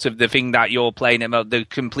the sort of the thing that you're playing about. They're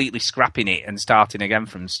completely scrapping it and starting again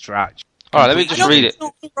from scratch. All right, let me just read it.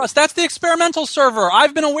 Rust. That's the experimental server.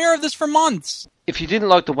 I've been aware of this for months. If you didn't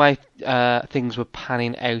like the way things were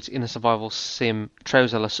panning out in the survival sim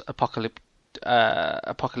Trouserless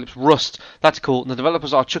Apocalypse Rust, that's cool. And the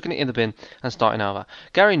developers are chucking it in the bin and starting over.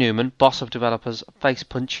 Gary Newman, boss of developers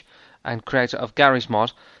Facepunch and creator of Gary's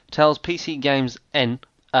Mod, tells PC Games N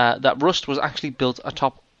that Rust was actually built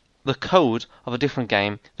atop the code of a different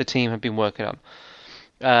game the team had been working on,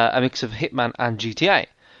 a mix of Hitman and GTA.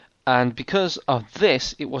 And because of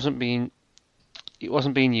this, it wasn't being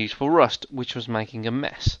used for Rust, which was making a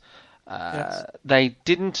mess. Yes. They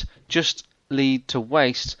didn't just lead to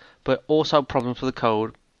waste, but also problems for the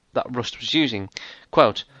code that Rust was using.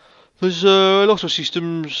 Quote, there's a lot of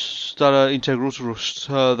systems that are integral to Rust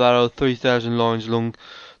that are 3,000 lines long,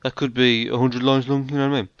 that could be 100 lines long, you know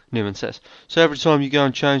what I mean? Newman says. So every time you go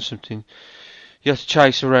and change something, you have to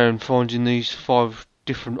chase around finding these 5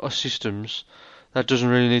 different systems that doesn't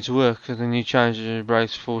really need to work, and then you change it,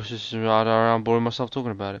 breaks, forces, I'm boring myself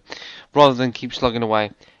talking about it. Rather than keep slugging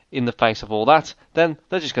away in the face of all that, then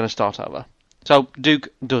they're just going to start over. So Duke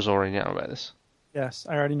does already know about this. Yes,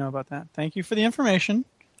 I already know about that. Thank you for the information.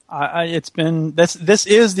 It's been this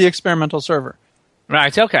is the experimental server.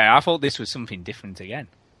 Right, okay. I thought this was something different again.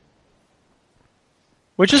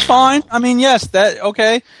 Which is fine. I mean, yes,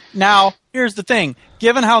 okay. Now, here's the thing.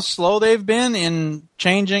 Given how slow they've been in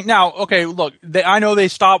changing... Now, okay, look, I know they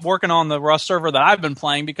stopped working on the Rust server that I've been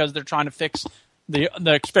playing because they're trying to fix the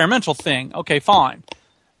experimental thing. Okay, fine.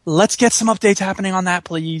 Let's get some updates happening on that,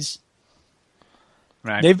 please.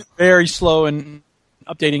 Right. They've been very slow in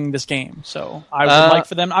updating this game, so I would like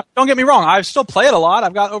for them... Don't get me wrong, I still play it a lot.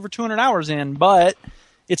 I've got over 200 hours in, but...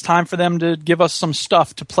 It's time for them to give us some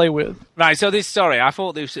stuff to play with. Right, so I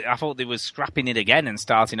thought they were scrapping it again and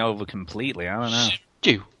starting over completely. I don't know.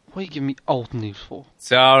 Stu, what are you giving me old news for?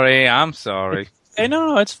 Sorry, I'm sorry. Hey,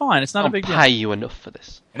 no, it's fine. It's not a big deal. I'll pay you enough for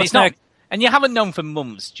this. And it's not, and you haven't known for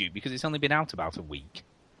months, Stu, because it's only been out about a week.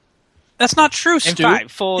 That's not true, Stu. In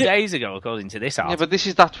fact, 4 days ago, according to this article. Yeah, but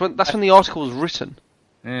that's when the article was written.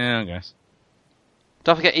 Yeah, I guess.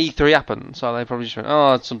 Don't forget E3 happened, so they probably just went,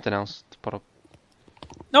 oh, it's something else to put up.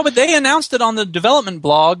 No, but they announced it on the development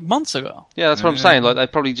blog months ago. Yeah, that's what I'm saying. Like, they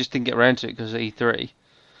probably just didn't get around to it because of E3.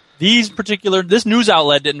 This news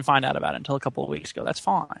outlet didn't find out about it until a couple of weeks ago. That's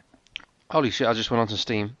fine. Holy shit, I just went onto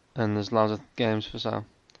Steam, and there's loads of games for sale.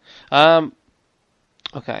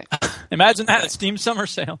 Okay. Imagine that at Steam Summer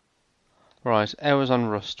Sale. Right, hours on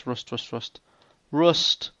Rust. Rust,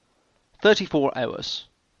 34 hours.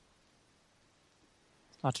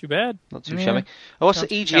 Not too bad. Not too shabby. Oh, what's the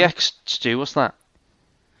EGX, Stu? What's that?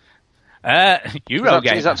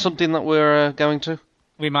 Eurogame. Is that something that we're going to?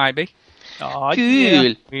 We might be. Oh, cool.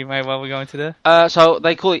 Yeah. We may well be going to there. So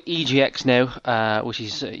they call it EGX now, which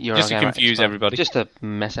is Eurogame. Just to confuse everybody. Just to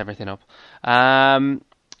mess everything up.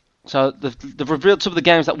 So they've revealed some of the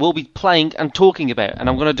games that we'll be playing and talking about, and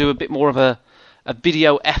I'm going to do a bit more of a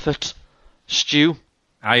video effort, Stu.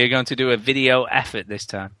 Are you going to do a video effort this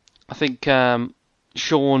time? I think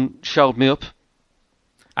Sean showed me up.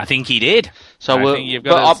 I think he did. So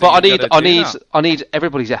I need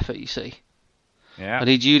everybody's effort. You see. Yeah. I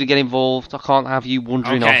need you to get involved. I can't have you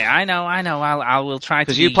wandering off. Okay, I know. I will try to.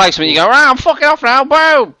 Because you play something, you go, I'm fucking off now,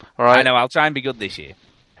 boom. All right. I know. I'll try and be good this year.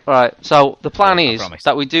 All right. So the plan is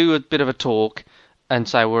that we do a bit of a talk and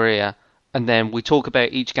say we're here, and then we talk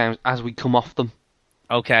about each game as we come off them.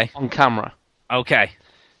 Okay. On camera. Okay.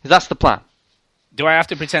 That's the plan. Do I have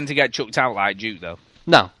to pretend to get chucked out like Duke though?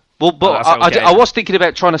 No. Well, but I was thinking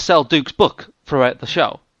about trying to sell Duke's book throughout the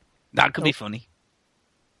show. That could be funny.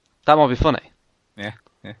 That might be funny. Yeah.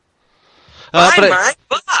 My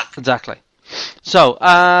book! Exactly. So,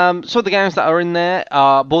 some of the games that are in there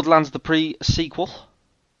are Borderlands the pre-sequel.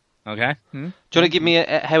 Okay. Do you want to give me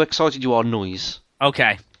how excited you are, noise?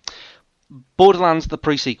 Okay. Borderlands the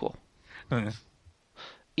pre-sequel.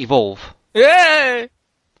 Evolve. Yeah.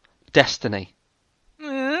 Destiny.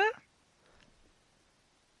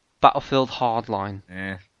 Battlefield Hardline.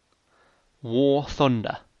 Yeah. War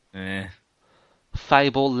Thunder. Yeah.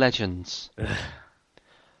 Fable Legends.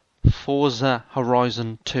 Forza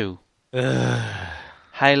Horizon 2.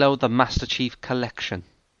 Halo the Master Chief Collection.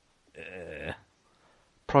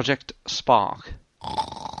 Project Spark.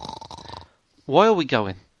 Why are we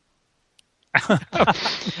going?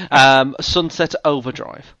 Sunset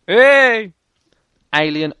Overdrive. Hey!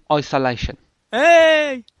 Alien Isolation.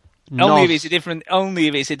 Hey! Only if it's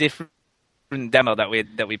a different demo that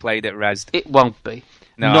we played at Res. It won't be.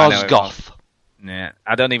 No, Nosgoth. Yeah,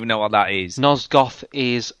 I don't even know what that is. Nosgoth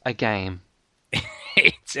is a game.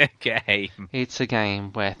 It's a game. It's a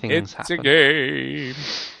game where things happen. It's a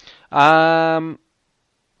game.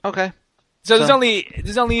 Okay. So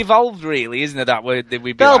there's only Evolved, really, isn't there? That we'd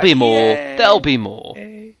be There'll like, be more. Yay. There'll be more.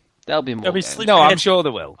 There'll be more. There'll be games. No, I'm sure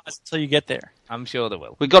there will. Until you get there. I'm sure there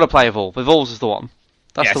will. We've got to play Evolve. Evolve is the one.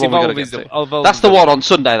 That's Yes, the one we've got to Evolve get is to. Evolve That's is the the one on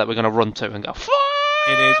Sunday that we're going to run to and go,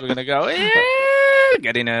 It is. We're gonna go.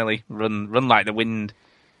 Get in early. Run like the wind.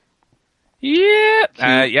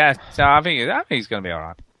 Yeah. Yeah. So I think it's gonna be all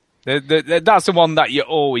right. That's the one that you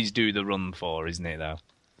always do the run for, isn't it? Though.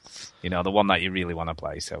 You know, the one that you really want to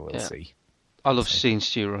play. So we'll see. I love seeing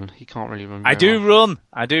Stu run. He can't really run. I do run.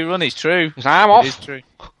 It's true. I'm off. It is true.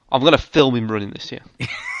 I'm going to film him running this year.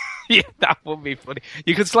 Yeah, that would be funny.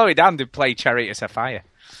 You could slow it down to play Chariots of Fire.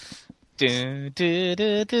 That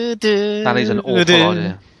is an awful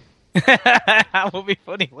idea. That would be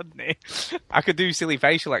funny, wouldn't it? I could do silly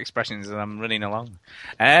facial expressions as I'm running along.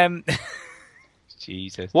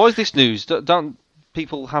 Jesus. Why is this news? Don't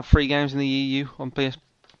people have free games in the EU on PS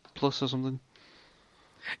Plus or something?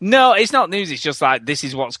 No, it's not news. It's just like this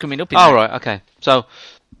is what's coming up. Oh, right, okay. So,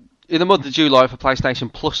 in the month of July for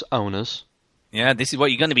PlayStation Plus owners... Yeah, this is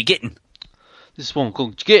what you're going to be getting. This is one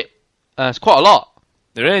called get. It's quite a lot.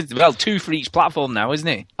 There is. Well, 2 for each platform now, isn't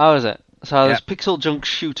it? Oh, is it? So there's Pixel Junk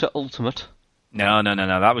Shooter Ultimate. No.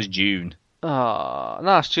 That was June. Oh,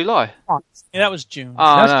 no, it's July. Yeah, that was June.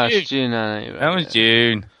 Oh, no, it's June. No, that was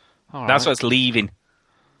June. All That's right. what's leaving.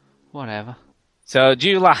 Whatever. So,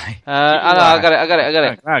 July. I got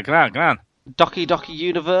it. Come on. Doki Doki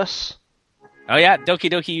Universe. Oh, yeah, Doki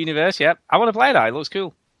Doki Universe, yep. I want to play that. It looks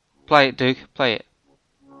cool. Play it, Duke. Play it.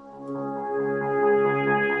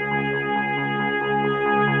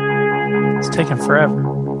 It's taking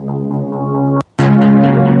forever.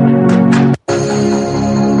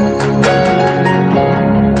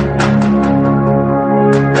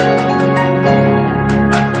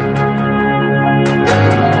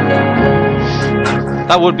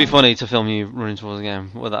 That would be funny to film you running towards the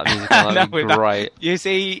game with that music. That would be great. You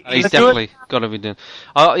see, he's definitely got to be doing.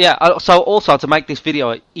 Yeah. So also to make this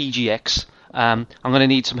video at EGX, I'm going to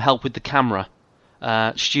need some help with the camera.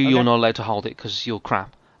 Stu, you're not allowed to hold it because you're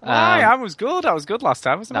crap. Why? I was good. I was good last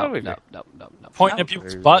time. Wasn't I with you? No. Pointing at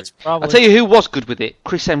people's butts, probably. I'll tell you who was good with it.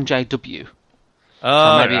 Chris MJW.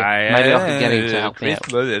 Oh, maybe right. I can get him to help me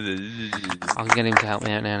out. I can get him to help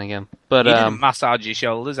me out now and again. But you didn't massage your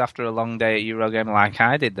shoulders after a long day at Eurogame like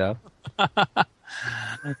I did, though.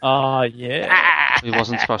 Oh, yeah. He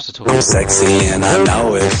wasn't supposed to talk. I'm sexy and I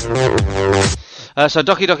know it. So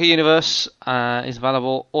Doki Doki Universe is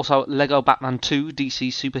available. Also, Lego Batman 2 DC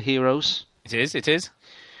Superheroes. It is.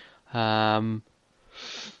 What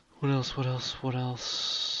else?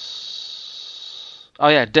 Oh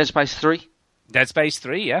yeah, Dead Space 3. Dead Space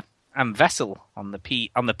 3, yeah. And Vessel on the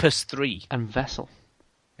PS3. And Vessel.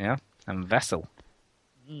 Yeah, and Vessel.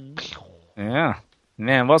 Yeah.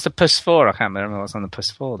 Man, what's the PS4? I can't remember what's on the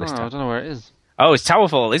PS4 this time. I don't know where it is. Oh, it's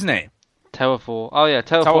Towerfall, isn't it? Towerfall. Oh yeah,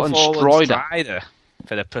 Towerfall and Strider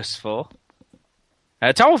for the PS4.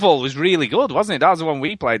 Towerfall was really good, wasn't it? That was the one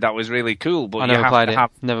we played that was really cool. But I never played it.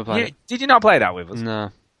 Never played it. Did you not play that with us?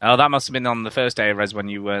 No. Oh, that must have been on the first day of Res when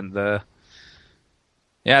you weren't there.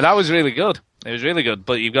 Yeah, that was really good. It was really good,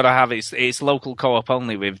 but you've got to have it's local co-op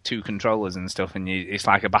only with 2 controllers and stuff, and it's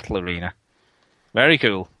like a battle arena. Very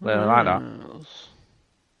cool. I like that.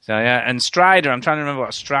 So yeah, and Strider. I'm trying to remember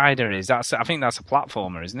what Strider is. I think that's a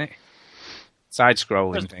platformer, isn't it?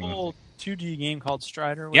 Side-scrolling thing. There's a whole 2D game called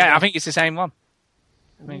Strider. Yeah, I think it's the same one.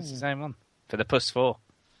 It's the same one for the PS4.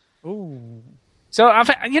 Ooh. So I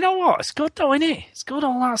think, you know what? It's good though, isn't it? It's good,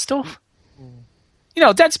 all that stuff. You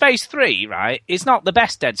know, Dead Space 3, right? It's not the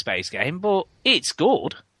best Dead Space game, but it's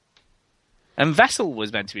good. And Vessel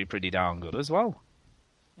was meant to be pretty darn good as well.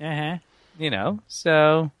 Uh-huh. You know,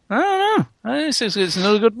 so I don't know. It's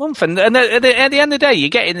another good month, and at the end of the day, you're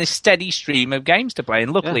getting this steady stream of games to play.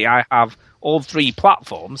 And luckily, I have all 3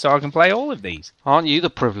 platforms, so I can play all of these. Aren't you the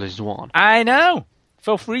privileged one? I know,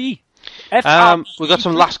 for free. We got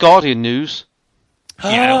some Last Guardian news.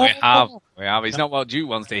 Yeah, we have. It's not what Duke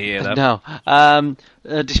wants to hear, though. No.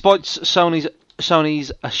 Despite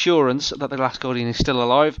Sony's assurance that The Last Guardian is still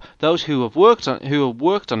alive, those who were working on it, who are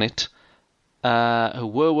working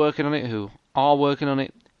on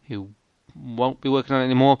it, who won't be working on it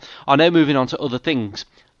anymore, are now moving on to other things,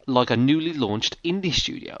 like a newly launched indie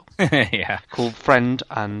studio called Friend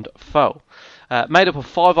and Foe. Made up of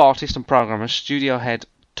 5 artists and programmers, studio head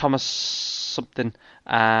Thomas something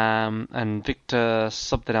and Victor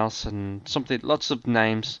something else and something, lots of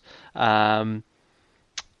names. I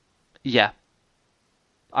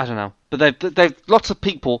don't know, but they've lots of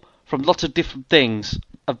people from lots of different things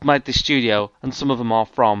have made this studio, and some of them are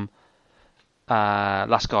from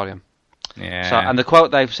Last Guardian. Yeah. So, and the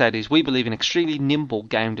quote they've said is, "We believe in extremely nimble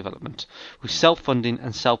game development, with self-funding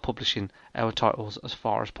and self-publishing our titles as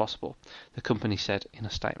far as possible," the company said in a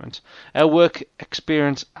statement. "Our work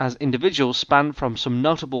experience as individuals spanned from some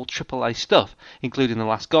notable AAA stuff, including The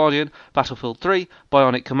Last Guardian, Battlefield 3,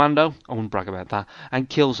 Bionic Commando," I wouldn't brag about that, "and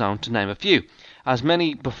Killzone, to name a few. As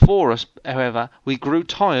many before us, however, we grew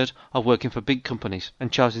tired of working for big companies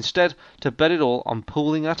and chose instead to bet it all on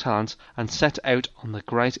pooling our talents and set out on the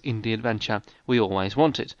great indie adventure we always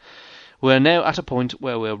wanted. We are now at a point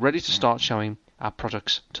where we're ready to start showing our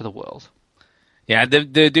products to the world." Yeah,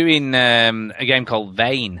 they're doing a game called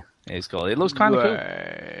Vane. It's called. It looks kind of cool.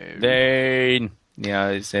 Vane. Yeah,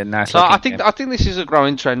 it's a nice. So I think this is a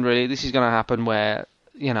growing trend. Really, this is going to happen where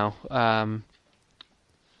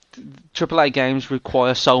AAA games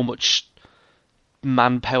require so much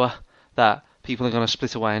manpower that people are going to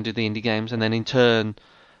split away and do the indie games, and then in turn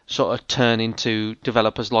sort of turn into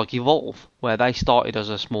developers like Evolve, where they started as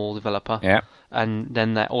a small developer, and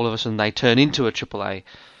then all of a sudden they turn into a AAA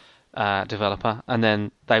developer, and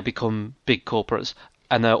then they become big corporates,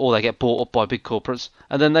 and they get bought up by big corporates,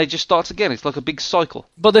 and then they just start again. It's like a big cycle.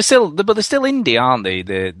 But they're still indie, aren't they?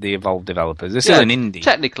 The Evolve developers. They're still an indie.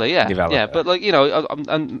 Technically, yeah. Developer. Yeah, but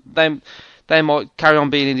and they might carry on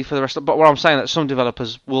being indie for the rest of. But what I'm saying that some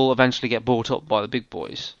developers will eventually get bought up by the big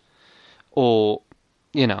boys, or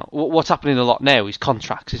what's happening a lot now is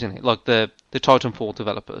contracts, isn't it? Like the Titanfall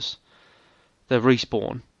developers, the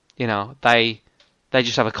Respawn. They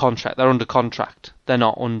just have a contract. They're under contract. They're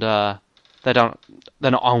not under. They're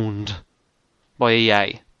not owned by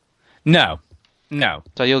EA. No.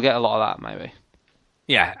 So you'll get a lot of that, maybe.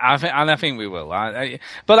 Yeah, I think we will.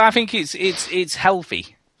 But I think it's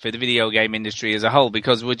healthy for the video game industry as a whole,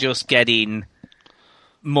 because we're just getting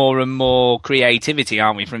more and more creativity,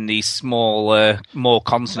 aren't we, from these smaller, more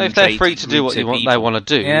concentrated. If they're free to do what they want to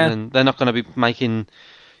do, then they're not going to be making,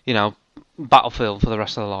 Battlefield for the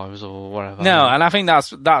rest of their lives or whatever. No, and I think that's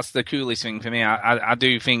the coolest thing for me. I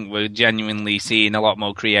do think we're genuinely seeing a lot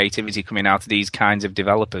more creativity coming out of these kinds of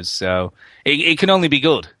developers. So it can only be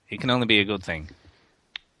good. It can only be a good thing.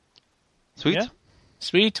 Sweet. Yeah.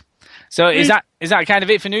 Sweet. So is that kind of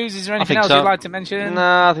it for news? Is there anything else you'd like to mention?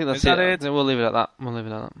 No, I think that's it. We'll leave it at that. We'll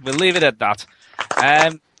leave it at that.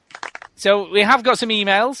 So we have got some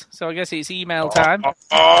emails. So I guess it's email time.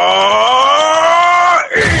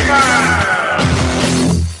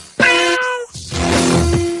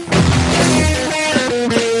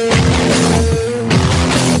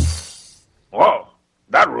 Whoa,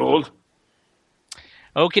 that ruled.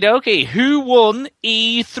 Okie dokie. Who won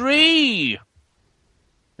E3?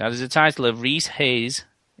 That is the title of Reese Hayes'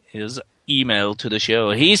 email to the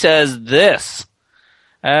show. He says this.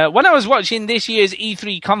 When I was watching this year's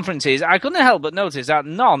E3 conferences, I couldn't help but notice that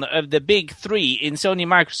none of the big three in Sony,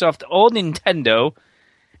 Microsoft, or Nintendo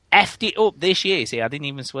effed it up this year. See, I didn't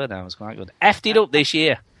even swear that. Was quite good. Effed it up this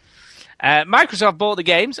year. Microsoft bought the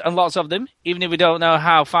games, and lots of them, even if we don't know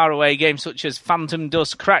how far away games such as Phantom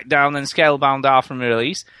Dust, Crackdown, and Scalebound are from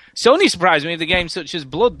release. Sony surprised me with the games such as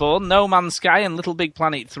Bloodborne, No Man's Sky, and Little Big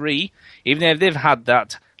Planet 3, even if they've had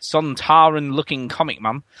that Sontaran-looking comic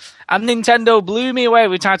man. And Nintendo blew me away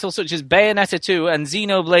with titles such as Bayonetta 2 and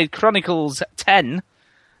Xenoblade Chronicles 10.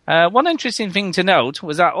 One interesting thing to note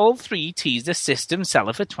was that all three teased a system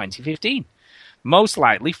seller for 2015. Most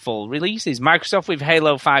likely full releases. Microsoft with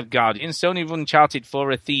Halo 5 Guardian, Sony with Uncharted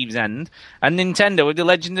 4 A Thief's End, and Nintendo with The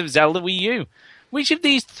Legend of Zelda Wii U. Which of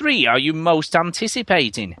these three are you most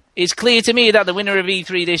anticipating? It's clear to me that the winner of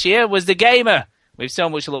E3 this year was The Gamer. With so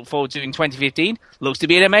much to look forward to in 2015, looks to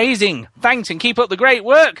be amazing. Thanks and keep up the great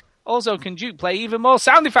work. Also, can Duke play even more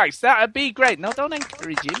sound effects? That'd be great. No, don't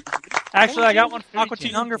encourage him. Actually, I got one from Aqua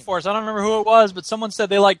Teen Hunger Force. I don't remember who it was, but someone said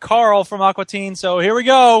they like Carl from Aqua Teen, so here we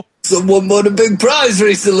go. Someone won a big prize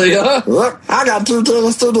recently, huh? Look, I got 2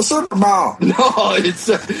 tickets to the Super Bowl. No,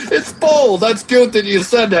 it's bold. That's cute that you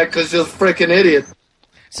said that because you're a freaking idiot.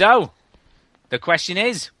 So, the question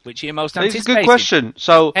is, which are you most anticipating? It's a good question.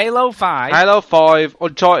 So, Halo 5,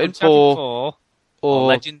 Uncharted 4, or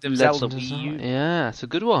Legend of Zelda Wii U. Yeah, it's a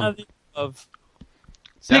good one. So,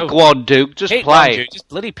 pick one, Duke. Just pick play. One, Duke. Just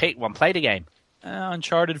bloody pick one. Play the game.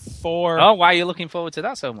 Uncharted 4. Oh, why are you looking forward to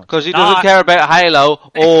that so much? Because he doesn't care about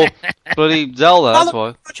Halo or bloody Zelda, that's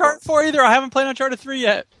why. Uncharted 4 either. I haven't played Uncharted 3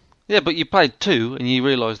 yet. Yeah, but you played 2 and you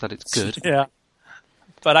realise that it's good. Yeah.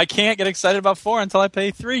 But I can't get excited about 4 until I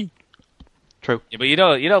play 3. True. Yeah, but you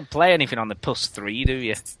don't play anything on the PS3, do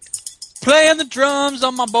you? Playing the drums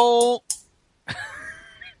on my bowl.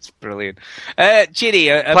 It's brilliant. Chitty,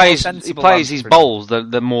 he plays his bowls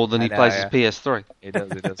the more than he plays his PS3. He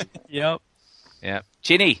does. Yep. Yeah.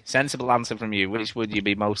 Chinny, sensible answer from you. Which would you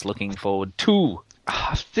be most looking forward to?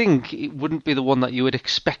 I think it wouldn't be the one that you would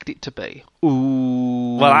expect it to be.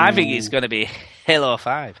 Ooh. Well, I think it's going to be Halo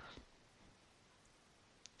 5.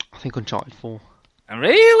 I think Uncharted 4.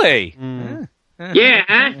 Really?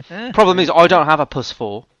 Yeah. Problem is, I don't have a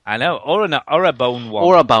PS4. I know. Or a Bone one.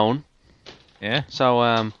 Or a Bone. Yeah. So,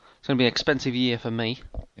 it's going to be an expensive year for me.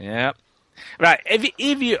 Yeah. Right.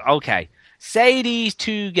 If you... Okay. Say these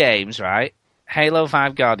two games, right? Halo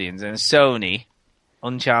 5 Guardians and Sony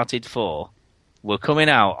Uncharted 4 were coming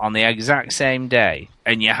out on the exact same day,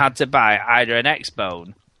 and you had to buy either an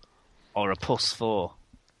Xbone or a PS4.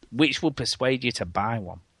 Which would persuade you to buy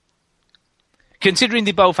one? Considering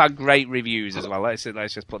they both had great reviews as well. Let's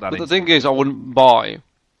just put that in. But the thing is, I wouldn't buy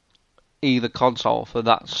either console for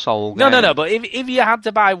that sole game. No. But if you had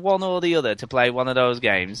to buy one or the other to play one of those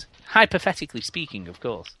games, hypothetically speaking, of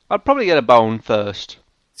course, I'd probably get a Bone first.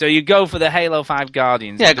 So you go for the Halo 5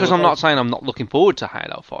 Guardians. Yeah, because I'm not saying I'm not looking forward to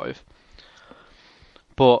Halo 5.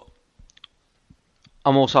 But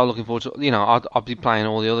I'm also looking forward to, I'll be playing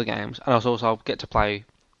all the other games. And I'll also get to play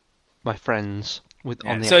my friends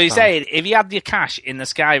on the So Xbox. you're saying, if you had your cash in the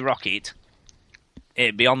Skyrocket,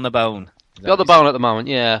 it'd be on the Bone. Got the Bone at the moment,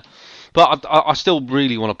 yeah. But I still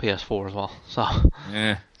really want a PS4 as well. So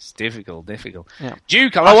yeah, it's difficult. Yeah.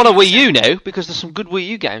 Duke, I want a Wii U now, because there's some good Wii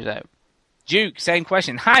U games out. Duke, same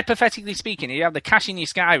question. Hypothetically speaking, if you have the cash in your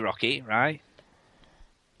Skyrocket, right?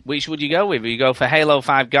 Which would you go with? Would you go for Halo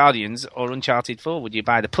 5 Guardians or Uncharted 4? Would you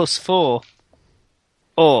buy the PS4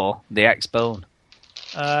 or the Xbone?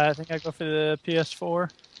 I think I'd go for the PS4.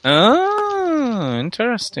 Oh,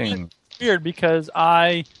 interesting. It's weird because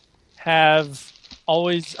I have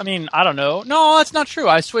always... I mean, I don't know. No, that's not true.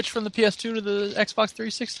 I switched from the PS2 to the Xbox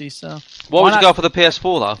 360, so... What would you go for the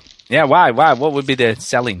PS4, though? Yeah, why? What would be the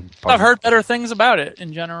selling point? I've heard better things about it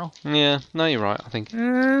in general. Yeah, no, you're right, I think.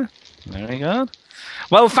 Very good.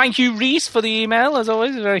 Well, thank you, Reese, for the email, as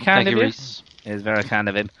always. Very kind of you. Reese. It's very kind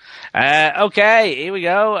of him. Okay, here we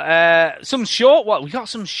go. Some short ones. We got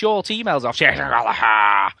some short emails off.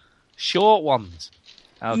 Short ones.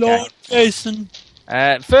 Okay. Lord Jason.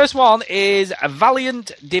 First one is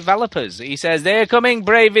Valiant Developers. He says, they're coming,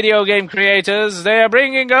 brave video game creators. They're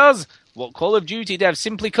bringing us what Call of Duty devs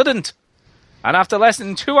simply couldn't. And after less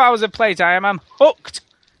than 2 hours of playtime, I'm hooked.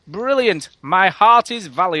 Brilliant. My heart is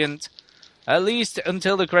valiant. At least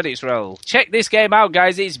until the credits roll. Check this game out,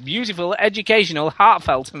 guys. It's beautiful, educational,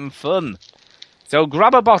 heartfelt, and fun. So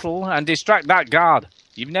grab a bottle and distract that guard.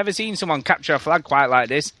 You've never seen someone capture a flag quite like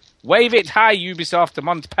this. Wave it high, Ubisoft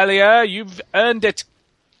Montpellier. You've earned it.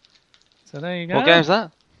 So there you go. What game's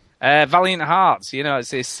that? Valiant Hearts. You know,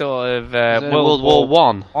 it's this sort of World War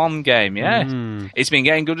One game. Yeah, It's been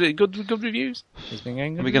getting good reviews. It's been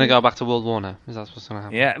getting good. Are we going to go back to World War now? Is that what's going to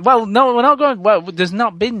happen? Yeah. Well, no, we're not going. Well, there's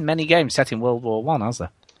not been many games set in World War One, has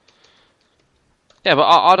there? Yeah, but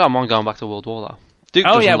I don't mind going back to World War though. Duke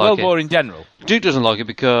World War in general. Duke doesn't like it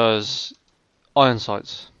because iron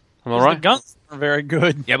sights. Am I right? The guns are very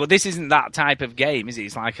good. Yeah, but this isn't that type of game, is it?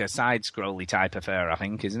 It's like a side-scrolly type affair, I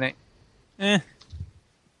think, isn't it?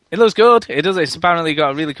 It looks good. It does. It's apparently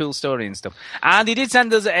got a really cool story and stuff. And he did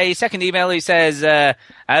send us a second email. He says,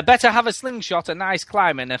 better have a slingshot, a nice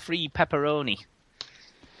climb, and a free pepperoni.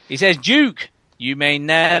 He says, Duke, you may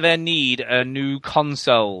never need a new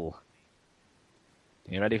console.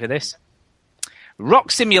 You ready for this?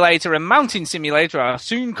 Rock Simulator and Mountain Simulator are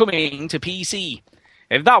soon coming to PC.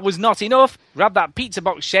 If that was not enough, grab that pizza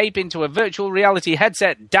box shape into a virtual reality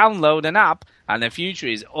headset, download an app, and the future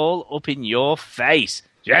is all up in your face.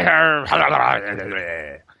 And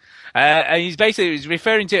he's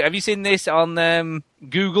referring to... Have you seen this on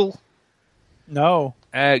Google? No.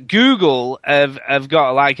 Google have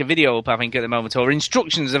got like a video up, I think, at the moment, or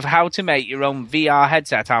instructions of how to make your own VR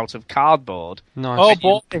headset out of cardboard. Nice. Oh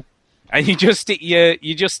boy! And you just stick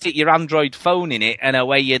your Android phone in it, and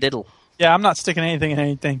away you diddle. Yeah, I'm not sticking anything in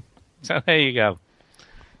anything. So there you go.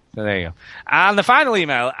 And the final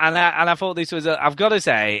email, and I thought this was, I've got to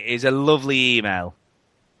say, is a lovely email.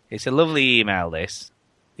 It's a lovely email. This,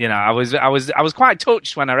 you know, I was quite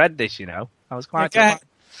touched when I read this. You know, I was quite touched.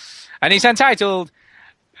 And it's entitled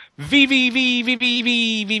VVV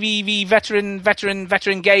Veteran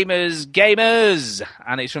Gamers,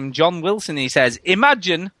 and it's from John Wilson. He says,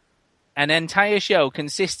 imagine an entire show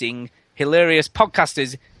consisting hilarious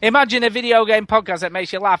podcasters. Imagine a video game podcast that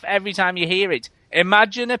makes you laugh every time you hear it.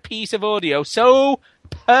 Imagine a piece of audio so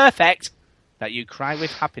perfect that you cry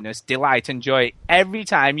with happiness, delight, and joy every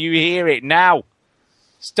time you hear it. Now,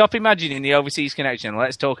 stop imagining the overseas connection.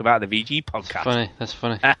 Let's talk about the VG podcast. That's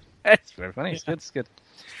funny. It's very funny. It's good.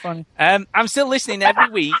 Funny. I'm still listening every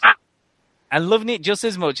week. and loving it just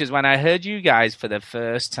as much as when I heard you guys for the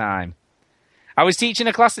first time. I was teaching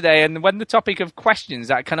a class today, and when the topic of questions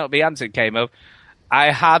that cannot be answered came up,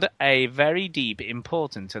 I had a very deep,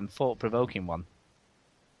 important, and thought-provoking one.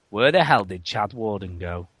 Where the hell did Chad Warden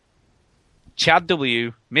go? Chad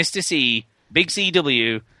W., Mr. C, Big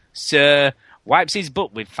CW, Sir, wipes his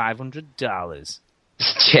butt with $500.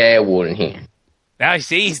 Chad Warden here. Now you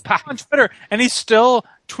see, he's back on Twitter, and he's still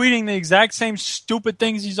tweeting the exact same stupid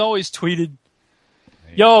things he's always tweeted.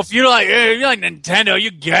 Yo, if you like Nintendo,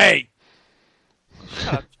 you're gay.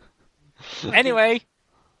 Anyway,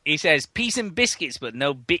 he says, peace and biscuits, but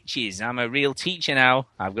no bitches. I'm a real teacher now.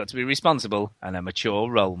 I've got to be responsible and a mature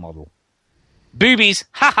role model. Boobies,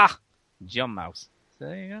 haha. John Mouse. So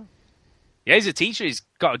there you go. Yeah, he's a teacher. He's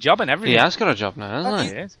got a job and everything. He has got a job now,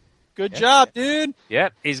 hasn't he? Good job, dude.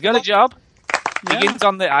 Yep, he's got a job. Begins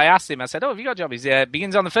on I asked him, I said, have you got a job? He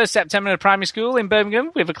begins on the 1st September at a primary school in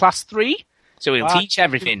Birmingham with a class 3. So he'll teach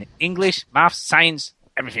everything. English, maths, science,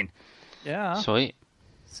 everything. Yeah. Sweet.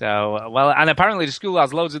 So, and apparently the school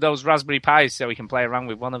has loads of those Raspberry Pis, so we can play around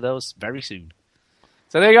with one of those very soon.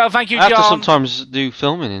 So there you go. Thank you, John. I have to sometimes do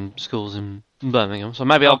filming in schools in Birmingham, so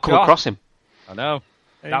maybe I'll come across him. I know.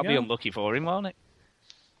 That'll be unlucky for him, won't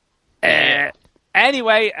it?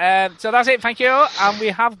 Anyway, so that's it. Thank you. And we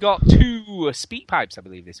have got 2 speak pipes, I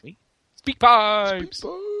believe, this week. Speak pipes.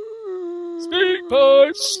 Speak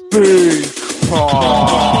pipes. Speak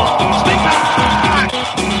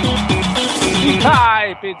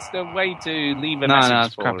pipe. It's the way to leave a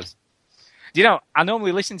message for us. Do you know, I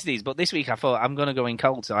normally listen to these, but this week I thought I'm going to go in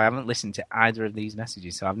cold, so I haven't listened to either of these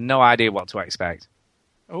messages, so I have no idea what to expect.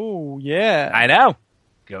 Oh, yeah. I know.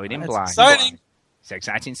 Going in blind. Exciting. It's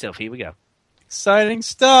exciting stuff. Here we go. Exciting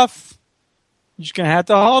stuff. You're just going to have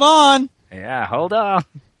to hold on. Yeah, hold on.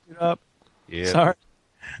 Queued up. Yeah. Sorry.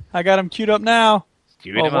 I got him queued up now.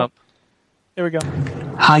 Queuing him up. Here we go.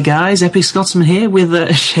 Hi guys, Epic Scotsman here with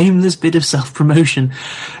a shameless bit of self-promotion.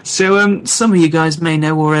 So some of you guys may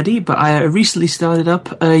know already, but I recently started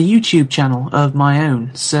up a YouTube channel of my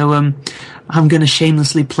own. So I'm going to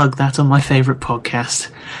shamelessly plug that on my favourite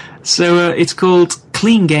podcast. So it's called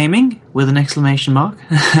Clean Gaming with an exclamation mark.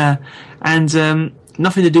 And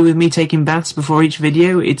nothing to do with me taking baths before each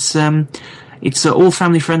video. It's all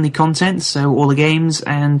family-friendly content, so all the games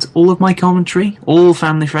and all of my commentary, all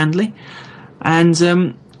family-friendly. And,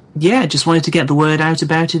 just wanted to get the word out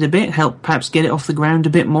about it a bit, help perhaps get it off the ground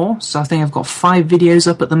a bit more. So I think I've got 5 videos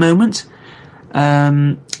up at the moment.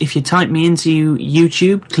 If you type me into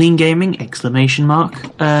YouTube, Clean Gaming, exclamation mark,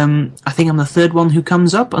 I think I'm the 3rd one who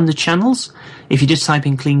comes up under channels. If you just type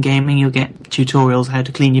in Clean Gaming, you'll get tutorials how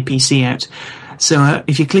to clean your PC out. So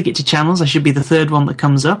if you click it to channels, I should be the 3rd one that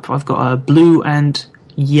comes up. I've got a blue and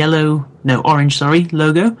orange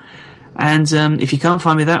logo. And if you can't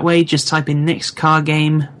find me that way, just type in Next Car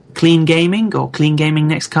Game Clean Gaming or Clean Gaming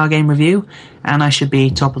Next Car Game Review, and I should be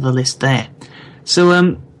top of the list there.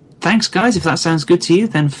 So thanks, guys. If that sounds good to you,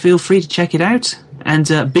 then feel free to check it out. And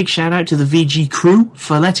big shout out to the VG crew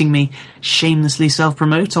for letting me shamelessly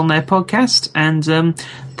self-promote on their podcast. And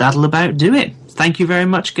that'll about do it. Thank you very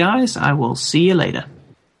much, guys. I will see you later.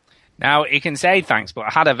 Now, you can say thanks,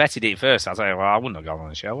 but had I vetted it first, I'd say, well, I wouldn't have gone on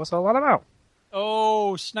the show. What's all that about?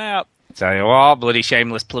 Oh, snap. Tell you what, bloody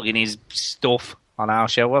shameless plugging his stuff on our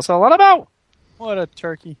show. What's all that about? What a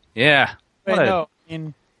turkey. Yeah. What a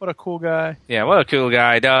cool guy. Yeah, what a cool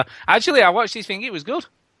guy. Actually, I watched his thing. It was good.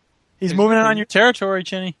 He's moving in on your territory,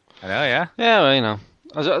 Chinny. I know, yeah. Yeah, well, you know.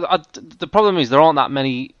 The problem is there aren't that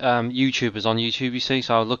many YouTubers on YouTube, you see,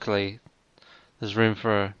 so luckily there's room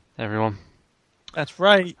for everyone. That's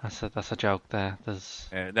right. That's a joke there.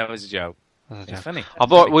 That was a joke. It's funny.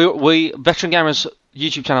 We Veteran Gamers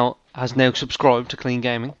YouTube channel has now subscribed to Clean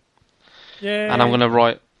Gaming. Yeah. And I'm going to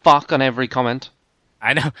write fuck on every comment.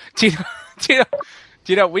 I know. Do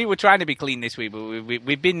you know, we were trying to be clean this week, but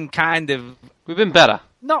we've been We've been better.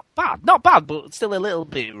 Not bad, but still a little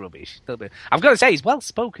bit rubbish. I've got to say, he's well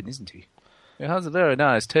spoken, isn't he? He has a very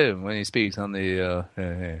nice tone when he speaks on the...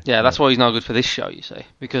 Yeah, that's why he's not good for this show, you see.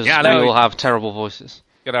 Because we all have terrible voices.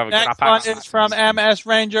 Next one is from MS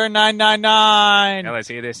Ranger 999. Yeah, let's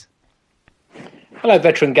hear this. Hello,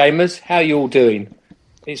 Veteran Gamers. How are you all doing?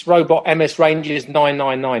 It's Robot MS Rangers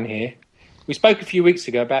 999 here. We spoke a few weeks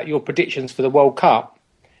ago about your predictions for the World Cup.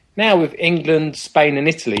 Now with England, Spain and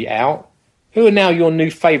Italy out, who are now your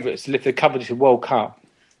new favourites to lift the coveted World Cup?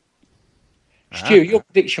 Stu, your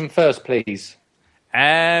prediction first, please.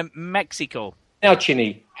 Mexico. Now,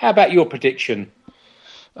 Chinny, how about your prediction?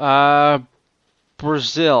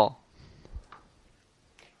 Brazil.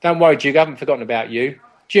 Don't worry, Duke, I haven't forgotten about you.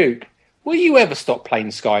 Duke, will you ever stop playing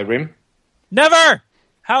Skyrim? Never!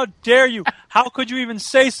 How dare you? How could you even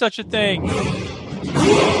say such a thing?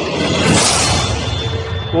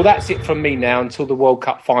 Well, that's it from me now until the World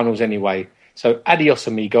Cup finals anyway. So, adios,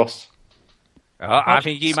 amigos. Oh, I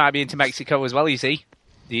think you might be into Mexico as well, you see.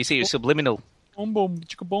 Do you see it's subliminal? Boom, boom,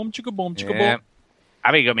 chicka boom, chicka boom, chicka Yeah. boom.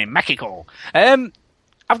 I think I'm in Mexico.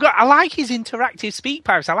 I like his interactive speak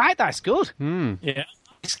pipes. I like that. It's good. Yeah.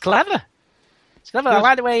 It's clever. It's clever. I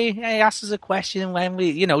like the way he asks us a question when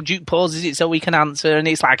Duke pauses it so we can answer, and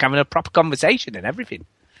it's like having a proper conversation and everything.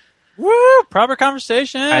 Woo! Proper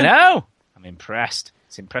conversation. I know. I'm impressed.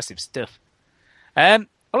 It's impressive stuff. Well,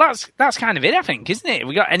 that's kind of it, I think, isn't it?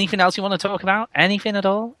 We got anything else you want to talk about? Anything at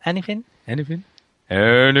all? Anything? Not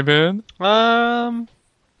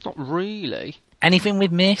really. Anything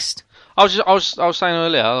we've missed? I was saying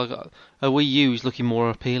earlier, a Wii U is looking more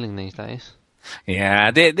appealing these days.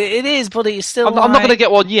 Yeah, it is, but it's still. I'm not going to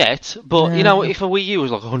get one yet, but if a Wii U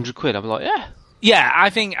was like £100, I'd be like, yeah. Yeah, I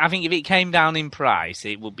think if it came down in price,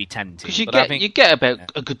 it would be tempting. Because you get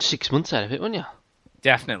about a good 6 months out of it, wouldn't you?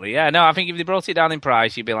 Definitely, yeah. No, I think if they brought it down in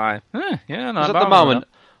price, you'd be like, yeah, not at the moment,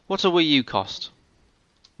 what's a Wii U cost?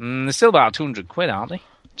 They're still about £200, aren't they?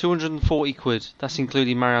 £240. That's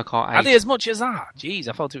including Mario Kart 8. Are they as much as that? Jeez,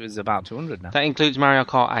 I thought it was about 200 now. That includes Mario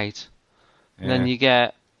Kart 8. Yeah. And then you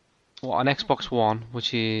get an Xbox One,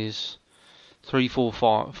 which is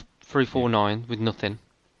 $349 with nothing.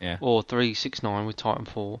 Yeah. Or $369 with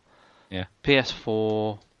Titanfall. Yeah.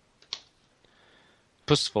 PS4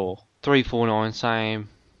 plus 4. $349, same.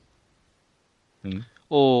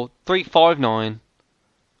 Or $359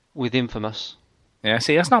 with Infamous. Yeah,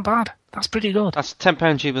 see, that's not bad. That's pretty good. That's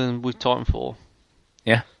 £10 cheaper than with Titanfall.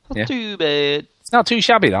 Yeah. Not too bad. It's not too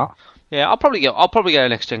shabby, that. Yeah, I'll probably get a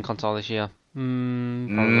next gen console this year.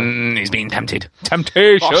 He's being tempted.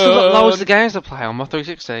 Temptation. I've still got loads of games to play on my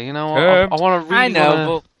 360. You know, I want to really. I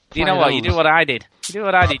know, but you know what? those. You do what I did.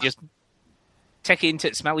 Just take it into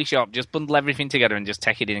the smelly shop. Just bundle everything together and just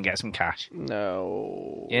take it in and get some cash.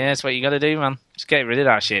 No. Yeah, that's what you got to do, man. Just get rid of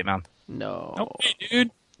that shit, man. No. Okay,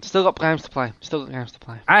 dude. Still got games to play.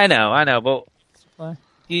 I know, but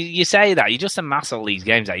you say that. You just amass all these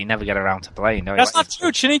games that you never get around to playing. That's not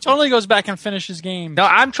true. Chinny totally goes back and finishes games. No,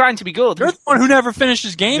 I'm trying to be good. You're the one who never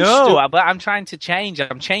finishes games. No, but I'm trying to change.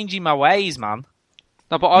 I'm changing my ways, man.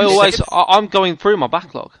 No, but I'm going through my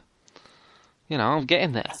backlog. You know, I'm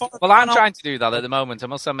getting there. Well, I'm trying to do that at the moment. I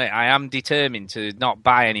must admit, I am determined to not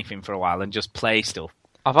buy anything for a while and just play stuff.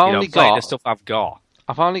 I've only got the stuff I've got.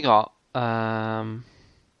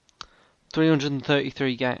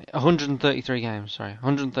 133 games. Sorry,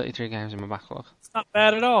 133 games in my backlog. It's not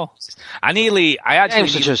bad at all.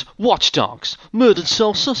 Games such as Watch Dogs, Murdered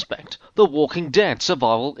Soul Suspect, The Walking Dead: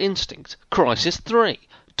 Survival Instinct, Crysis 3,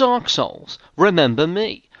 Dark Souls, Remember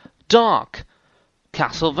Me, Dark,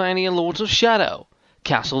 Castlevania: Lords of Shadow,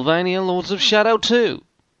 Castlevania: Lords of Shadow 2,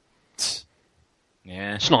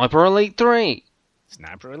 yeah, Sniper Elite 3,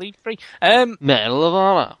 Medal of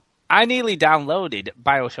Honor. I nearly downloaded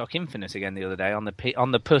BioShock Infinite again the other day on the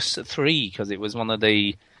PS3 because it was one of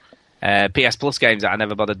the PS Plus games that I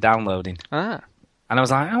never bothered downloading. And I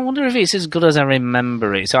was like, I wonder if it's as good as I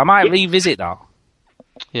remember it. So I might revisit that.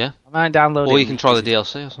 Yeah. I might download it. Or you can try the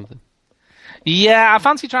DLC or something. Yeah, I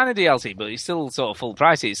fancy trying the DLC, but it's still sort of full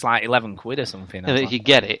price. It's like £11 or something. Yeah, but you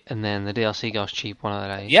get it, and then the DLC goes cheap one of the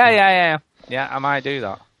days. Yeah, I might do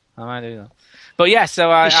that. But yeah,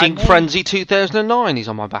 so Fishing Frenzy 2009 is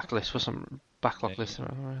on my backlist for some backlog list. There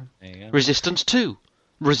you go. Resistance 2,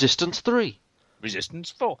 Resistance 3,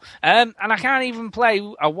 Resistance 4, and I can't even play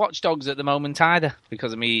a Watch Dogs at the moment either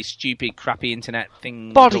because of me stupid, crappy internet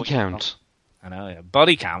thing. Body Count. I know. Yeah.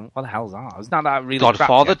 Body Count. What the hell's that? It's not that really.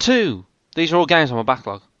 Godfather 2. These are all games on my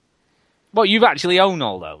backlog. Well, you've actually owned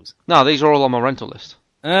all those? No, these are all on my rental list.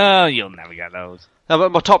 Oh, you'll never get those. No,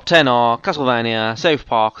 but my top 10 are Castlevania, South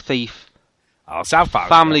Park, Thief. Oh, South Park.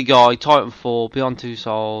 Family Guy, Titanfall, Beyond Two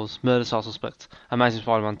Souls, Murder Soul Suspect, Amazing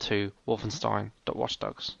Spider-Man 2, Wolfenstein, Watch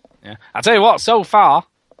Dogs. Yeah. I'll tell you what, so far,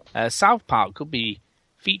 South Park could be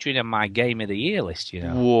featuring in my Game of the Year list, you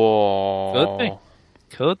know. Whoa.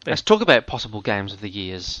 Could be. Let's talk about possible games of the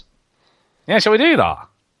years. Yeah, shall we do that?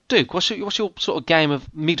 Duke, what's your sort of game of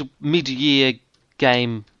mid-year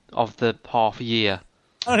game of the half a year?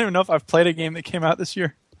 I don't even know if I've played a game that came out this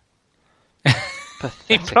year.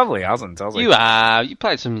 He probably hasn't, has he? You have. You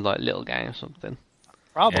played some like little game or something.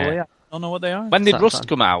 Probably. Yeah. I don't know what they are. When did Rust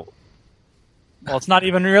come out? Well, it's not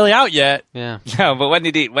even really out yet. Yeah. No, but when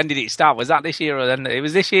did it start? Was that this year or then? It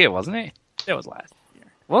was this year, wasn't it? It was last year.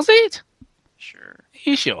 Was it? Sure. Are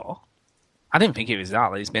you sure? I didn't think it was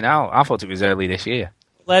that. It's been out. I thought it was early this year.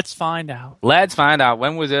 Let's find out.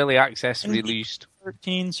 When was early access released?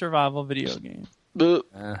 13 survival video game. Hello.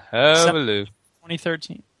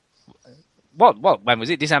 2013. What? When was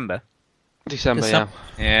it? December? December, yeah.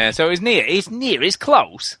 Yeah, so it's near. It's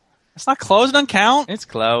close. It's not close. It doesn't count. It's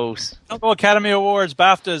close. Don't go Academy Awards,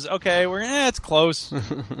 BAFTAs. Okay, it's close.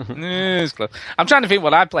 It's close. I'm trying to think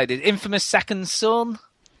what I played. Infamous Second Son.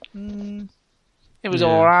 It was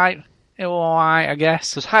all right. It was all right, I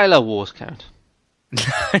guess. Does Halo Wars count? No,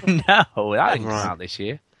 that didn't come out this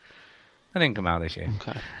year. That didn't come out this year.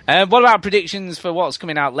 Okay. What about predictions for what's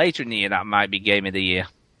coming out later in the year that might be Game of the Year?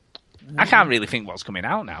 I can't really think what's coming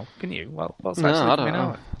out now. Can you? What's actually coming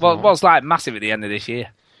out? What's like massive at the end of this year?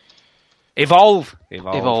 Evolve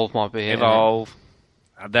might be. Evolve.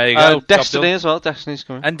 There you go. Destiny as well. Destiny's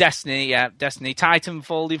coming. And Destiny, yeah, Destiny.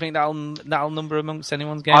 Titanfall. Do you think that'll number amongst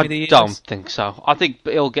anyone's Game of the Year? I don't think so. I think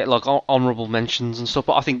it'll get like honourable mentions and stuff.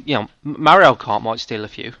 But I think Mario Kart might steal a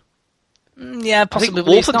few. Yeah, possibly. I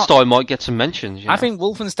think Wolfenstein might get some mentions. I think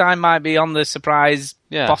Wolfenstein might be on the surprise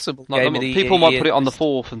possible Game of the Year. People might put it on the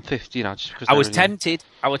 4th and 5th, just because I was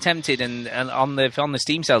tempted, and on the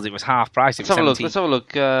Steam sales it was half price. It was Let's have a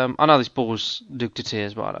look. I know this bores Luke to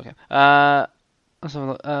tears, but I don't care. Let's have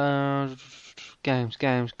a look.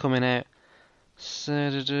 Games coming out.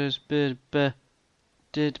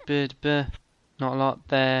 Not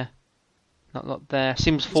a lot there.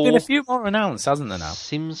 Sims 4. There's been a few more announced, hasn't there now?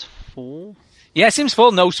 Sims 4? Yeah, Sims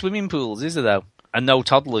 4, no swimming pools, is there though? And no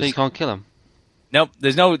toddlers. So you can't kill them? Nope,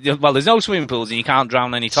 there's no swimming pools and you can't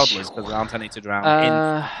drown any toddlers because there aren't any to drown in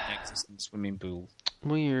the existing swimming pool.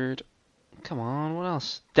 Weird. Come on, what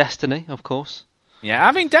else? Destiny, of course. Yeah,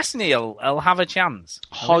 I think Destiny will have a chance.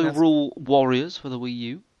 Hyrule Warriors for the Wii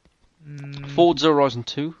U. Forza Horizon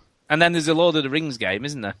 2. And then there's a Lord of the Rings game,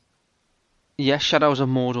 isn't there? Yeah, Shadows of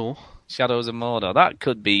Mordor. That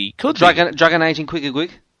could be. Dragon Age Inquisitor.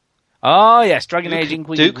 Oh, yes, Dragon Age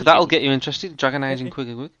Inquisitor. Duke, that'll get you interested. Dragon Age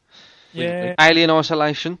Inquisitor. Yeah. Alien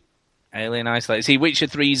Isolation. See, Witcher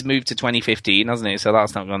 3's moved to 2015, hasn't it? So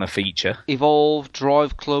that's not going to feature. Evolve,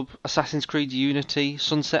 Drive Club, Assassin's Creed Unity,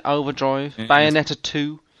 Sunset Overdrive, Bayonetta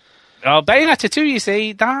 2. Oh, Bayonetta 2, you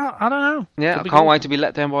see. That, I don't know. Yeah, I can't wait to be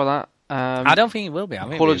let down by that. I don't think it will be.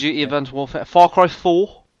 Call of Duty Advanced Warfare. Far Cry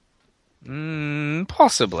 4.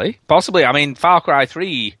 Possibly. I mean, Far Cry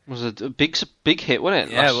 3 was a big hit,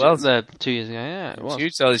 wasn't it? Yeah, it was. 2 years ago, yeah, it was.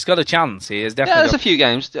 Huge, so it's got a chance. There's a few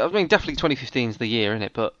games. I mean, definitely 2015 is the year, isn't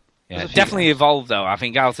it? But yeah, definitely games. Evolve though. I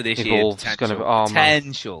think out of this year,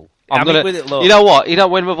 potential. You know what?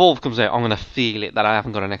 When Evolve comes out, I'm gonna feel it that I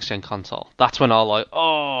haven't got a next gen console. That's when I'll I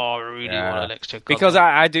really want a next gen console. Because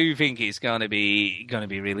I do think it's gonna be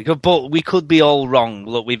really good. But we could be all wrong.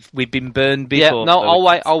 Look, we've been burned before. Yeah, no,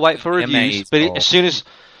 I'll wait for reviews. But as soon as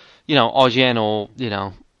IGN or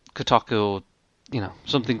Kotaku or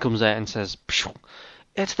something comes out and says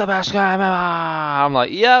it's the best game ever, I'm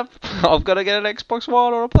like, yep, I've got to get an Xbox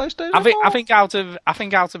One or a PlayStation. I think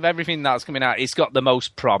out of everything that's coming out, it's got the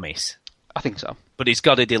most promise. I think so, but it's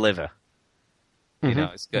got to deliver.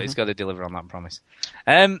 It's got to deliver on that promise.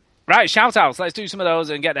 Right, shout outs. Let's do some of those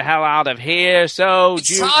and get the hell out of here. So,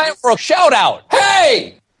 it's time for a shout out.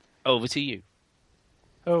 Hey, over to you.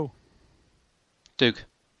 Oh, Duke.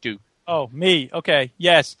 Oh, me. Okay,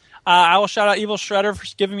 yes. I will shout out Evil Shredder for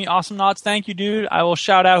giving me awesome knots. Thank you, dude. I will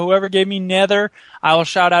shout out whoever gave me Nether. I will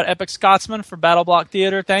shout out Epic Scotsman for Battle Block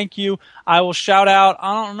Theater. Thank you. I will shout out,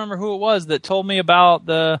 I don't remember who it was that told me about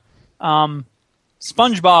the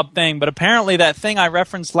SpongeBob thing, but apparently that thing I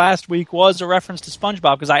referenced last week was a reference to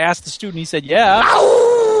SpongeBob because I asked the student, he said, yeah.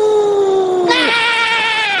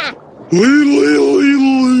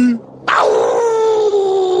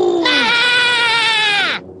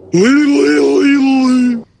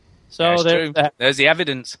 So there's the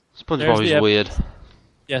evidence. SpongeBob is weird.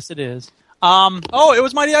 Yes, it is. It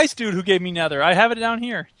was Mighty Ice Dude who gave me Nether. I have it down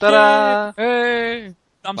here. Ta-da! Hey!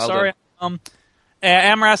 I'm sorry.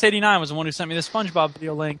 Amaras89 was the one who sent me the SpongeBob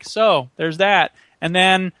video link. So there's that. And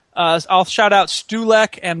then I'll shout out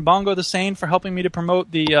Stulek and Bongo the Sane for helping me to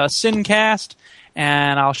promote the Sincast.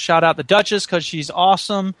 And I'll shout out the Duchess because she's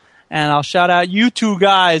awesome. And I'll shout out you two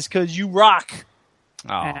guys because you rock.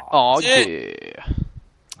 Oh, yeah.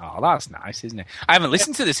 Oh, that's nice, isn't it? I haven't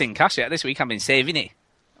listened to the Sincast yet this week. I've been saving it.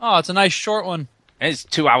 Oh, it's a nice short one. It's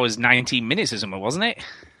 2 hours, 19 minutes or something, wasn't it?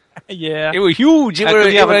 Yeah. It was huge. You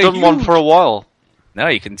haven't done one for a while. No,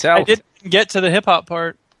 you can tell. I didn't get to the hip-hop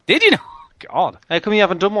part. Did you? God. How come you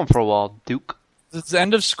haven't done one for a while, Duke? It's the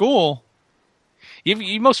end of school.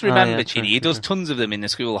 You must remember, Chini, he does tons of them in the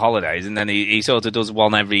school holidays, and then he sort of does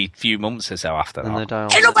one every few months or so after that.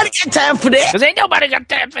 Ain't nobody got time for that! Because ain't nobody got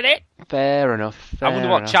time for that! Fair enough. I wonder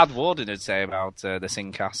what Chad Warden would say about the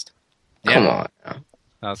Sincast. Come on.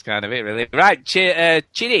 That's kind of it, really. Right,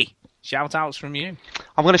 Chini, Shout-outs from you.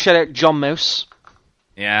 I'm going to shout out John Mouse.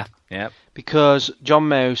 Yeah. Because John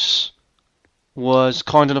Mouse was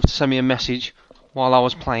kind enough to send me a message while I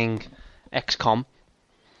was playing XCOM.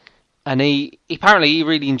 And he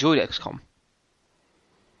really enjoyed XCOM.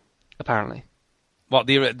 Apparently. What,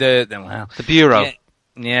 the Bureau.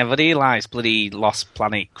 Yeah, but he likes bloody Lost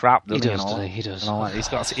Planet crap, doesn't he? He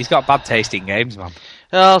does. He's got bad taste in games, man.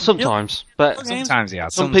 Sometimes. But sometimes he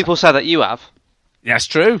has. Some people say that you have. That's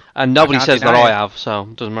true. And nobody says that I have, so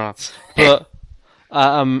it doesn't matter. But,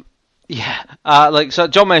 so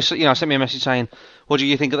John Mace, sent me a message saying, what do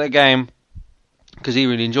you think of that game? Because he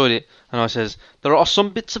really enjoyed it. And I says, there are some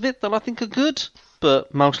bits of it that I think are good,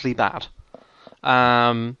 but mostly bad.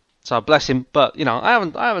 So bless him, but I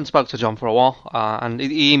haven't spoke to John for a while, and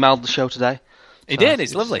he emailed the show today. He did.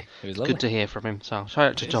 It's lovely. It was lovely. Good to hear from him. So shout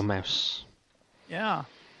out to John Mouse. Yeah.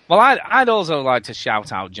 Well, I'd also like to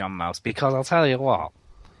shout out John Mouse because I'll tell you what,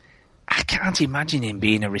 I can't imagine him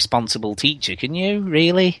being a responsible teacher. Can you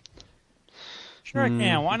really? Sure, I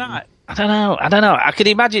can. Why not? I don't know. I could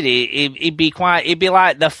imagine he'd be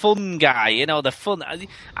like the fun guy, the fun.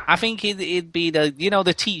 I think he'd be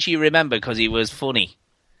the teacher you remember because he was funny.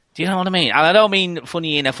 Do you know what I mean? And I don't mean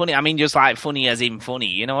funny in a funny. I mean just like funny as in funny.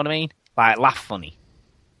 You know what I mean? Like laugh funny.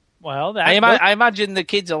 Well, I imagine the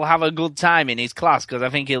kids will have a good time in his class because I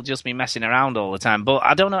think he'll just be messing around all the time. But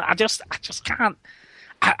I don't know. I just can't.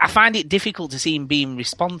 I find it difficult to see him being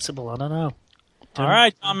responsible. I don't know. All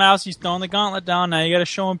right, John Mouse, he's throwing the gauntlet down now. You got to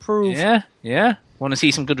show him proof. Yeah. Want to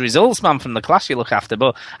see some good results, man, from the class you look after.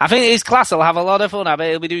 But I think his class will have a lot of fun. I bet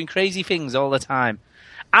he'll be doing crazy things all the time.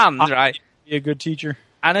 And be a good teacher.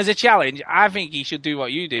 And as a challenge, I think he should do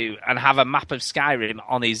what you do and have a map of Skyrim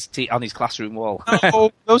on his classroom wall.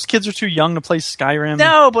 Oh, those kids are too young to play Skyrim.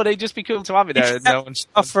 No, but it'd just be cool to have it there.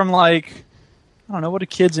 Stuff from I don't know, what are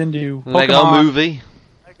kids into? Lego Pokemon, movie.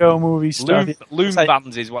 Lego movie stuff. Loom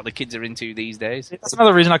bands is what the kids are into these days. That's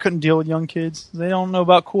another reason I couldn't deal with young kids. They don't know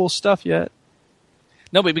about cool stuff yet.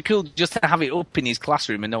 No, but it'd be cool just to have it up in his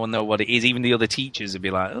classroom and no one know what it is. Even the other teachers would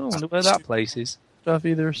be like, oh, I wonder where that place is. Stuff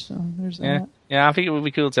either, so there's that. Yeah, I think it would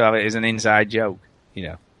be cool to have it as an inside joke,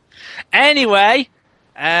 Anyway,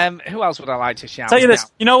 who else would I like to shout out? Tell you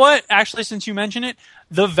this, you know what? Actually, since you mention it,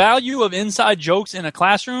 the value of inside jokes in a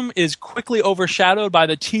classroom is quickly overshadowed by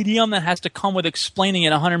the tedium that has to come with explaining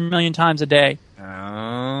it 100 million times a day.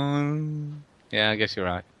 Yeah, I guess you're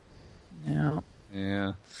right.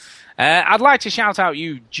 Yeah. I'd like to shout out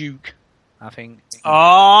you, Duke, I think.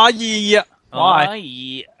 Oh, yeah. Why? Oh,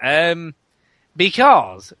 yeah.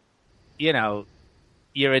 Because, you're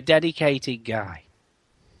a dedicated guy.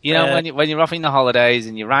 When you're off in the holidays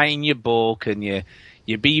and you're writing your book and you're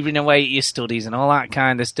beavering away at your studies and all that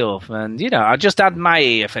kind of stuff. And, I just admire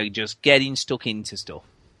you for just getting stuck into stuff.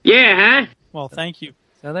 Yeah, huh? Well, thank you.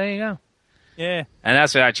 So there you go. Yeah. And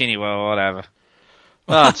that's without Chinny, well, whatever.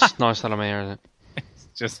 Well, it's nice that I'm here, isn't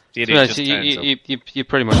it? You're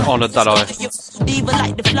pretty much honoured that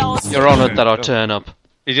you're honoured that I turn up.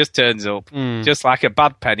 He just turns up. Just like a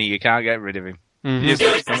bad penny, you can't get rid of him. He's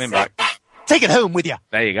just coming back. Take it home with you.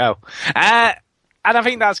 There you go. And I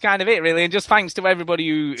think that's kind of it, really. And just thanks to everybody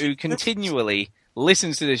who continually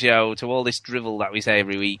listens to the show, to all this drivel that we say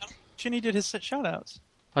every week. Chinny did his shout-outs.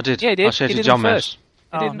 I did. Yeah, he did. I shouted John Mouse.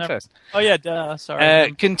 He did first. Oh, yeah, duh.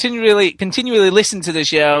 Sorry. Continually listen to the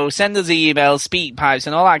show, send us emails, speak pipes,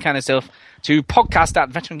 and all that kind of stuff to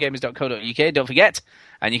podcast@veterangamers.co.uk. Don't forget.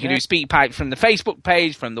 And you can do speak pipe from the Facebook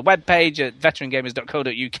page, from the web page at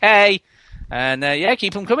veterangamers.co.uk. And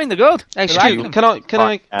keep them coming. They're good. Hey, Stu, can I?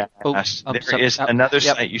 There is another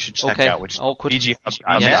site you should check out, which is VG.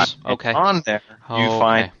 Yes. Okay. On there, you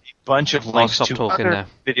find a bunch of links to other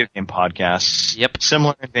video game podcasts. Yep.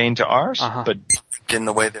 Similar in vein to ours, but in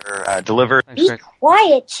the way they're delivered. Be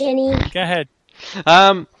quiet, Chinny. Go ahead.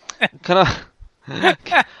 Can I?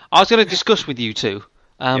 I was going to discuss with you two.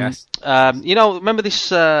 Yes. Remember this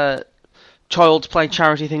Child's Play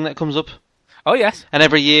charity thing that comes up? Oh, yes. And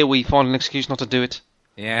every year we find an excuse not to do it.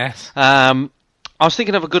 Yes. I was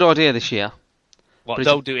thinking of a good idea this year. What,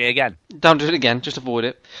 don't do it again? Don't do it again, just avoid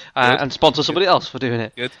it. And sponsor somebody else for doing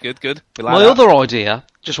it. Good. My other idea,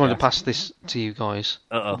 just wanted to pass this to you guys,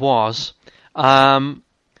 was I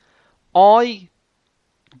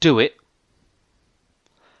do it,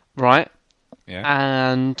 right?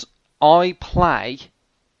 Yeah. And I play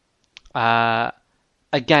a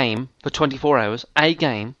game for 24 hours,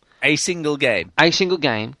 a single game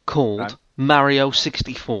called Mario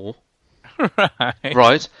 64.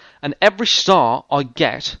 Right. And every star I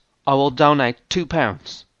get, I will donate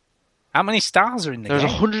 £2. How many stars are in the game?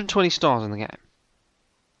 There's 120 stars in the game.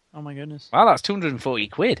 Oh my goodness. Wow, that's 240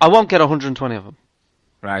 quid. I won't get 120 of them.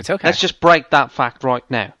 Right, okay. Let's just break that fact right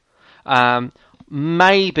now.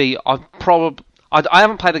 Maybe I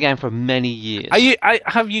haven't played the game for many years.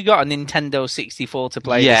 Have you got a Nintendo 64 to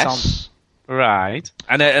play yes. this on? Right.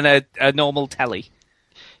 And a normal telly?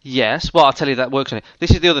 Yes. Well, I'll tell you that works on it.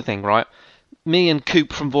 This is the other thing, right? Me and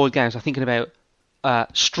Coop from Void Games are thinking about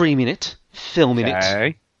streaming it, filming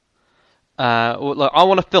it. Look, I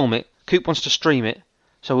want to film it. Coop wants to stream it.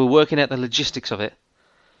 So we're working out the logistics of it.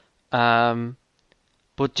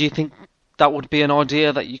 But do you think that would be an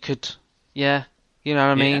idea that you could... Yeah, you know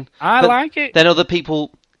what I mean? I like it. Then other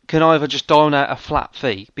people can either just donate a flat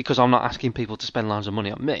fee, because I'm not asking people to spend loads of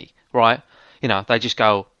money on me, right? You know, they just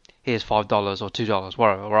go, here's $5 or $2,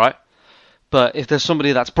 whatever, right? But if there's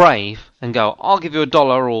somebody that's brave and go, I'll give you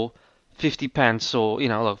 $1 or 50 pence or,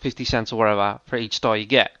 50 cents or whatever for each star you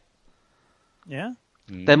get. Yeah.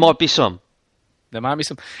 There might be some. There might be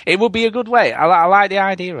some. It would be a good way. I like the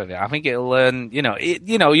idea of it. I think it'll learn.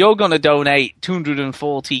 You're going to donate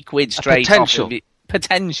 240 quid straight off of it.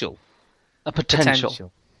 Potential. A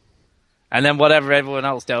potential. And then whatever everyone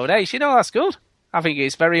else donates, that's good. I think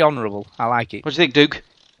it's very honourable. I like it. What do you think, Duke?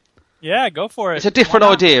 Yeah, go for it. It's a different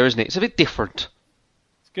idea, isn't it? It's a bit different.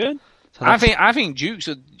 It's good. So I think Duke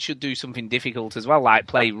should do something difficult as well, like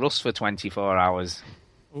play Rust for 24 hours.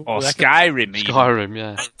 Ooh, or Skyrim. Skyrim,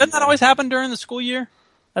 yeah. Doesn't that always happen during the school year?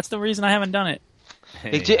 That's the reason I haven't done it.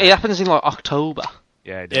 It happens in like October.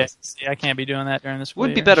 Yeah, it does. See, I can't be doing that during the school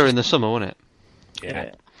year. Would be better in the summer, wouldn't it?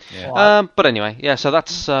 Yeah. But anyway, yeah. So that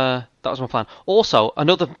was my plan. Also,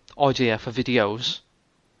 another idea for videos.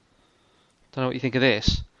 Don't know what you think of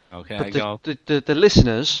this. Okay, but the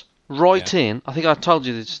listeners write in. I think I told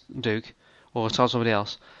you this, Duke, or I told somebody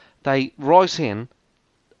else. They write in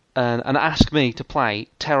and ask me to play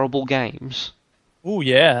terrible games. Oh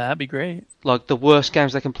yeah, that'd be great. Like the worst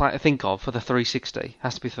games they can think of for the 360.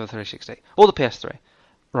 Has to be for the 360 or the PS3,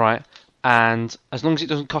 right? And as long as it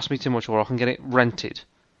doesn't cost me too much, or I can get it rented,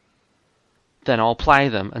 then I'll play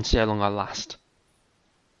them and see how long I last.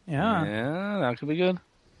 Yeah, that could be good.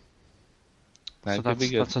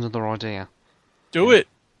 That's another idea. Do it.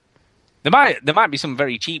 There might be some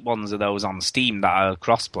very cheap ones of those on Steam that are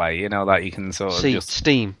crossplay. That you can sort of just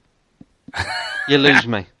Steam. You lose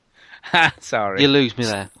me. Sorry, you lose me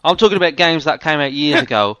there. I'm talking about games that came out years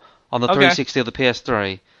ago on the 360 or the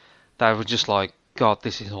PS3. They were just like, God,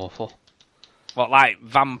 this is awful. What, like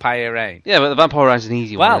Vampire Rain? Yeah, but the Vampire Rain's an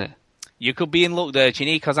easy one, isn't it? You could be in luck there,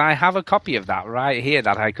 Ginny, because I have a copy of that right here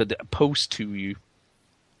that I could post to you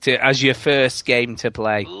as your first game to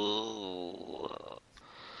play.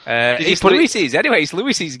 It's Lewis's. Anyway, it's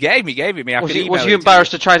Lewis's game. He gave it me. Was you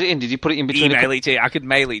embarrassed to trade it in? Did you put it in between? Email it to you. I could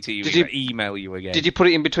mail it to you. Email you again. Did you put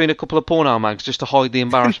it in between a couple of porno mags just to hide the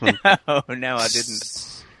embarrassment? No, I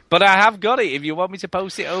didn't. But I have got it. If you want me to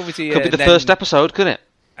post it over to you, could be the first episode, couldn't it?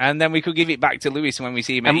 And then we could give it back to Lewis when we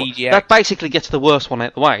see him at EGX. That basically gets the worst one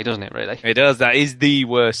out the way, doesn't it? Really, it does. That is the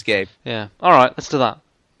worst game. Yeah. All right, let's do that.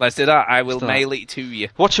 Let's do that. I will mail it to you.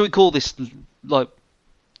 What should we call this? Like,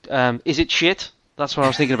 is it shit? That's what I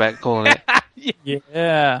was thinking about calling it.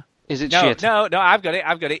 Yeah. Is it shit? No, I've got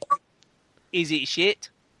it. Is it shit? ...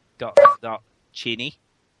 Chinny.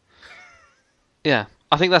 Yeah,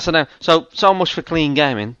 I think that's the name. So much for clean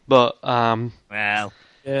gaming, but well,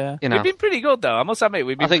 yeah, we've been pretty good though. I must admit,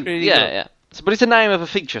 we've been pretty good. Yeah. But it's a name of a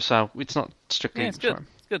feature, so it's not strictly. Yeah, it's good.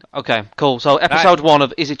 It's good. Okay, cool. So episode 1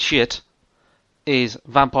 of Is It Shit is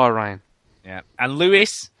Vampire Rain. Yeah, and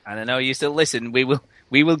Lewis, and I know you still listen. We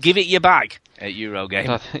will give it you back at Eurogame. I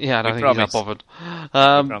don't think he's not bothered.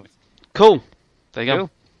 Cool. There you go.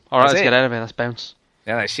 All right, let's get out of here. Let's bounce.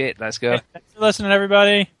 Yeah, that's shit. Let's go. Thanks for listening,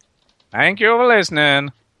 everybody. Thank you for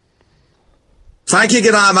listening. Thank you.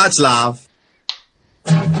 Good night. Much love.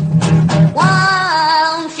 I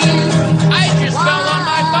just fell on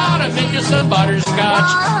my bottom into some butterscotch.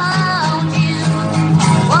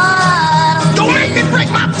 Don't make me break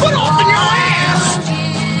my foot off in your ass!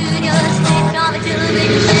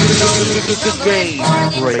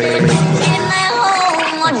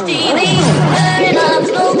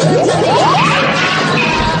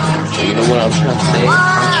 So you know what I'm trying to say?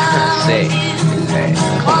 I'm trying to say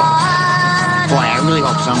boy, I really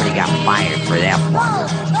hope somebody got fired for that one.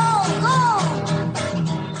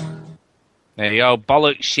 There you go.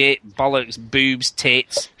 Bollocks, shit, bollocks, boobs,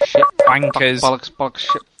 tits, shit, wankers. Bollocks,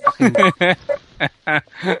 shit,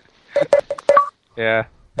 Yeah,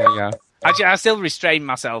 there you go. Actually, I still restrained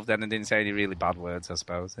myself then and didn't say any really bad words, I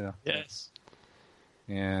suppose. Yeah. Yes.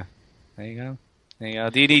 Yeah. There you go. There you go.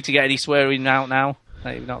 Do you need to get any swearing out now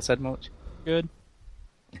that you've not said much? Good.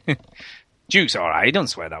 Duke's alright. He doesn't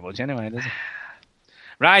swear that much anyway, does he?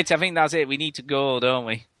 Right, I think that's it. We need to go, don't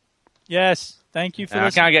we? Yes. Thank you for I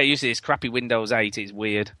listening. can't get used to this crappy Windows 8. It's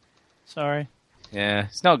weird. Sorry. Yeah,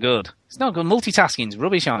 it's not good. It's not good. Multitasking's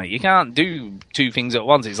rubbish on it. You can't do two things at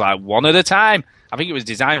once. It's like one at a time. I think it was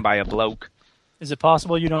designed by a bloke. Is it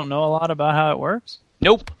possible you don't know a lot about how it works?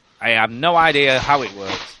 Nope. I have no idea how it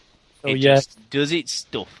works. So it just does its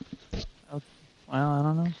stuff. Okay. Well, I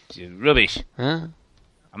don't know. It's rubbish. Huh?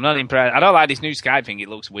 I'm not impressed. I don't like this new Skype thing. It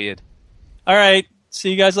looks weird. All right. See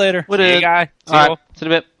you guys later. See you guys. All right. See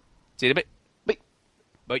you in a bit. See you in a bit.